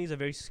destiny is a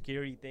very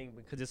scary thing,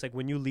 because it's like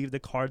when you leave the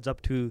cards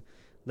up to,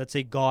 let's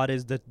say God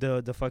is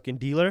the fucking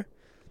dealer,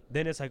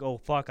 then it's like, oh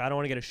fuck, I don't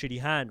want to get a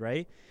shitty hand,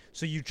 right?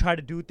 So you try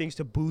to do things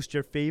to boost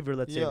your favor,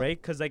 let's say,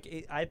 right? Because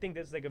like I think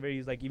that's like a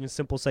very like even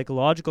simple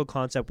psychological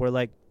concept where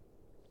like,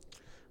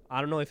 I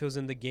don't know if it was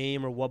in the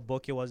game or what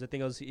book it was. I think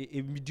it was. Do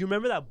you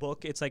remember that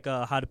book? It's like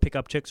How to Pick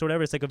Up Chicks or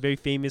whatever. It's like a very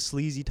famous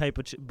sleazy type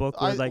of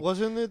book. Where like,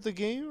 wasn't it the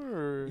game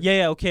or?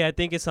 Yeah. Okay. I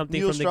think it's something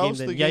Neil from Strauss,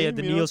 the game. the Then. game,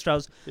 The Neil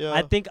Strauss. Yeah.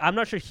 I think I'm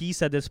not sure he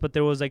said this, but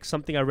there was like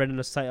something I read in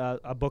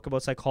a book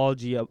about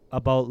psychology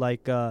about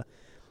like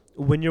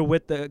when you're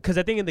with because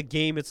I think in the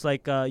game it's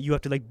like you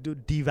have to like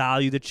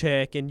devalue the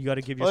chick and you got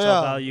to give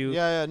yourself value.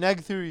 Yeah. Neg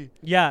theory.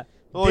 Yeah.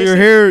 Oh, your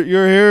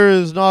hair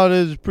is not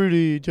as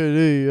pretty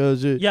today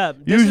as it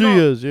usually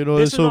is.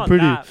 It's so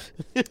pretty.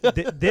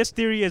 This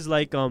theory is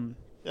like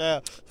yeah.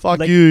 Fuck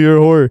like, you, you're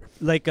a whore.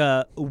 Like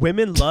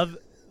women love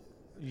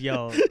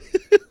yo.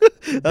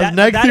 That's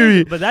neg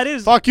theory. But that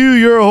is fuck you,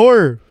 you're a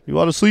whore. You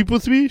want to sleep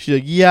with me? She's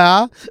like,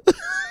 yeah.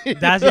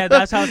 That's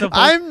how it's supposed.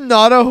 I'm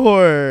not a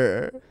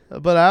whore,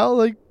 but I'll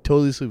like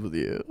totally sleep with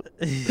you.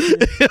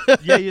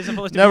 Yeah, you're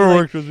supposed to. Never be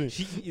worked with me.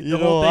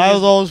 I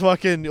was always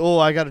fucking. Oh,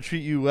 I gotta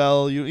treat you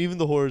well. Even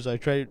the whores, I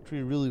tried to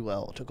treat really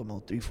well. Took them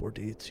out 3-4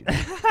 dates.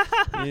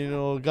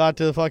 Got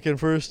to the fucking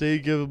first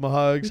date, give him a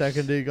hug.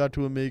 Second date, got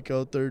to a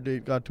makeout. Third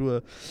date, got to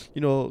a,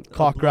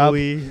 cock grab.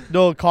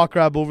 No, cock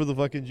grab over the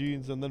fucking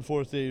jeans, and then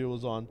fourth date, it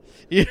was on.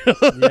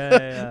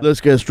 Yeah. Let's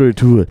get straight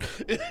to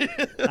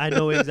it. I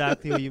know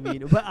exactly what you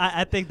mean, but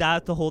I think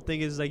that the whole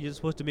thing is like you're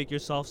supposed to make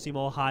yourself seem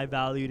all high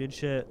valued and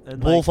shit. And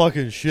bull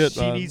fucking shit,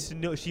 she needs to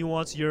know. She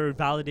wants your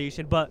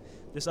validation. But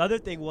this other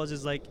thing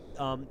is like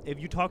if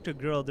you talk to a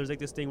girl, there's like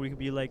this thing where you could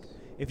be like,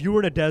 if you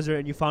were in a desert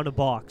and you found a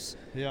box,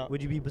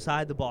 would you be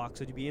beside the box?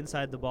 Would you be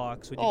inside the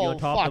box? Would you be on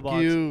top of the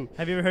box? You.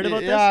 Have you ever heard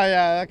about this?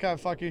 Yeah, that kind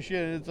of fucking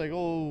shit. And it's like,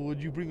 oh,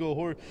 would you bring a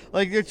horse?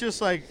 Like, it's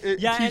just like, it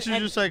teaches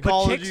you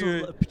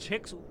psychology. But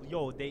chicks,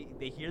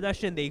 they hear that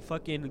shit and they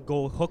fucking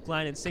go hook,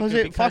 line, and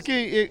sinker because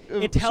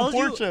it tells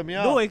supports you, them,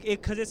 yeah. No,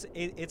 because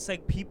it's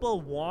like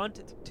people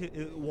want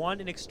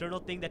an external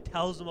thing that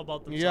tells them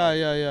about themselves.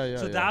 Yeah.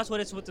 So that's what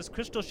it's with this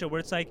crystal shit, where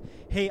it's like,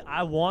 hey,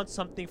 I want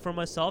something for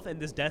myself, and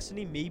this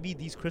destiny, maybe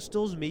these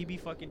crystals, maybe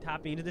fucking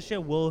tapping into this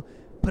shit will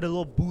put a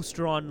little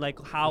booster on like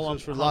how I'm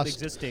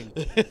existing.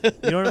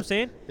 You know what I'm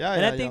saying?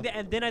 And I think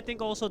and then I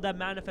think also that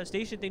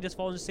manifestation thing just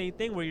falls in the same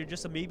thing, where you're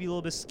just maybe a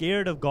little bit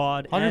scared of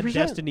God 100%. And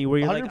destiny, where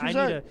you're 100%. Like,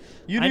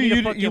 I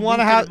need to you want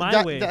to have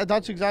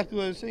that's exactly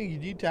what I was saying. You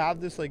need to have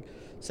this like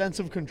sense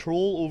of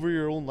control over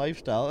your own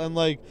lifestyle, and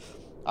like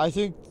I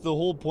think the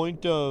whole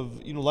point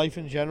of life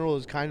in general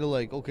is kind of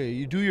like, okay,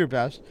 you do your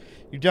best,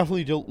 you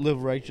definitely don't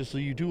live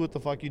righteously, you do what the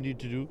fuck you need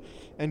to do,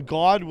 and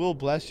God will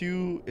bless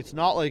you. It's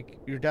not like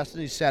your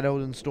destiny's set out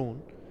in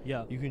stone.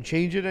 Yeah, you can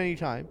change it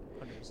anytime,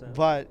 100%.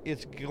 But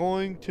it's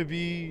going to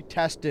be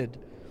tested,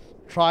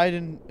 tried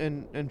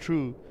and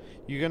true.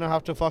 You're gonna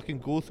have to fucking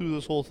go through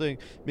this whole thing.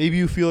 Maybe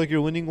you feel like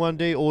you're winning one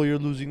day, oh, you're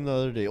losing the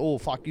other day. Oh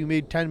fuck, you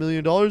made $10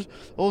 million.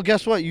 Oh,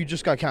 guess what, you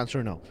just got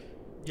cancer now.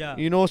 Yeah.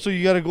 So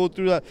you got to go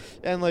through that.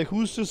 And, like,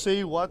 who's to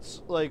say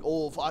what's, like,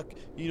 oh, fuck,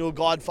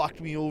 God fucked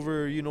me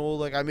over,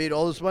 like, I made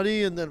all this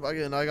money and then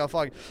fucking I got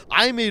fucked.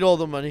 I made all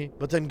the money,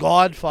 but then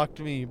God fucked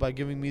me by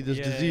giving me this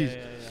disease.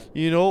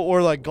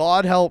 Or, like,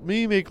 God helped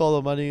me make all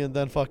the money and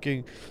then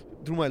fucking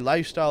through my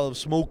lifestyle of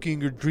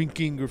smoking or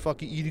drinking or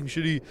fucking eating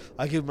shitty,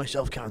 I give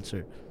myself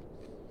cancer.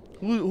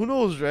 Who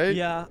knows, right?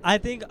 Yeah, I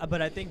think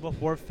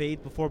before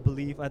faith, before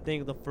belief, I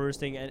think the first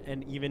thing,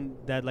 and even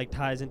that like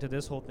ties into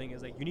this whole thing,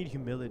 is like you need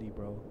humility,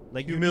 bro.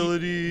 Like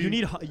humility. You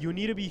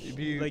need to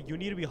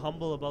be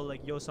humble about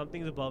like, yo,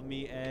 something's above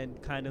me,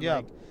 and kind of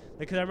like,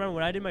 because I remember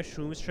when I did my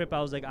shrooms trip,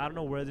 I was like, I don't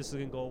know where this is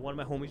gonna go. One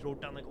of my homies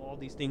wrote down like all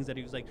these things that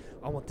he was like,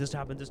 I want this to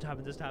happen, this to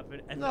happen, this to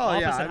happen, and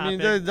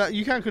that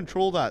you can't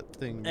control that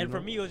thing. And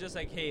for me, it was just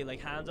like, hey, like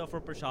hands out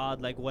for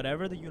Prashad, like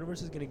whatever the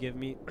universe is gonna give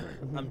me,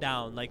 I'm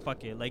down. Like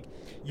fuck it, like.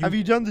 Have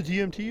you done the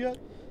DMT yet?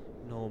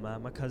 No,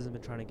 man. My cousin's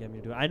been trying to get me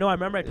to do it. I know. I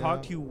remember I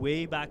talked to you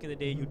way back in the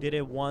day. You did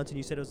it once, and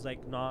you said it was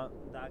like not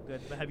that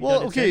good. But have you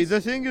done it since? The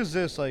thing is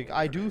this: like,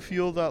 I do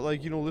feel that,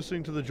 like, you know,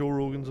 listening to the Joe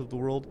Rogans of the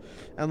world,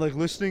 and like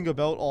listening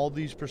about all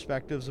these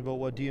perspectives about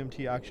what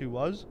DMT actually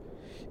was,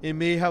 it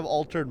may have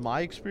altered my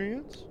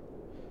experience.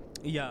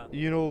 Yeah.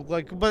 You know,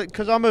 like, but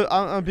because I'm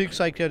a big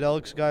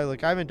psychedelics guy.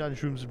 Like, I haven't done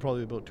shrooms in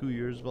probably about 2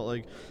 years, but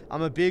like,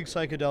 I'm a big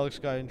psychedelics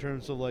guy in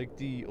terms of like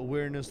the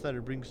awareness that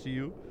it brings to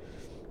you.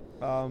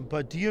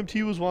 But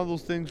DMT was one of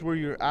those things where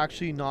you're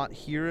actually not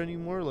here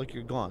anymore, like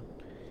you're gone.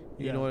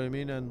 You know what I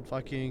mean? And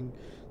fucking,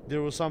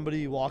 there was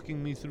somebody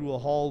walking me through a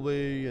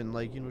hallway and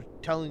like, you know,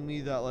 telling me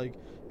that like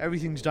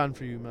everything's done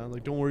for you, man.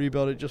 Like, don't worry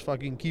about it. Just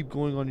fucking keep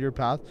going on your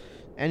path.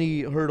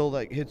 Any hurdle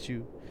that hits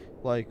you,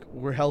 like,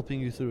 we're helping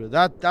you through it.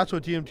 That's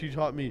what DMT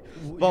taught me.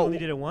 You only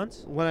did it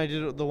once? When I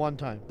did it the one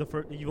time.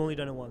 You've only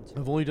done it once?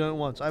 I've only done it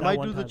once. I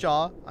might do the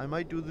jaw.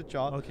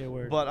 Okay,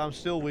 word. But I'm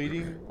still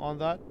waiting on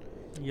that.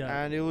 Yeah.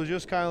 And it was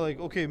just kind of like,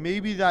 okay,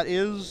 maybe that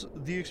is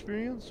the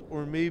experience,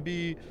 or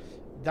maybe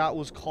that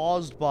was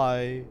caused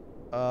by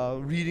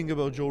reading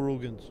about Joe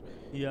Rogan's,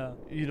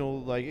 you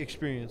know, like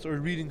experience, or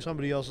reading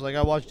somebody else's. Like,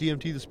 I watched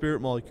DMT, The Spirit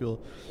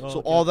Molecule,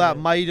 so all that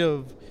might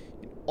have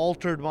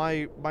altered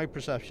my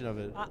perception of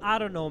it. I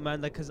don't know,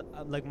 man. Like, cause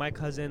like my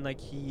cousin,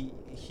 like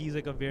he's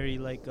like a very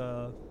like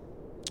how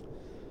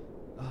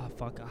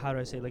do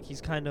I say, like, he's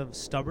kind of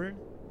stubborn.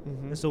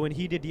 And so when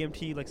he did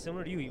DMT, like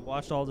similar to you, he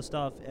watched all the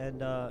stuff,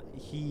 and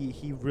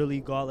he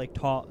really got like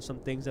taught some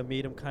things that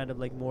made him kind of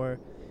like more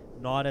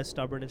not as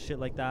stubborn and shit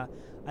like that.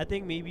 I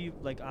think maybe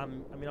like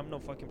I'm no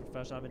fucking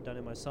professional, I haven't done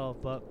it myself,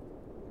 but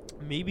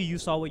maybe you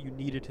saw what you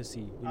needed to see,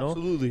 you know?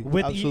 Absolutely.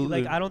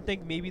 Like, I don't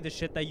think maybe the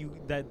shit that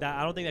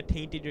I don't think that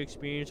tainted your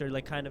experience or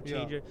like kind of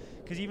changed your,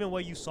 because even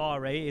what you saw,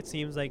 right, it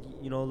seems like,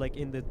 you know, like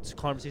in the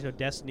conversation of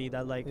destiny,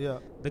 that like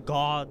the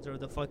gods or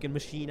the fucking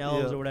machine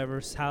elves or whatever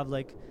have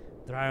like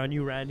their eye on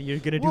you, Randy. You're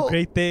gonna do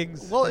great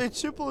things. Well, it's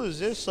simple as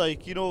this.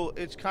 Like, you know,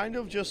 it's kind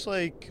of just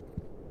like,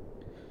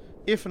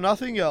 if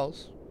nothing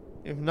else,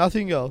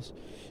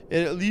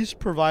 it at least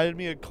provided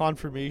me a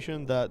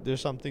confirmation that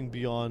there's something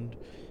beyond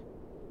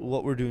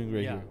what we're doing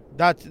right here.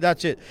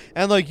 That's it.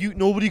 And like,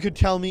 nobody could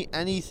tell me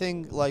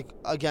anything like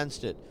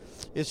against it.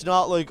 It's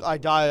not like I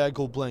die, I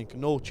go blank.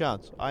 No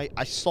chance.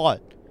 I saw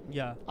it.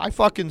 Yeah. I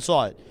fucking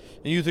saw it.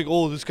 And you think,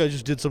 oh, this guy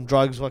just did some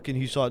drugs, fucking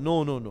he saw it.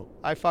 No.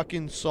 I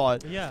fucking saw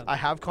it. Yeah. I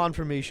have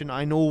confirmation.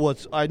 I know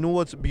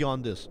what's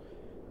beyond this.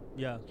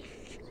 Yeah.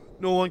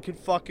 No one can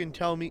fucking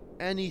tell me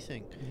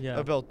anything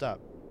about that.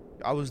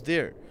 I was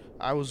there.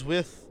 I was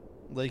with,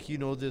 like, you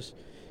know, this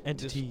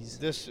entities.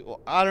 This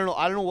I don't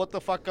know what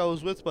the fuck I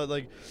was with, but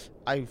like,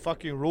 I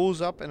fucking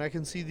rose up and I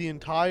can see the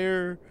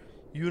entire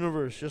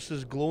universe, just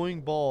this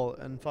glowing ball,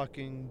 and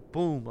fucking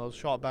boom, I was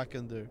shot back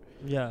in there.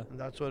 Yeah. And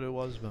that's what it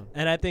was, man.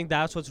 And I think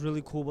that's what's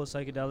really cool about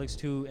psychedelics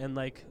too. And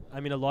like, I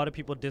mean, a lot of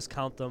people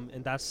discount them,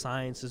 and that's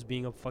science as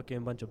being a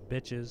fucking bunch of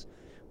bitches.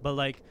 But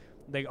like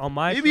on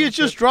my maybe it's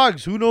just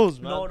drugs. Who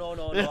knows, man? No.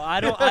 I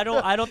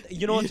don't.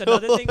 You know, it's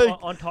another thing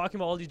on talking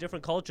about all these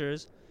different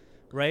cultures,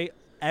 right?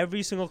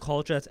 Every single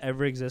culture that's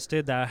ever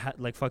existed that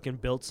like fucking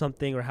built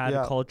something or had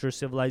a culture,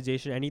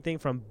 civilization, anything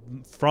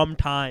from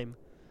time,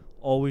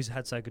 always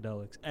had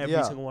psychedelics.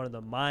 Every single one of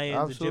them.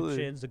 Mayans,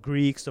 Egyptians, the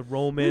Greeks, the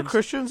Romans.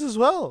 Christians as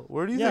well.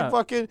 Where do you think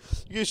fucking...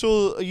 Okay,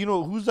 so, you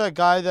know, who's that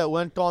guy that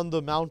went on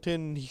the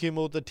mountain, he came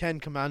out with the 10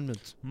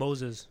 Commandments?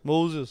 Moses.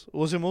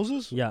 Was it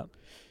Moses? Yeah.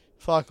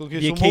 Fuck, okay.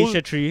 The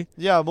acacia tree.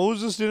 Yeah,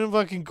 Moses didn't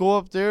fucking go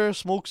up there,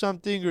 smoke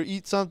something or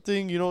eat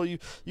something. You know, you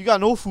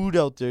got no food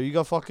out there. You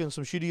got fucking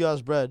some shitty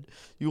ass bread.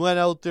 You went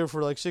out there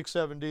for like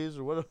 6-7 days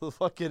or whatever the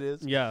fuck it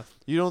is. Yeah.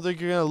 You don't think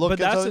you're gonna look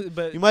at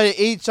something? You might have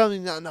ate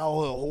something. No,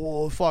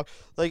 oh fuck.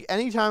 Like,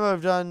 anytime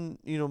I've done,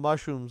 you know,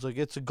 mushrooms, like,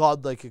 it's a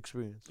godlike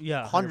experience.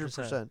 Yeah,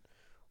 100%.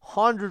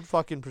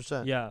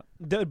 100%. Yeah,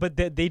 but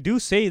they do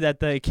say that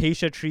the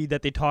acacia tree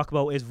that they talk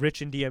about is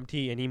rich in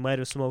DMT, and he might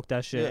have smoked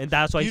that shit, and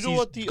that's why he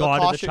sees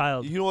God as a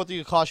child. You know what the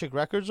Akashic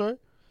records are?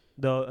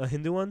 The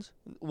Hindu ones?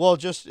 Well,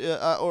 just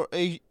or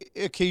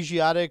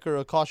Akasiatic or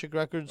Akashic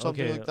records,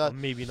 something like that.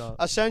 Maybe not.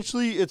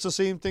 Essentially, it's the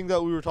same thing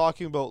that we were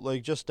talking about,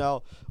 like, just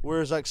now.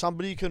 Whereas, like,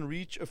 somebody can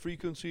reach a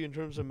frequency in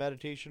terms of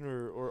meditation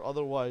or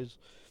otherwise,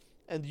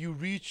 and you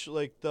reach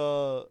like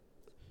the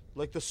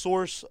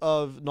source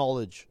of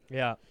knowledge.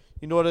 Yeah.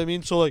 You know what I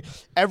mean? So like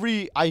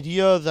every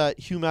idea that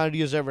humanity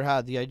has ever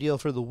had, the idea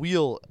for the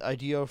wheel,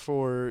 idea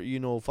for, you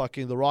know,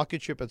 fucking the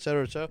rocket ship,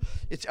 etc., etc.,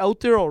 it's out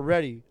there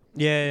already.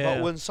 Yeah.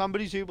 But when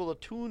somebody's able to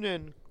tune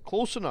in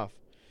close enough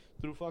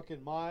through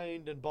fucking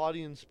mind and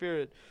body and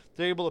spirit,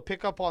 they're able to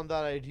pick up on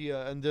that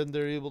idea and then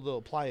they're able to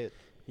apply it.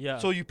 Yeah.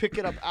 So you pick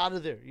it up out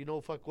of there, you know,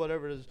 fuck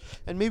whatever it is.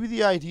 And maybe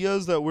the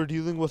ideas that we're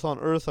dealing with on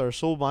Earth are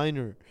so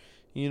minor,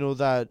 you know,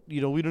 that,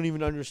 you know, we don't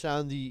even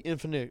understand the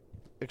infinite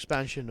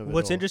expansion of it.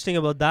 What's all. interesting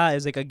about that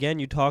is, like, again,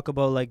 you talk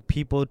about like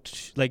people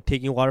like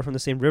taking water from the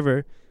same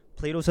river.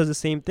 Plato says the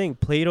same thing.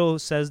 Plato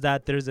says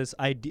that there's this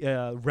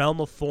idea,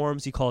 realm of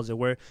forms, he calls it,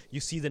 where you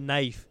see the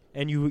knife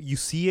and you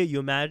see it, you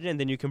imagine it, and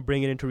then you can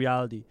bring it into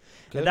reality.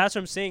 Okay. And that's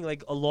what I'm saying.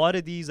 Like, a lot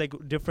of these like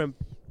different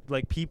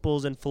like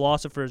peoples and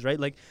philosophers, right?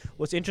 Like,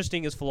 what's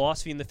interesting is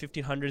philosophy in the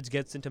 1500s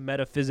gets into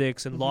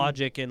metaphysics and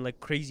logic and like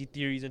crazy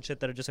theories and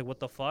shit that are just like, what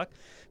the fuck?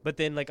 But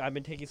then like I've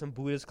been taking some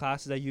Buddhist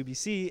classes at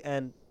UBC,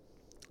 and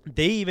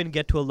they even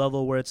get to a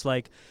level where it's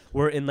like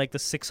we're in like the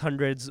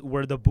 600s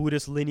where the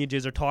Buddhist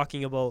lineages are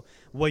talking about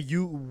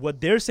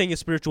what they're saying is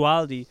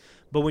spirituality,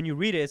 but when you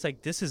read it, it's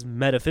like, this is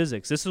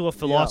metaphysics. This is what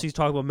philosophy's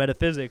talk about,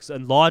 metaphysics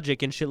and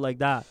logic and shit like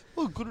that.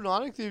 Well, Guru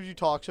Nanak Dev Ji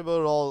talks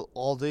about it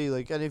all day,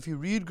 like, and if you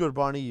read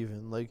Gurbani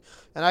even, like,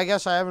 and I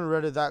guess I haven't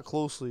read it that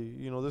closely,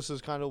 you know, this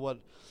is kind of what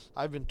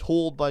I've been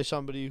told by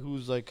somebody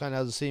who's like kind of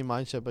has the same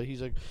mindset, but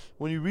he's like,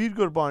 when you read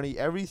Gurbani,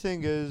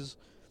 everything is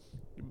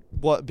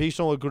what, based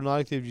on what Guru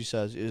Nanak Dev Ji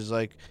says, is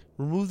like,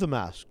 remove the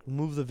mask,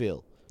 remove the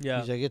veil. Yeah.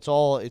 He's like, it's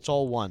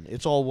all one,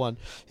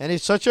 and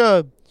it's such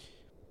a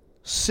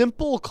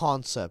simple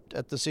concept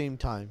at the same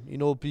time, you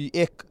know,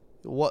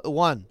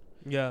 one.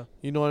 Yeah.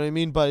 You know what I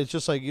mean? But it's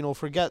just like, you know,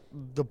 forget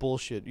the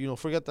bullshit. You know,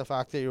 forget the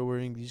fact that you're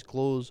wearing these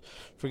clothes.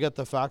 Forget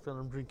the fact that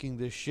I'm drinking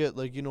this shit.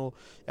 Like, you know,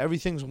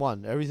 everything's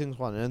one.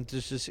 And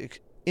there's this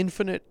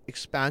infinite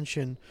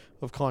expansion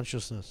of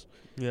consciousness.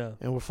 Yeah.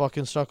 And we're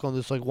fucking stuck on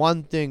this, like,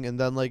 one thing. And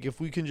then, like, if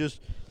we can just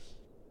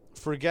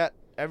forget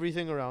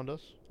everything around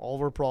us, all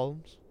of our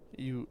problems,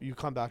 you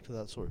come back to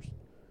that source.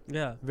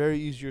 Yeah. Very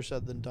easier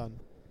said than done.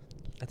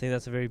 I think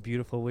that's a very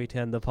beautiful way to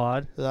end the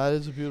pod. That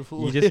is a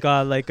beautiful You just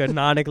got like a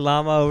Nanak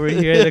Lama over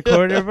here in the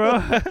corner, bro.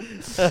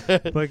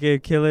 Fucking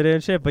kill it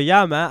and shit. But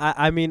yeah, man,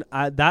 I mean,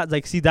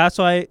 that's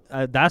why,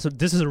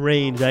 this is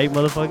range, right,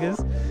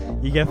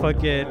 motherfuckers? You get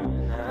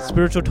fucking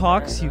spiritual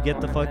talks, you get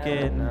the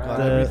fucking,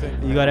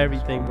 you got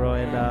everything, bro.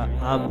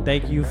 And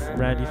thank you,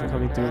 Randy, for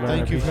coming through, man.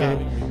 Thank you for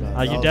having me,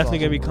 man. You're definitely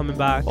gonna be coming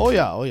back. Oh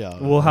yeah.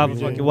 We'll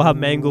have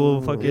mango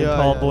fucking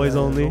tall boys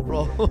only.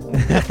 No problem.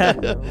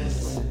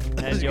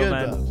 And yo, good,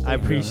 man, I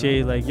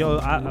appreciate, like, yo,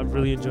 I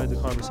really enjoyed the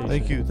conversation.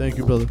 Thank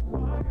you, brother.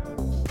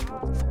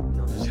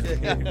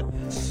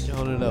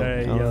 Count it up. All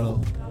right,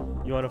 yo.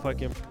 You wanna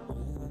fucking